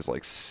clock is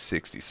like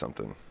 60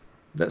 something.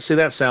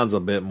 That sounds a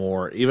bit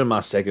more. Even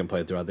my second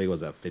playthrough, I think,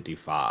 was at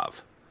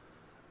 55.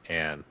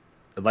 And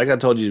like I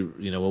told you,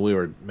 when we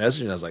were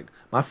messaging, I was like,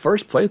 my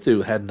first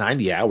playthrough had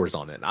 90 hours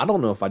on it. I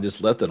don't know if I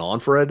just left it on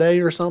for a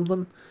day or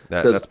something.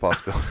 That's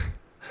possible.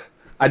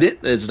 I did.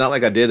 It's not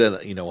like I did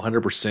it,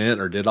 100%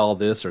 or did all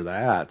this or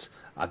that.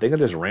 I think I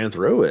just ran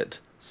through it.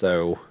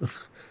 So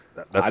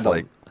that's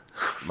like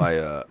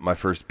my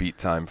first beat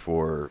time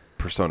for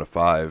Persona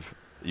 5.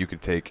 You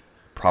could take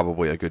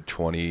probably a good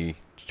 20,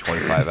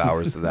 25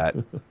 hours of that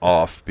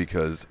off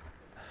because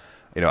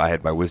I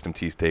had my wisdom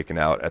teeth taken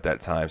out at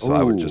that time, so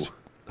I would just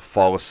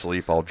fall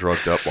asleep all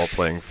drugged up while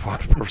playing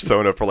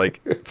Persona for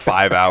like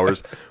 5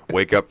 hours,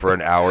 wake up for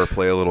an hour,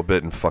 play a little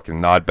bit, and fucking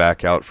nod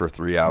back out for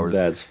 3 hours.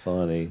 That's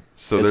funny.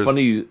 So it's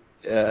funny.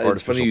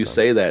 It's funny you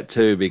say that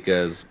too,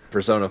 because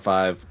Persona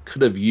 5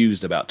 could have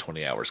used about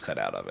 20 hours cut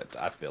out of it.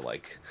 I feel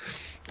like.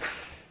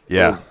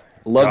 Yeah.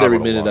 Loved every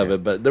minute of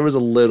it, but there was a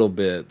little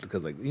bit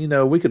because,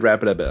 we could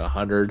wrap it up at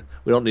 100.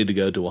 We don't need to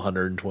go to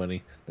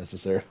 120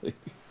 necessarily.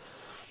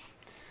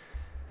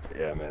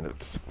 Yeah, man,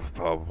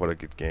 what a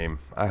good game.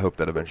 I hope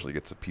that eventually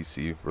gets a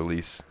PC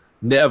release.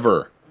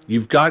 Never.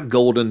 You've got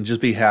Golden.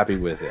 Just be happy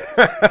with it.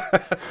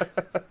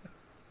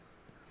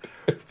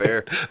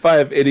 Fair. If I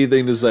have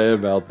anything to say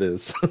about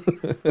this.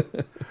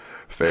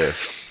 Fair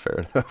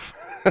enough.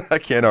 I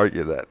can't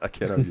argue that.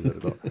 At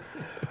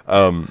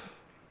all.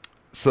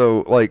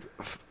 So,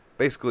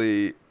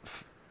 basically,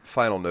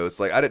 final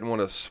notes. I didn't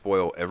want to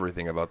spoil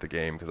everything about the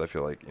game because I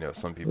feel like,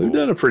 some people... We've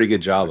done a pretty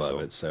good job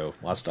of it, so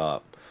I'll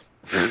stop.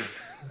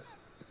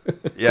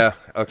 Yeah.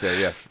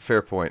 Okay. Yeah.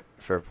 Fair point.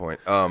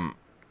 It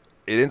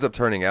ends up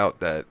turning out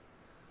that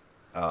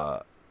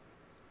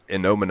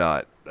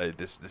Inominat,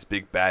 this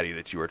big baddie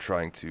that you are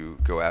trying to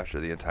go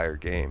after the entire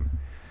game,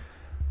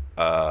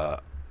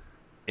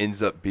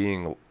 ends up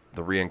being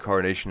the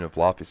reincarnation of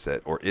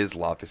Laphicet, or is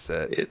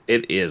Laphicet.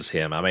 It is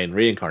him. I mean,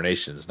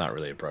 reincarnation is not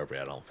really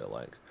appropriate, I don't feel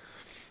like.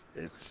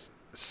 It's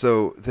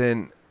so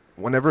then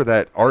whenever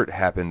that art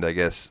happened, I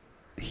guess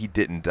he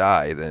didn't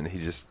die, then he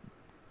just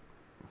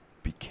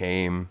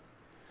became...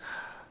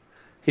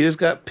 He just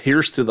got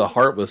pierced to the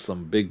heart with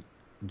some big,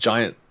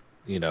 giant,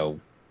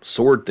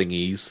 sword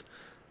thingies,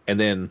 and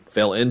then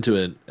fell into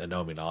an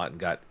Inominat and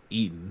got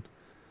eaten.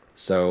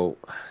 So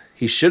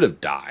he should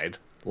have died.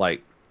 I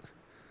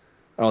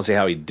don't see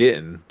how he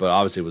didn't, but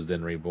obviously was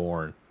then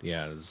reborn.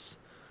 Yeah, it's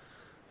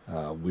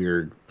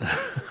weird,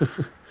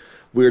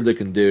 weird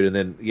looking dude. And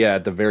then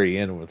at the very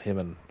end with him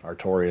and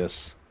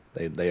Artorias,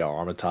 they are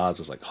Armitage.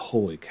 It's like,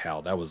 holy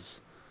cow,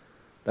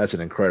 that's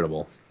an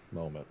incredible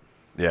moment.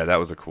 Yeah, that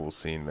was a cool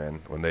scene,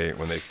 man. When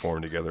they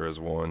formed together as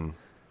one.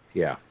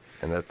 Yeah,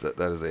 and that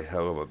is a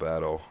hell of a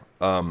battle.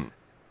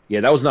 Yeah,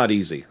 that was not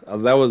easy.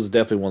 That was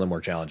definitely one of the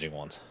more challenging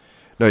ones.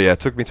 No, yeah, it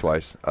took me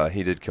twice.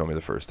 He did kill me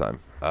the first time.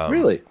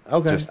 Really?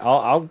 Okay.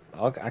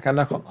 I can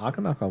knock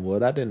on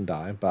wood. I didn't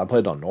die, but I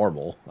played on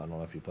normal. I don't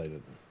know if you played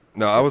it.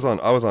 No, I was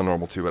on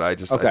normal too, but I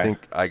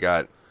think I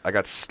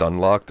got stun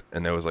locked,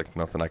 and there was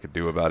nothing I could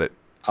do about it.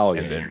 Oh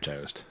yeah, you're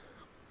toast.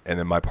 And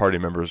then my party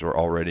members were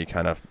already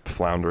kind of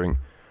floundering.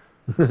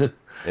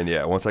 And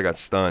yeah, once I got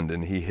stunned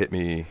and he hit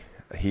me,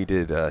 he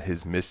did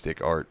his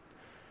mystic art,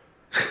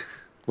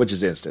 which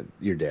is instant.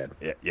 You're dead.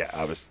 Yeah,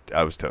 I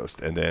was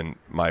toast. And then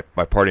my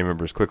party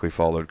members quickly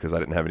followed because I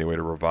didn't have any way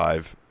to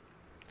revive.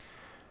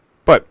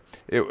 But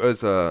it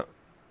was a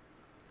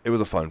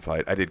fun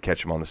fight. I did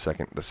catch him on the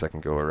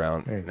second go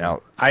around.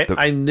 Now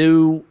I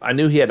knew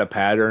he had a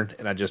pattern,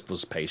 and I just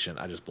was patient.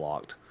 I just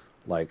blocked.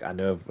 I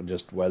knew if I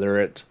just weather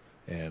it,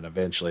 and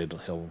eventually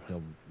he'll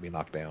be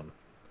knocked down.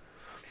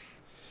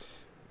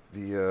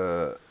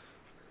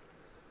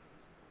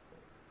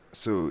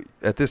 So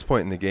at this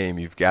point in the game,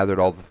 you've gathered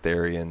all the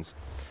Therians,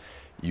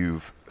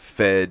 you've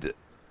fed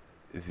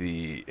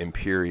the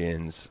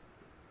Empyreans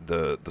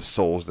the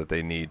souls that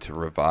they need to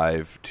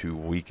revive to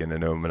weaken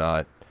an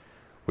Omenot,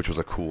 which was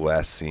a cool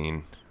ass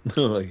scene.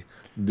 Like,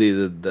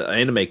 the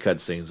anime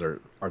cutscenes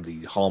are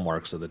the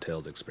hallmarks of the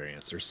Tales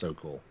experience. They're so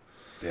cool.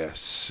 Yeah,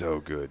 so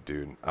good,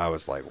 dude. I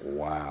was like,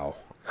 wow.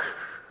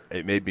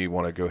 It made me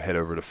want to go head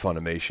over to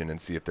Funimation and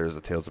see if there's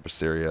a Tales of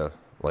Berseria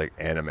like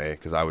anime,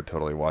 because I would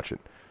totally watch it.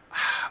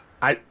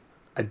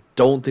 I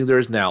don't think there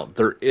is now.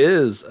 There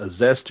is a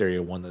Zestiria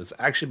one that's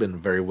actually been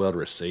very well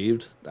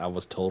received. I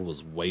was told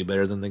was way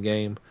better than the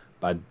game,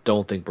 but I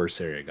don't think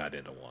Berseria got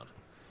into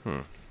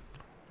one.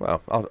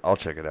 Well, I'll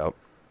check it out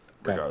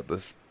Okay.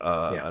 regardless,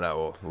 Yeah. and I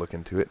will look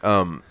into it.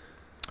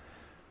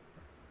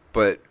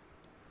 But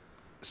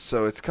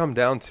so it's come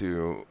down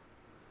to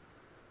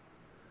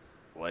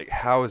like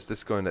how is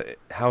this going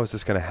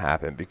to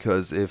happen?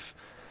 Because if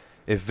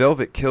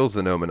Velvet kills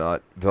an Omenot,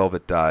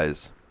 Velvet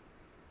dies.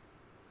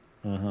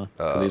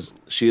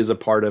 She is a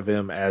part of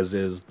him, as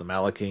is the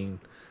Malakine.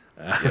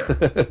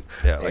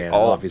 Yeah, like and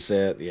all Luffy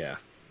said, yeah.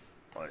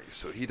 like,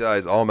 so he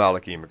dies, all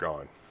Malachim are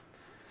gone.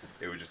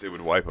 It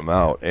would wipe him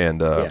out,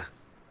 and Yeah.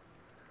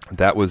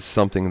 that was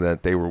something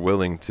that they were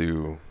willing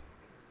to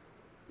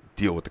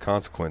deal with the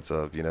consequence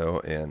of,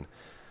 and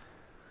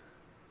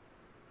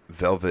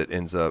Velvet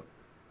ends up.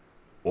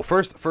 Well,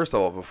 first of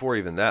all, before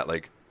even that,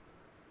 like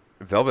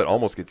Velvet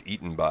almost gets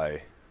eaten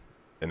by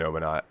an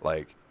Omenot.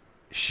 Like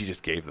she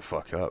just gave the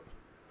fuck up.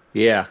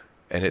 Yeah.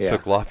 And it Yeah.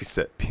 took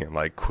Laphicet being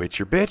like, "Quit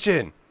your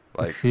bitching!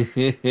 Like,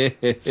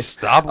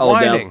 stop Oh, now-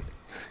 whining."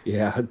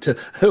 Yeah.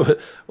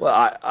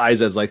 Well,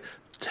 Isaac's like,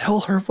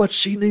 tell her what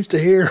she needs to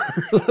hear.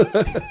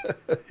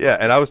 Yeah,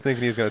 and I was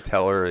thinking he was going to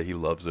tell her he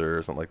loves her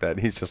or something like that, and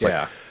he's just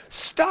Yeah. like,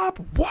 "Stop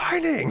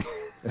whining!"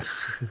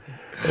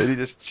 And he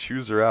just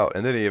chews her out,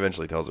 and then he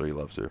eventually tells her he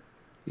loves her,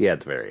 Yeah, at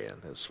the very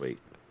end. That's sweet.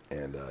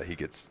 and he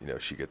gets,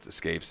 she gets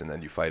escapes, and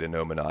then you fight a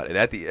Nominat, and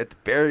at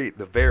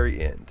the very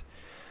end,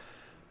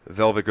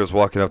 Velvet goes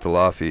walking up to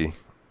Laffy,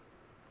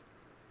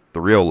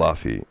 the real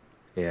Laffy,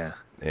 Yeah.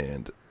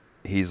 and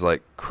he's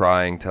like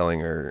crying,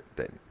 telling her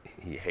that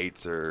he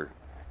hates her,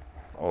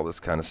 all this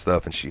kind of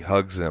stuff, and she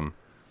hugs him.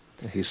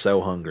 He's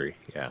so hungry.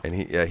 Yeah. And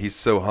he's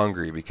so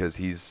hungry because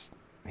he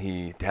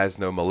has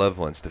no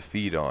malevolence to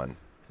feed on.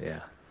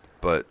 Yeah.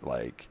 But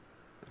like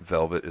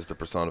Velvet is the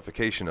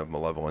personification of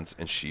malevolence,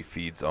 and she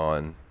feeds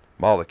on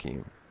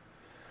Malachim.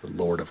 The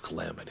Lord of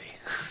Calamity.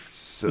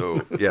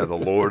 So yeah, the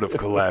Lord of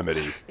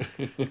Calamity.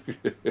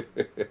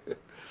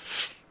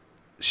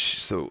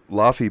 So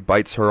Laffy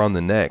bites her on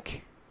the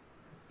neck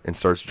and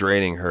starts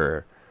draining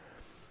her,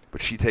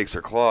 but she takes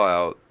her claw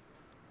out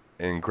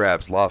and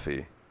grabs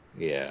Laffy.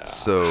 Yeah.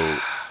 So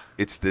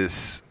it's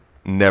this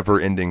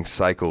never-ending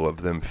cycle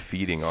of them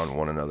feeding on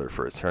one another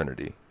for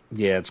eternity.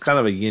 Yeah, it's kind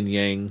of a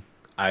yin-yang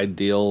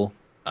ideal.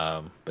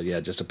 But yeah,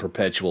 just a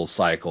perpetual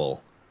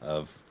cycle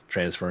of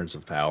transference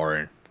of power.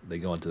 And they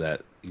go into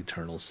that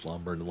eternal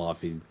slumber, and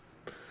Laffy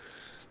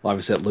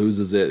said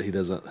loses it. He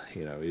doesn't,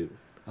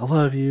 I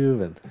love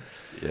you, and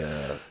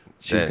Yeah,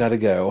 she's got to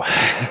go.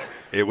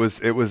 It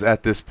was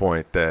at this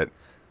point that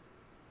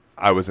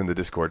I was in the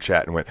Discord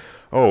chat and went,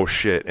 "Oh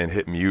shit," and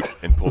hit mute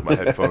and pulled my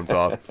headphones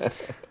off.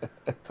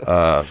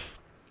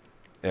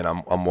 And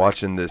I'm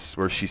watching this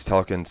where she's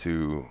talking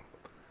to.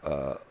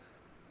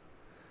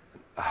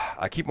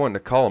 I keep wanting to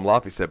call him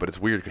Laphicet, but it's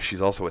weird because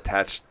she's also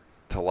attached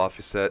to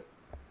Laphicet.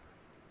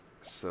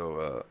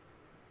 So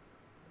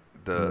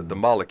the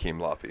Malachim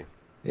Laffy.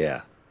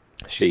 Yeah.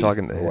 She's Fee,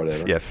 talking to or him.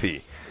 whatever. Yeah,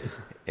 Fee.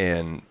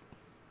 And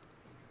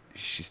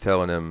she's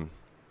telling him,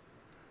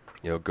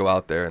 go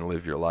out there and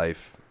live your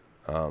life.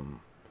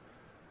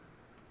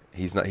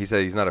 He said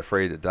he's not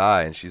afraid to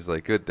die, and she's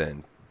like, good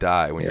then,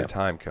 die when your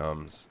time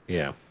comes.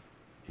 Yeah.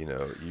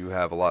 You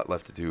have a lot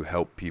left to do,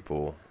 help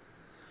people.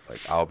 Like,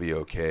 I'll be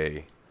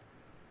okay.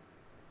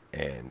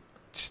 And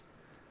just,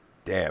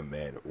 damn,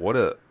 man, what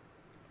a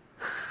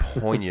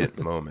poignant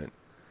moment.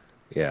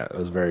 Yeah, it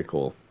was very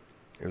cool.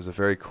 It was a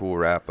very cool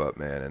wrap up,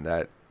 man, and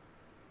that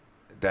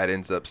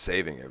ends up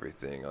saving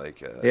everything.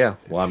 Like, Yeah.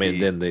 Well, I mean,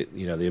 then the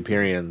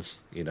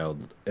Empyreans,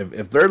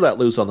 if they're let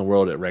loose on the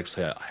world, it wreaks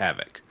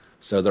havoc.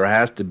 So there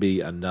has to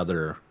be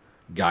another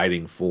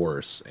guiding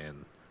force,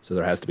 and so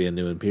there has to be a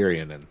new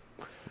Empyrean, and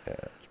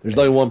there's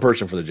only one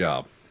person for the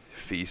job.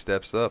 Fee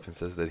steps up and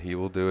says that he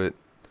will do it,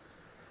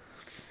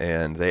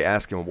 and they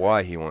ask him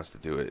why he wants to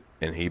do it,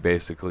 and he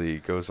basically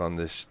goes on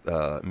this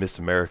Miss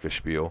America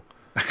spiel.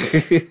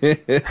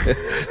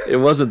 It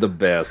wasn't the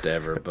best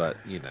ever, but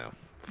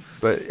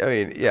But I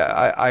mean, yeah,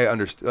 I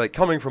understand. Like,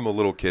 coming from a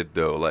little kid,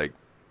 though, like,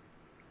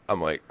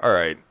 I'm like, all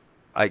right,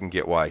 I can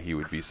get why he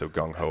would be so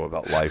gung ho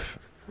about life.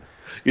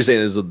 You're saying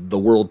this is the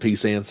world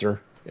peace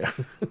answer? Yeah.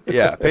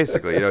 Yeah,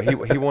 basically,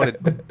 he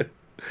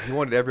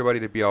wanted everybody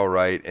to be all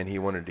right, and he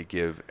wanted to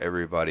give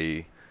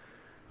everybody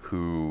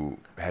who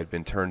had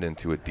been turned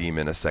into a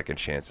demon a second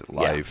chance at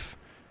life,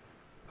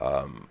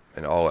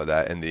 and all of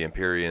that. And the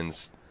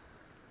Empyreans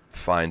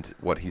find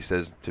what he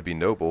says to be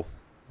noble,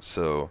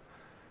 so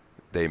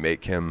they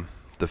make him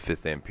the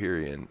fifth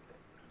Empyrean,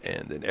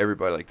 and then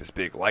everybody, like, this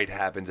big light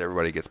happens,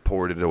 everybody gets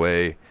ported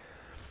away,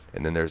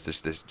 and then there's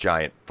this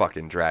giant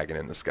fucking dragon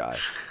in the sky,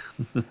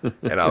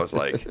 and I was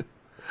like,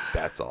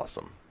 that's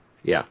awesome.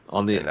 Yeah,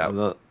 on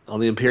the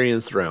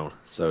Empyrean throne.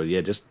 So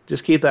yeah, just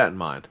keep that in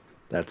mind.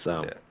 That's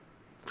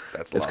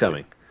that's it's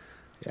coming.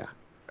 Yeah,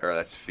 or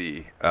that's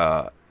Fee.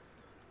 Well,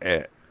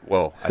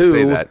 I Who,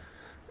 say that.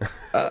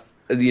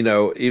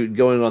 Even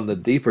going on the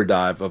deeper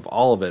dive of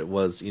all of it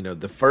was,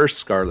 the first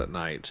Scarlet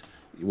Knight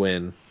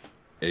when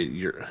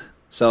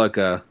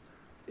Celica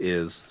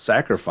is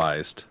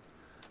sacrificed.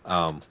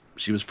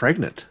 She was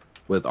pregnant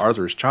with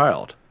Arthur's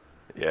child.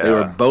 Yeah. They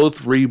were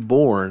both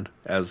reborn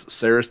as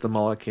Ceres the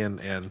Mulligan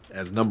and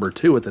as number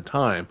 2 at the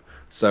time.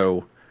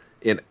 So,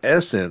 in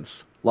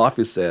essence,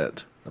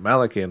 Laphicet the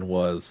Mulligan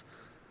was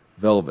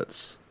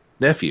Velvet's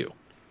nephew,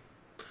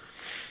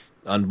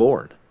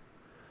 unborn.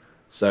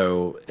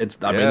 So,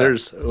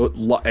 there's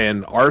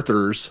and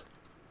Arthur's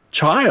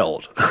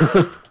child,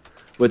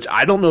 which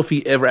I don't know if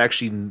he ever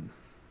actually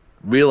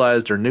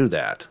realized or knew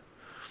that.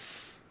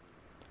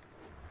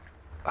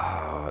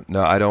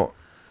 No, I don't.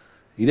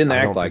 He didn't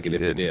act like it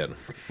if he did.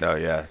 No,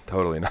 yeah,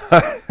 totally not.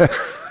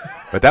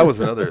 But that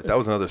was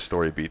another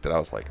story beat that I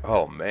was like,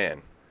 oh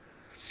man,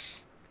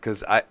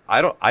 because I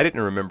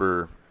didn't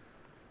remember.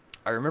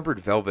 I remembered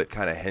Velvet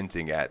kind of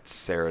hinting at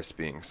Ceres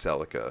being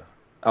Celica.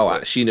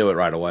 Oh, she knew it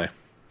right away.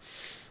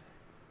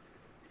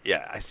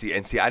 Yeah, I see.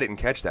 And I didn't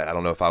catch that. I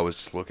don't know if I was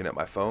just looking at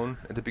my phone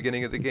at the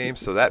beginning of the game,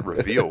 so that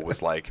reveal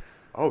was like,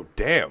 oh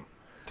damn,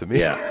 to me.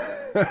 Yeah.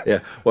 Yeah.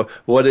 Well,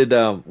 what did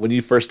when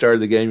you first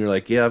started the game? You're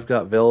like, yeah, I've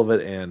got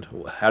Velvet, and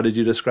how did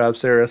you describe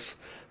Ceres?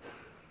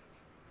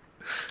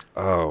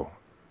 Oh,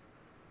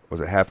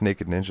 was it half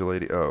naked ninja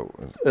lady? Oh,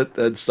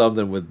 It's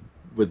something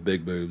with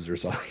big boobs or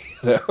something.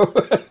 I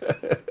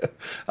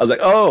was like,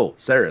 oh,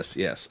 Ceres,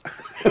 yes.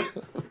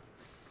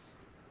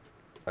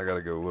 I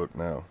gotta go look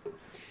now.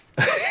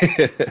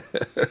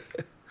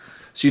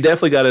 She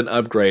definitely got an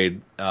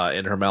upgrade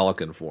in her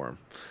Malikan form,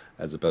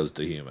 as opposed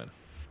to human.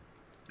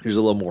 She's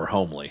a little more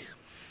homely.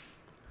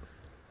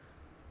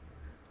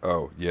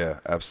 Oh yeah,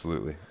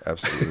 absolutely.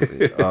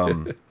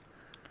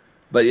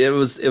 But it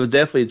was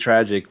definitely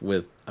tragic.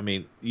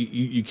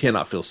 You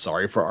cannot feel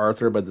sorry for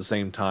Arthur, but at the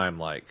same time,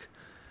 like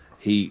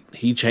he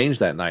changed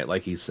that night,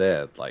 like he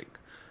said, like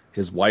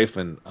his wife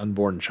and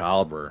unborn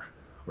child were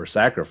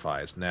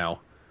sacrificed.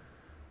 Now,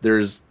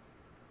 there's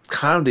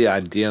kind of the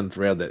idea and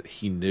thread that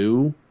he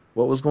knew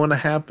what was going to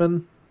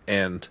happen,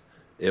 and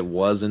it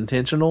was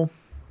intentional.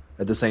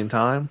 At the same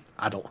time,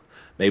 but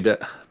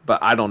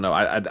I don't know.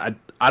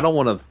 I don't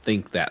want to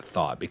think that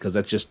thought because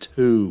that's just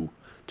too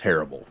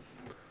terrible.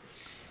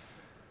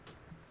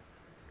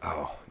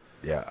 Oh,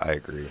 yeah, I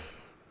agree.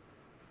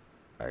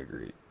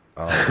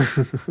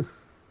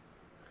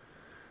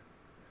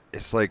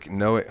 It's like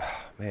knowing,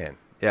 man,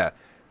 yeah.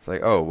 It's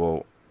like, oh,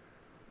 well,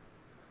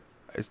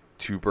 it's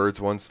 2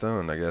 birds, 1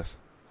 stone, I guess.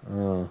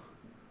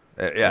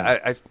 Yeah,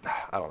 I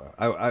don't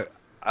know.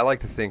 I like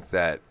to think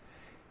that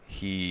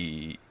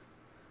he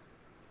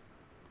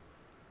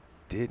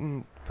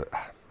didn't, but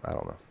I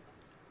don't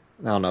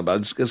know. But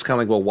it's kind of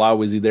like, well, why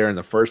was he there in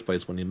the first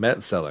place when he met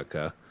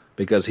Celica?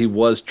 Because he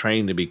was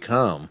trained to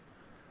become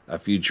a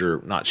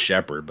future, not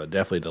shepherd, but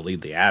definitely to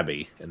lead the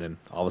abbey, and then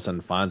all of a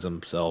sudden finds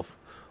himself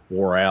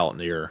wore out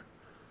near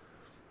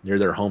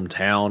their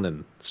hometown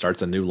and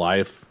starts a new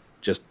life.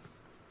 Just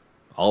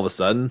all of a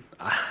sudden,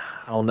 I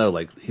don't know.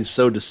 Like he's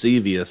so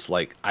deceivious.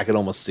 Like I could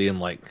almost see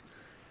him like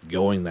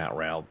going that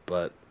route,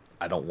 but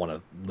I don't want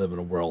to live in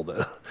a world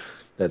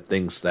that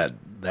thinks that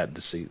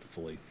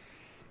deceitfully.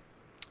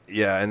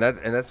 Yeah, and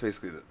that's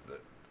basically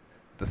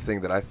the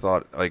thing that I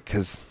thought, like,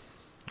 because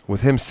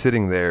with him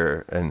sitting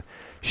there and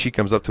she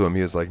comes up to him,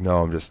 he was like,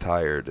 "No, I'm just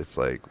tired." It's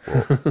like,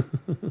 well,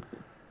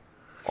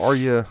 are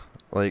you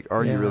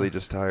really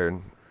just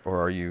tired,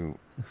 or are you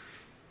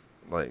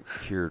like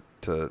here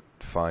to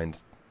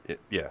find it?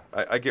 Yeah,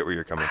 I get where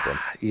you're coming from.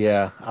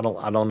 Yeah, I don't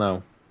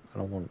know. I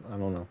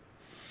don't know.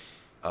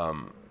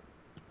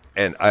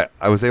 And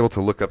I was able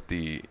to look up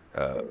the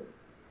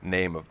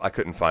name of. I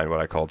couldn't find what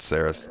I called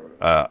Ceres.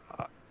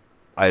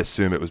 I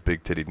assume it was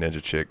Big Titty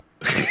Ninja Chick.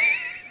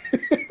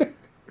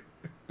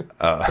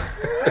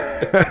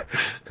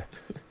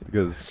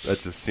 Because that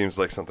just seems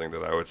like something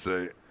that I would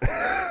say.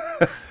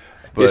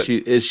 But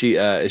is she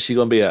going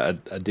to be a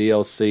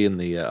DLC in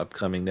the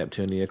upcoming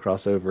Neptunia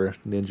crossover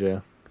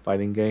ninja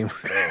fighting game?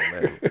 Oh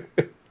man,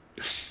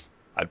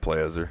 I'd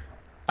play as her.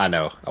 I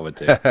know, I would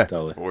too.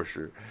 Totally, for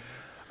sure.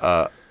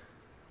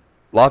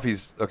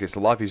 Laphie's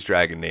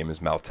dragon name is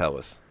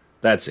Maltellus.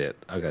 That's it.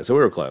 Okay, so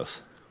we were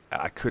close.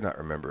 I could not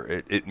remember.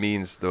 It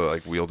means the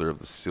like wielder of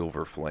the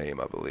silver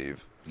flame, I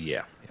believe.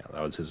 Yeah,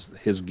 that was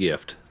his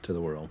gift to the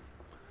world.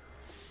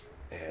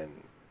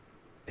 And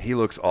he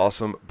looks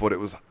awesome, but it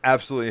was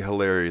absolutely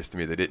hilarious to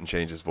me they didn't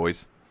change his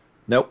voice.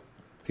 Nope,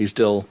 he's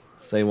still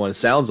same one. It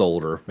sounds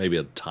older, maybe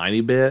a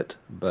tiny bit,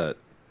 but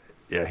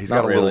yeah, he's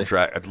got a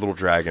little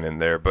dragon in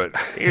there, but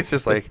it's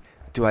just like,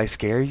 do I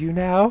scare you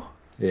now?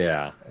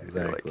 Yeah,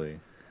 exactly. Like,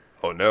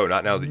 oh no,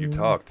 not now that you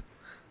talked.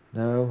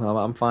 No,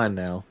 I'm fine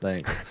now.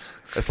 Thanks.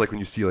 That's like when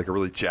you see like a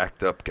really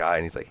jacked up guy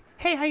and he's like,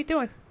 Hey, how you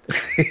doing?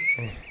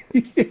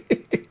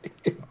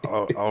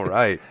 Oh, all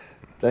right.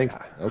 Thanks.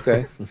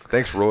 Okay.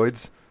 Thanks,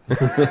 Roids.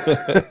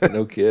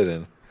 No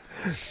kidding.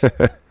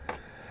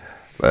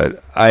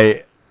 But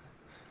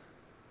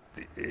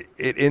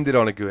it ended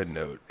on a good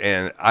note,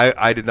 and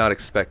I did not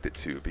expect it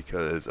to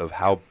because of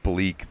how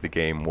bleak the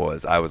game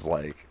was. I was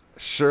like,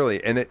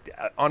 surely, and it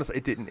honestly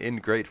it didn't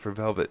end great for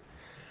Velvet,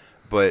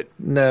 but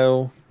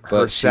No,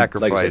 her but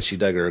sacrifice. Like I said, she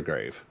dug her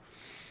grave.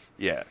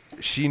 Yeah,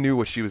 she knew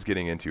what she was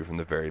getting into from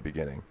the very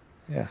beginning.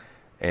 Yeah.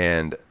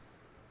 And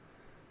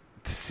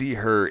to see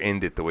her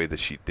end it the way that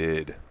she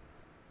did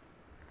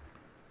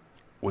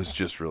was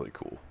just really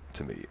cool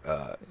to me.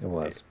 It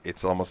was.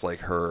 It's almost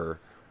like her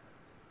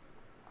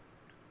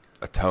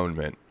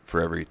atonement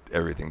for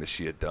everything that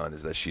she had done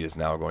is that she is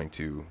now going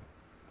to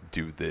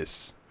do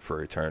this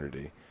for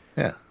eternity.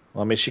 Yeah.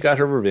 Well, I mean, she got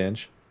her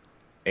revenge,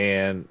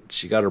 and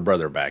she got her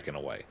brother back in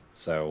a way.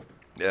 So.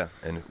 Yeah,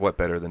 and what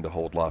better than to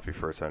hold Laffy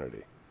for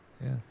eternity?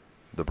 Yeah.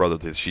 The brother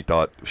that she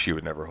thought she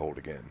would never hold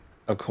again.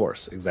 Of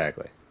course,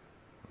 exactly.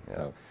 Yeah.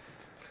 So.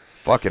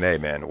 Fucking A,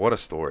 man. What a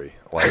story.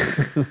 Like,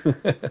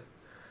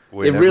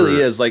 It really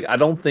is. Like, I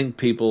don't think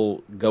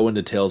people go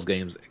into Tales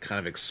games kind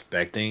of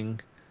expecting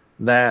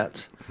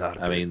that.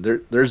 I mean,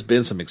 there's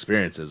been some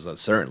experiences,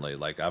 certainly.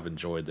 Like, I've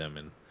enjoyed them,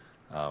 and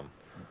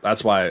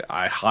that's why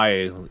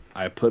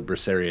I put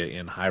Berseria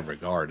in high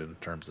regard in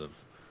terms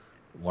of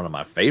one of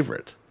my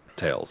favorite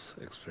Tales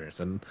experience.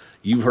 And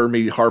you've heard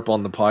me harp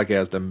on the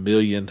podcast a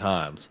million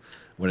times.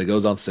 When it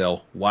goes on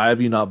sale, why have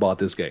you not bought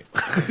this game?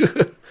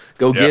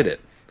 Go get it.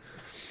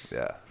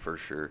 Yeah, for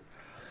sure.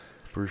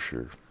 For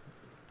sure.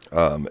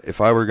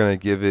 If I were going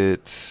to give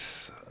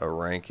it a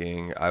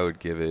ranking, I would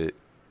give it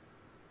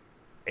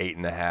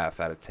 8.5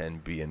 out of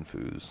 10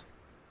 Bienfus.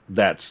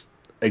 That's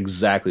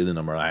exactly the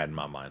number I had in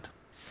my mind.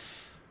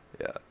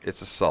 Yeah,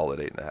 it's a solid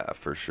 8.5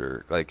 for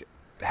sure. Like,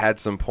 had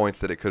some points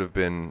that it could have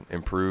been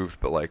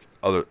improved, but like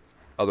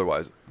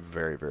otherwise,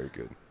 very, very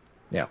good.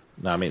 Yeah,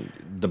 no, I mean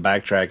the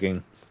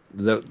backtracking,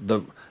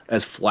 the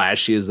as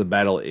flashy as the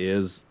battle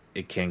is,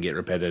 it can get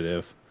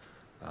repetitive.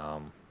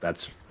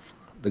 That's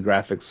the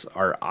graphics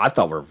I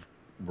thought were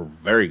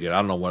very good. I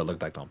don't know what it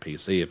looked like on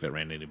PC, if it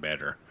ran any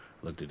better,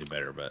 looked any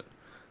better, but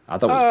I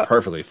thought it was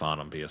perfectly fine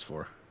on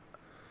PS4.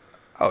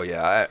 Oh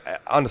yeah, I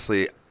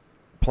honestly,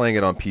 playing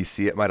it on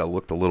PC, it might have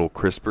looked a little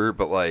crisper,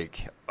 but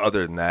like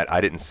other than that,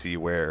 I didn't see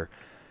where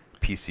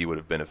PC would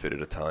have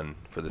benefited a ton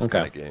for this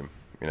kind of game.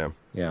 You know?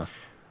 Yeah.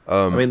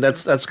 I mean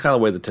that's kind of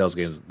the way the Tales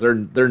games. They're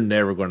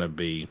never going to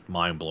be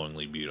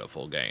mind-blowingly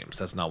beautiful games.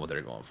 That's not what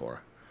they're going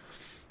for.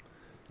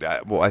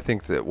 Well, I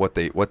think that what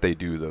they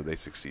do though, they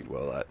succeed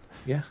well at.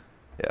 Yeah.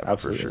 Yeah,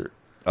 absolutely. for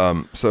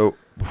sure. So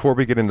before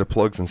we get into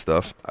plugs and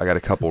stuff, I got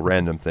a couple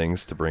random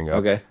things to bring up.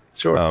 Okay,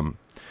 sure.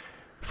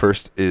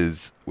 First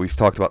is, we've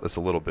talked about this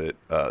a little bit,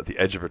 the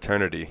Edge of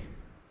Eternity.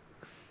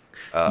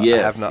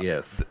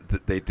 Yes.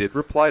 They did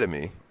reply to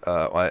me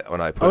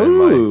when I put in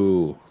my...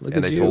 Look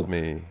and at they told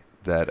me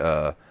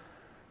that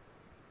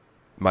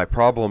my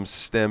problems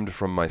stemmed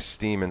from my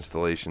Steam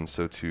installation,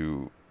 so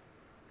to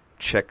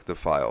check the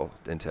file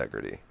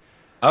integrity.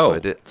 Oh,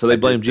 so they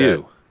blamed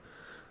you.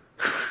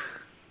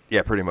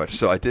 Yeah, pretty much.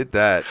 So I did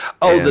that.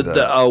 Oh,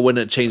 and, when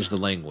it changed the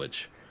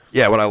language.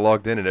 Yeah, when I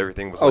logged in and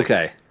everything was like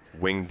okay.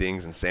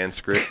 Wingdings and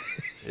Sanskrit.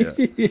 Yeah.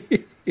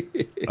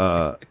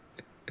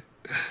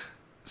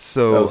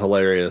 So that was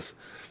hilarious.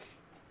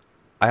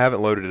 I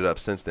haven't loaded it up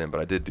since then,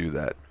 but I did do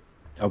that.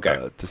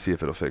 Okay. To see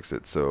if it'll fix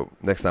it. So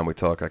next time we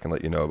talk, I can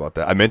let you know about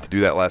that. I meant to do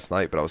that last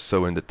night, but I was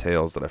so into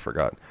Tales that I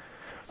forgot.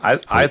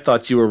 I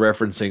thought you were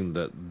referencing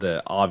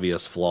the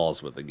obvious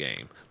flaws with the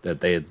game, that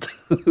they had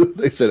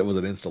they said it was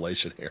an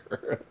installation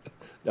error.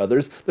 No,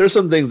 there's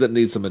some things that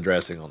need some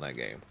addressing on that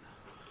game.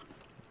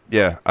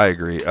 Yeah, I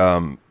agree.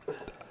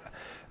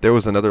 There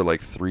was another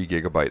like 3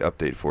 gigabyte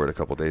update for it a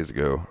couple days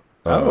ago.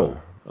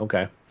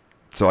 Okay.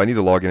 So I need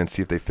to log in and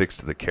see if they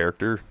fixed the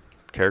characters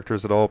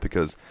at all,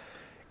 because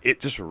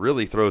it just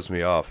really throws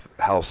me off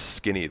how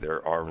skinny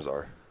their arms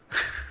are.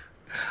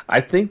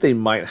 I think they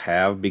might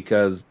have,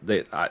 because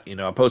I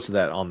posted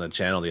that on the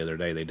channel the other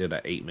day. They did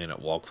an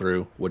 8-minute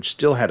walkthrough, which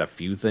still had a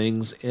few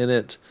things in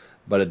it,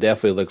 but it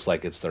definitely looks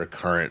like it's their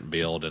current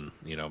build and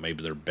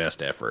maybe their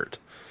best effort.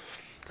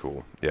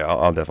 Cool. Yeah,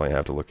 I'll definitely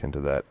have to look into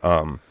that.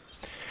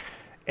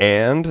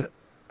 And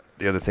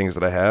the other things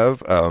that I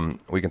have,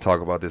 we can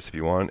talk about this if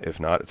you want. If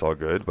not, it's all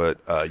good. But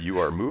you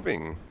are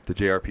moving to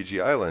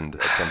JRPG Island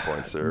at some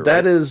point, sir.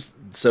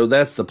 So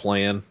that's the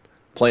plan.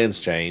 Plans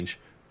change,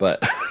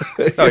 but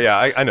oh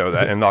yeah, I know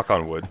that. And knock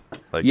on wood.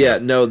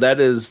 No, that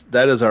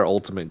is our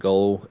ultimate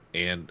goal.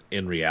 And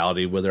in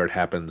reality, whether it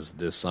happens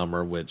this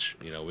summer, which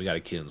we got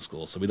a kid in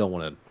school, so we don't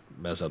want to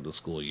mess up the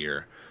school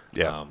year.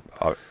 Yeah.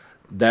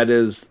 That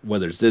is,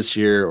 whether it's this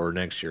year or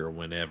next year or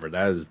whenever,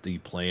 that is the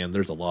plan.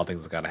 There's a lot of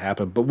things that got to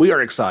happen, but we are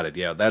excited.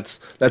 Yeah, that's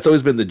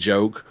always been the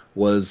joke,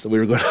 was we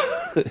were going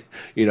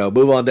to,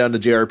 move on down to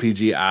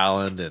JRPG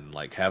Island and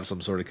like have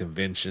some sort of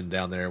convention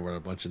down there where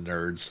a bunch of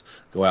nerds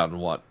go out and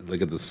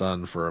look at the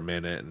sun for a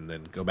minute and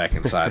then go back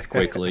inside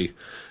quickly.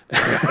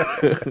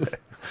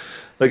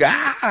 Like,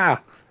 it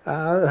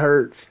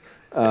hurts.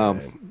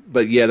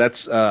 But yeah,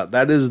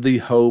 that is the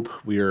hope.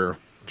 We are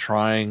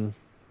trying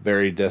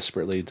very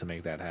desperately to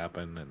make that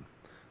happen, and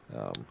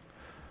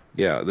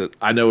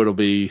I know it'll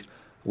be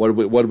what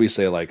do we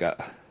say, like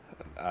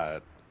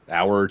a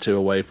hour or two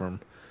away from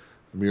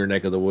your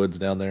neck of the woods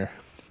down there.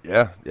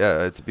 Yeah,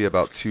 it'd be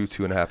about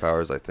 2.5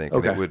 hours, I think.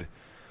 Okay. And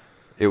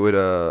it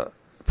would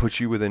put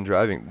you within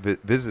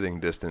visiting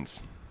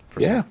distance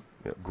for some,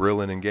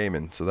 grilling and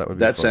gaming. So that would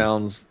be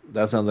fun.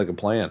 That sounds like a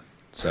plan.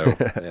 So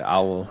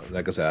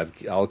like I said,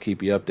 I'll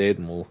keep you updated,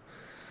 and we'll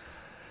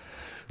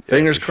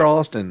fingers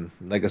crossed. And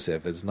like I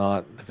said,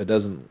 if it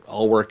doesn't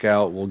all work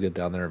out, we'll get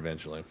down there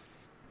eventually.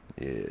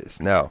 Yes.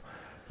 Now,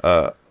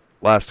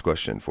 last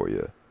question for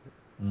you.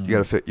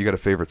 You got a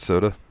favorite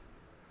soda?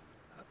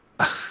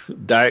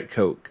 Diet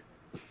Coke.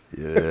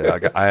 Yeah,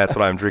 that's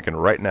what I'm drinking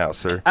right now,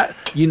 sir.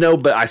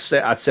 But I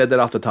said that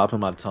off the top of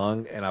my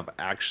tongue, and I've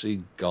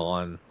actually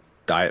gone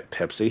Diet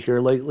Pepsi here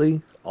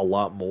lately a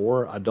lot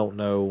more. I don't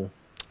know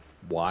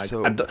why.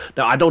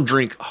 I don't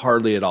drink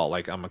hardly at all.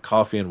 Like, I'm a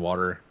coffee and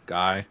water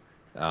guy,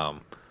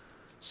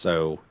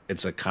 so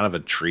it's a kind of a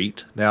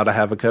treat now to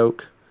have a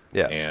Coke.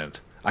 Yeah, and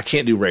I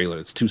can't do regular;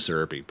 it's too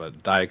syrupy.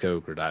 But Diet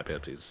Coke or Diet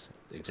Pepsi is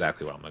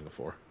exactly what I'm looking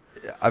for.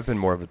 Yeah, I've been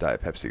more of a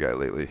Diet Pepsi guy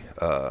lately.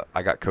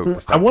 I got Coke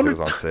this time because it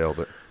was on sale,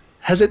 but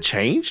has it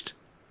changed?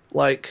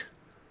 Like,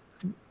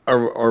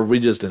 or are we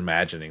just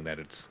imagining that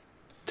it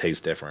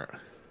tastes different?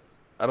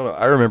 I don't know.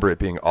 I remember it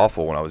being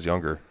awful when I was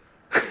younger.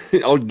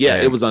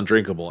 It was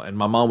undrinkable, and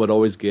my mom would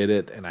always get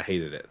it, and I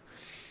hated it.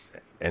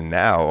 And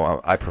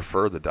now I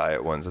prefer the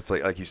diet ones. It's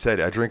like you said,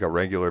 I drink a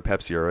regular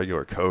Pepsi or a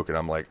regular Coke, and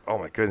I'm like, oh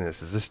my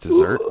goodness, is this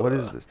dessert? What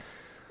is this?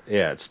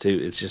 Yeah, it's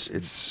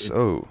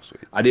so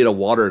sweet. I need a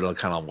water to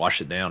kind of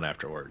wash it down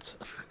afterwards.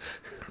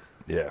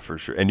 Yeah, for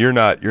sure. And you're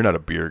not a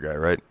beer guy,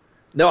 right?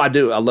 No, I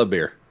do. I love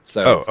beer.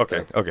 So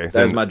okay.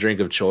 That's my drink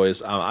of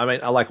choice. I mean,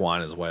 I like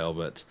wine as well,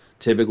 but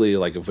typically,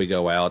 like, if we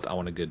go out, I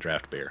want a good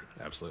draft beer.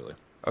 Absolutely.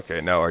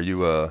 Okay. Now, are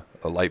you a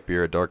light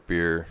beer, a dark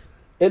beer?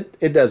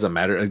 It doesn't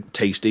matter.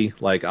 Tasty.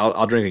 Like,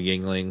 I'll drink a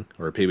Yingling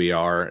or a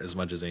PBR as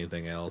much as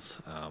anything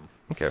else.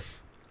 Okay.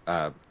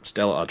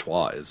 Stella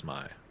Artois is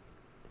my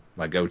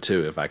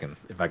go-to if I can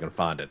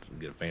find it and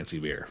get a fancy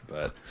beer.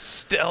 But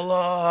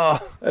Stella.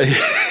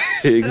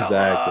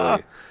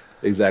 Exactly.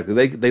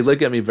 They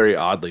look at me very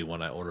oddly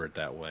when I order it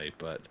that way,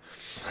 but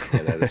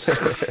that is.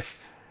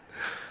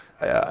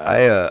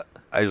 I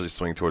usually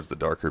swing towards the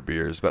darker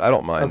beers, but I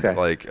don't mind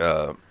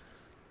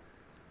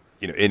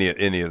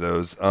any of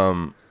those.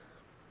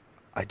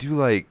 I do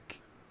like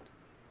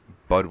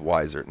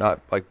Budweiser, not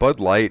like Bud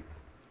Light.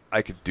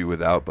 I could do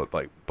without, but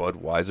like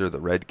Budweiser, the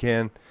red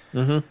can.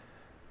 Mm-hmm.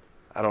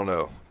 I don't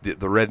know. The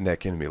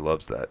redneck in me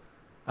loves that.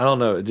 I don't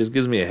know. It just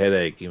gives me a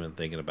headache even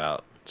thinking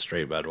about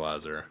straight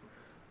Budweiser.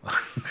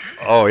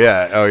 Oh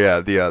yeah.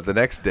 The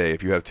next day,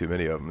 if you have too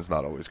many of them, it's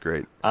not always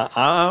great.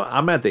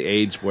 I'm at the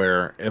age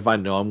where if I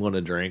know I'm going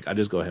to drink, I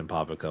just go ahead and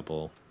pop a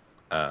couple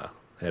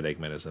headache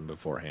medicine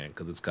beforehand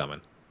because it's coming.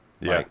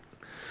 Yeah. Like,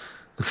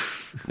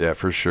 yeah,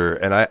 for sure.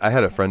 And I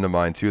had a friend of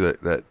mine too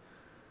that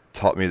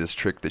taught me this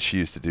trick that she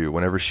used to do.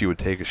 Whenever she would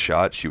take a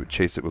shot, she would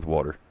chase it with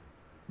water.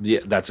 Yeah,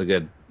 that's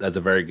a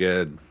very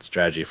good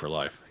strategy for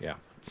life. Yeah.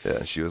 Yeah,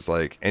 and she was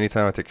like,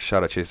 anytime I take a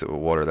shot, I chase it with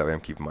water. That way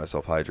I'm keeping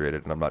myself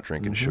hydrated and I'm not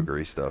drinking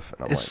sugary stuff.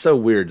 And it's so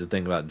weird to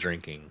think about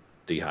drinking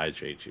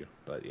dehydrates you,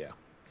 but yeah.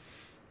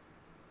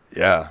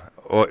 Yeah.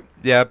 Well,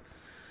 yeah,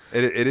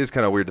 it is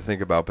kind of weird to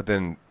think about, but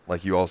then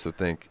like you also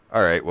think,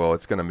 all right, well,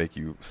 it's going to make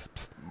you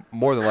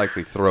more than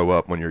likely throw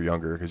up when you're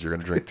younger because you're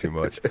going to drink too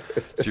much.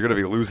 So you're going to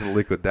be losing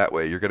liquid that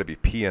way. You're going to be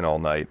peeing all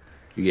night.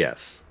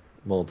 Yes.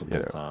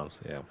 Multiple times,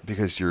 yeah.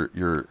 Because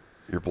your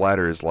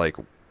bladder is like,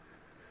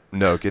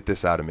 no, get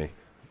this out of me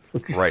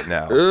right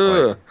now.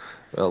 Like,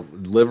 well,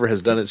 liver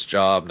has done its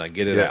job. Now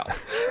get it out.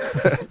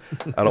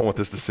 I don't want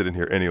this to sit in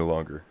here any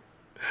longer.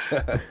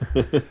 Yeah,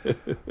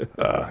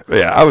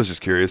 I was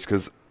just curious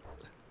because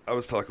I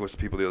was talking with some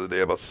people the other day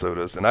about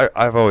sodas, and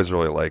I've always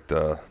really liked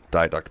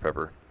Diet Dr.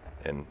 Pepper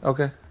and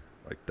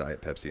like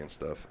Diet Pepsi and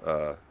stuff.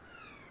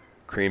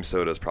 Cream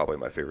soda is probably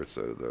my favorite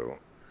soda, though.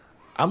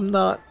 I'm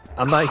not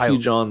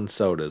huge on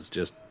sodas.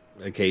 Just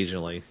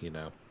occasionally,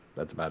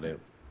 that's about it.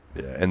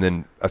 Yeah, and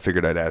then I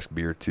figured I'd ask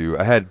beer too.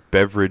 I had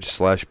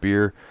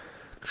beverage/beer,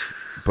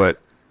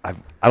 but I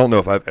don't know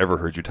if I've ever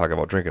heard you talk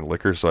about drinking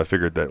liquor, so I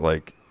figured that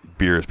like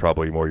beer is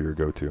probably more your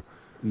go-to.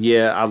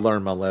 Yeah, I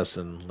learned my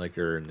lesson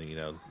liquor in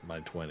my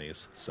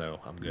 20s, so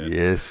I'm good.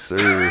 Yes,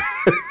 sir.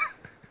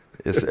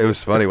 Yes, it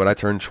was funny when I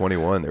turned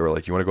 21. They were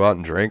like, "You want to go out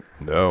and drink?"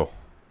 No,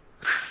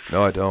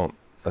 I don't.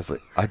 I was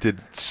like, I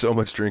did so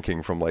much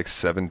drinking from like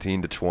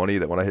 17 to 20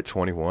 that when I hit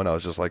 21, I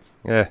was just like,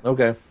 eh.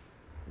 Okay.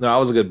 No, I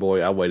was a good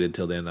boy. I waited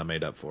till then. I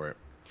made up for it.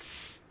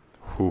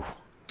 Ooh.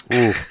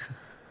 I'm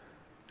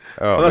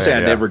not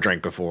saying I never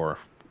drank before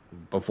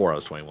I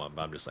was 21,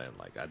 but I'm just saying,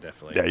 like, I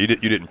definitely. Yeah, you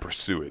didn't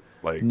pursue it,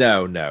 like.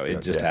 No,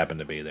 it just happened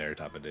to be there,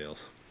 type of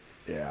deals.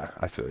 Yeah,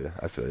 I feel you.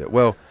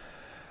 Well,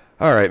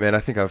 all right, man. I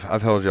think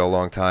I've held you a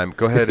long time.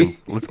 Go ahead and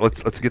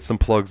let's get some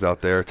plugs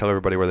out there. Tell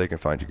everybody where they can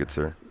find you, good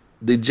sir.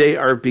 The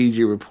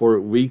JRPG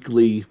Report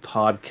weekly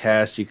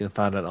podcast. You can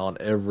find it on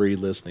every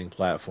listening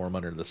platform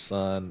under the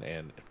sun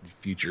and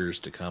futures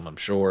to come, I'm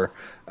sure.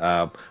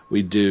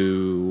 We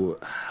do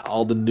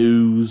all the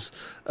news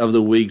of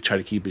the week, try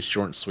to keep it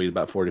short and sweet,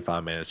 about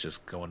 45 minutes,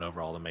 just going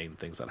over all the main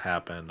things that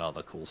happened, all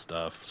the cool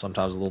stuff.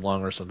 Sometimes a little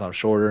longer, sometimes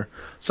shorter.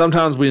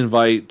 Sometimes we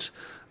invite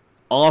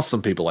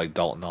awesome people like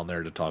Dalton on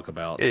there to talk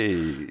about,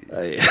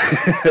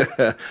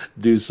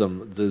 do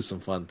some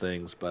fun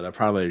things, but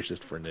probably it's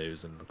just for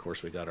news. And of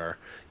course, we got our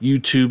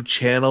YouTube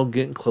channel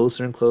getting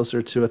closer and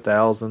closer to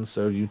 1,000.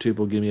 So YouTube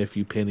will give me a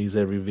few pennies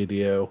every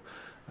video.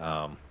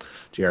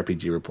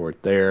 JRPG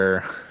Report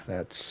there.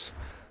 That's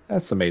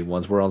the main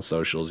ones. We're on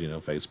socials,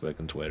 Facebook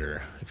and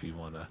Twitter, if you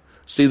want to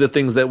see the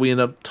things that we end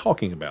up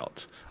talking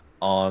about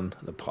on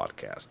the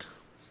podcast.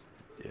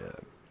 Yeah.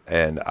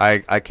 And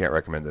I can't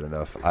recommend it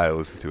enough. I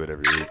listen to it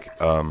every week.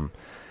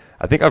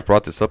 I think I've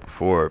brought this up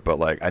before, but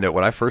like I know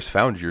when I first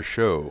found your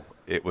show,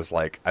 it was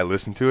like I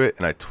listened to it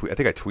and I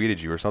think I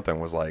tweeted you or something,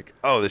 was like,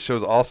 "Oh, this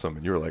show's awesome,"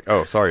 and you were like,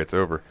 "Oh, sorry, it's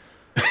over."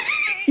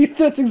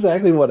 That's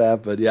exactly what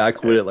happened. Yeah, I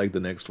quit it like the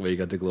next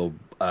week. I took a little,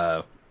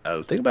 I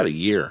think about a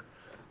year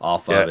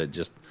off of it.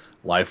 Just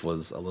life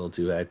was a little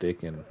too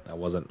hectic, and I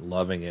wasn't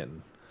loving it.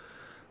 And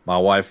my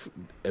wife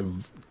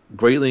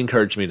greatly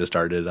encouraged me to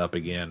start it up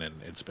again, and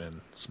it's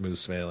been smooth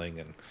sailing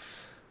and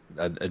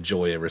a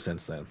joy ever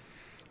since then.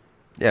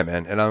 Yeah,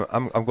 man, and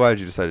I'm glad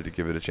you decided to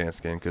give it a chance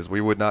again, because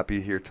we would not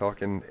be here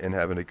talking and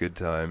having a good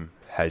time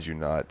had you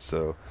not.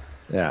 So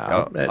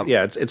yeah,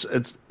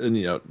 it's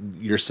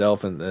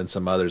yourself and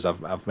some others.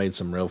 I've made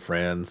some real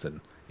friends,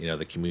 and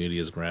the community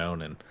has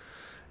grown, and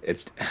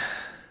it's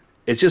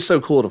just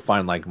so cool to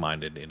find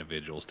like-minded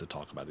individuals to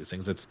talk about these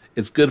things.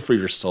 It's good for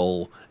your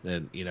soul,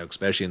 and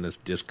especially in this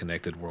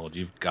disconnected world,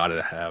 you've got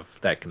to have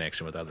that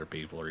connection with other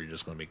people, or you're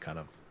just going to be kind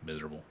of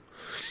miserable.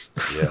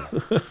 Yeah,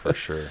 for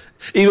sure.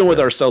 Even with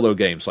our solo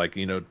games, like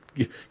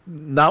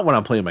not when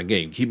I'm playing my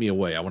game. Keep me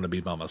away. I want to be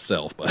by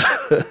myself, but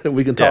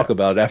we can talk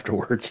about it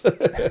afterwards.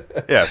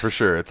 Yeah, for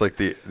sure. It's like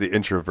the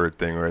introvert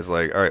thing, where it's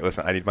like, all right,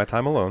 listen, I need my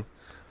time alone.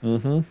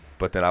 Mm-hmm.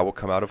 But then I will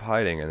come out of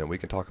hiding, and then we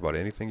can talk about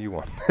anything you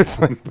want. It's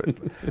like,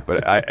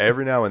 but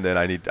every now and then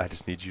I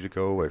just need you to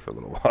go away for a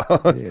little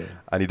while. Yeah.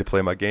 I need to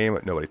play my game.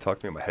 Nobody talk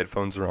to me. My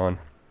headphones are on.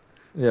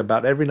 Yeah,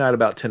 about every night,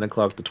 about 10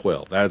 o'clock to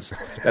 12.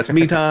 That's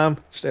me time.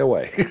 Stay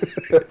away.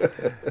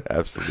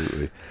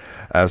 Absolutely.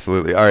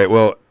 All right.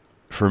 Well,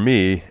 for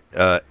me,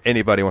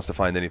 anybody wants to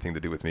find anything to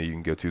do with me, you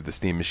can go to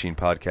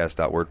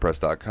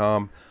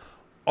thesteammachinepodcast.wordpress.com.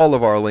 All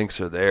of our links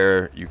are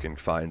there. You can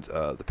find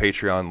the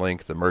Patreon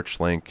link, the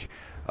merch link.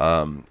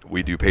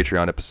 We do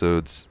Patreon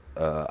episodes.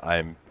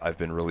 I've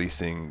been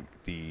releasing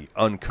the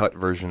uncut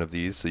version of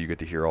these, so you get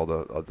to hear all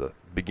the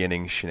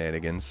beginning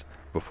shenanigans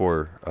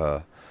before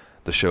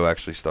the show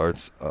actually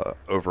starts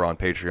over on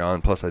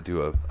Patreon. Plus, I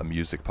do a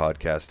music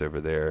podcast over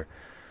there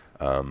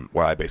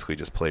where I basically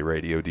just play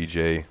radio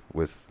DJ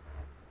with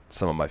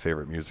some of my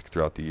favorite music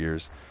throughout the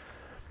years.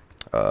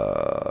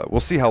 We'll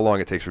see how long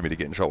it takes for me to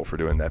get in trouble for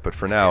doing that, but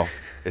for now,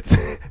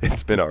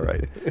 it's been all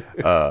right.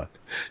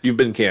 You've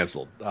been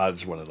canceled. I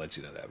just wanted to let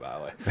you know that, by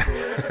the way.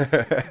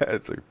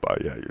 It's like,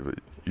 yeah,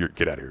 you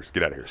get out of here.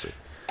 Get out of here, sir.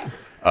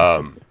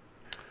 I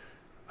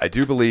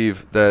do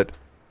believe that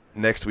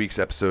next week's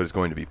episode is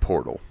going to be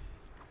Portal.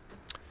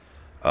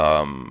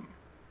 I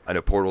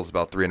know Portal's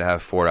about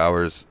 3.5, 4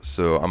 hours,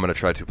 so I'm going to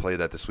try to play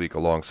that this week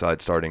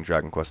alongside starting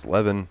Dragon Quest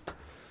XI.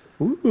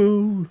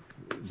 Ooh,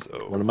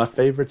 so one of my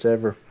favorites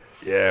ever.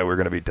 Yeah, we're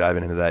going to be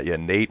diving into that. Yeah,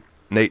 Nate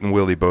and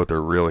Willie both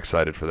are real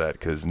excited for that,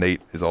 because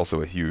Nate is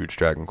also a huge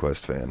Dragon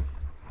Quest fan.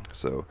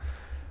 So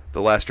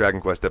the last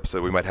Dragon Quest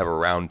episode, we might have a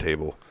round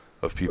table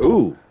of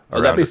people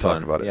around to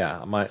talk about it.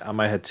 Yeah, I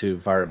might have to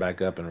fire it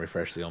back up and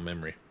refresh the old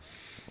memory.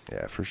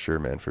 Yeah, for sure,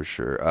 man, for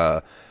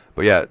sure.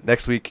 But yeah,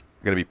 next week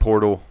going to be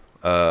Portal.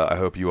 I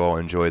hope you all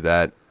enjoy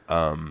that.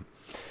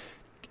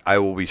 I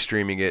will be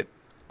streaming it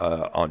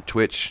on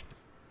Twitch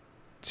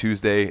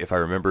Tuesday, if I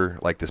remember.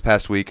 Like this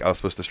past week, I was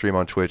supposed to stream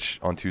on Twitch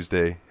on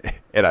Tuesday,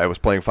 and I was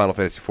playing Final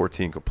Fantasy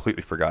XIV,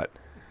 completely forgot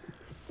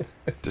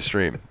to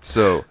stream.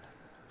 So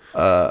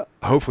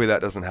hopefully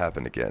that doesn't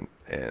happen again,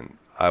 and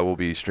I will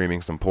be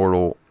streaming some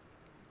Portal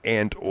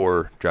and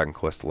or Dragon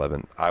Quest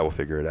XI. I will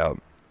figure it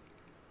out.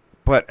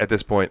 But at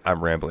this point,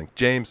 I'm rambling.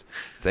 James,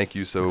 thank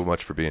you so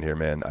much for being here,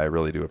 man. I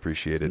really do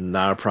appreciate it.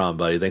 Not a problem,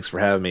 buddy. Thanks for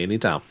having me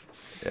anytime.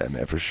 Yeah,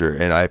 man, for sure.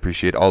 And I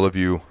appreciate all of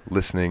you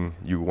listening,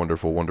 you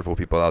wonderful, wonderful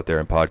people out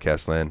there in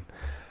podcast land.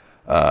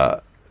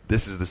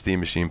 This is the Steam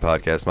Machine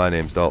Podcast. My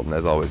name's Dalton.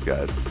 As always,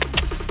 guys,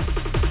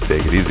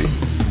 take it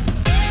easy.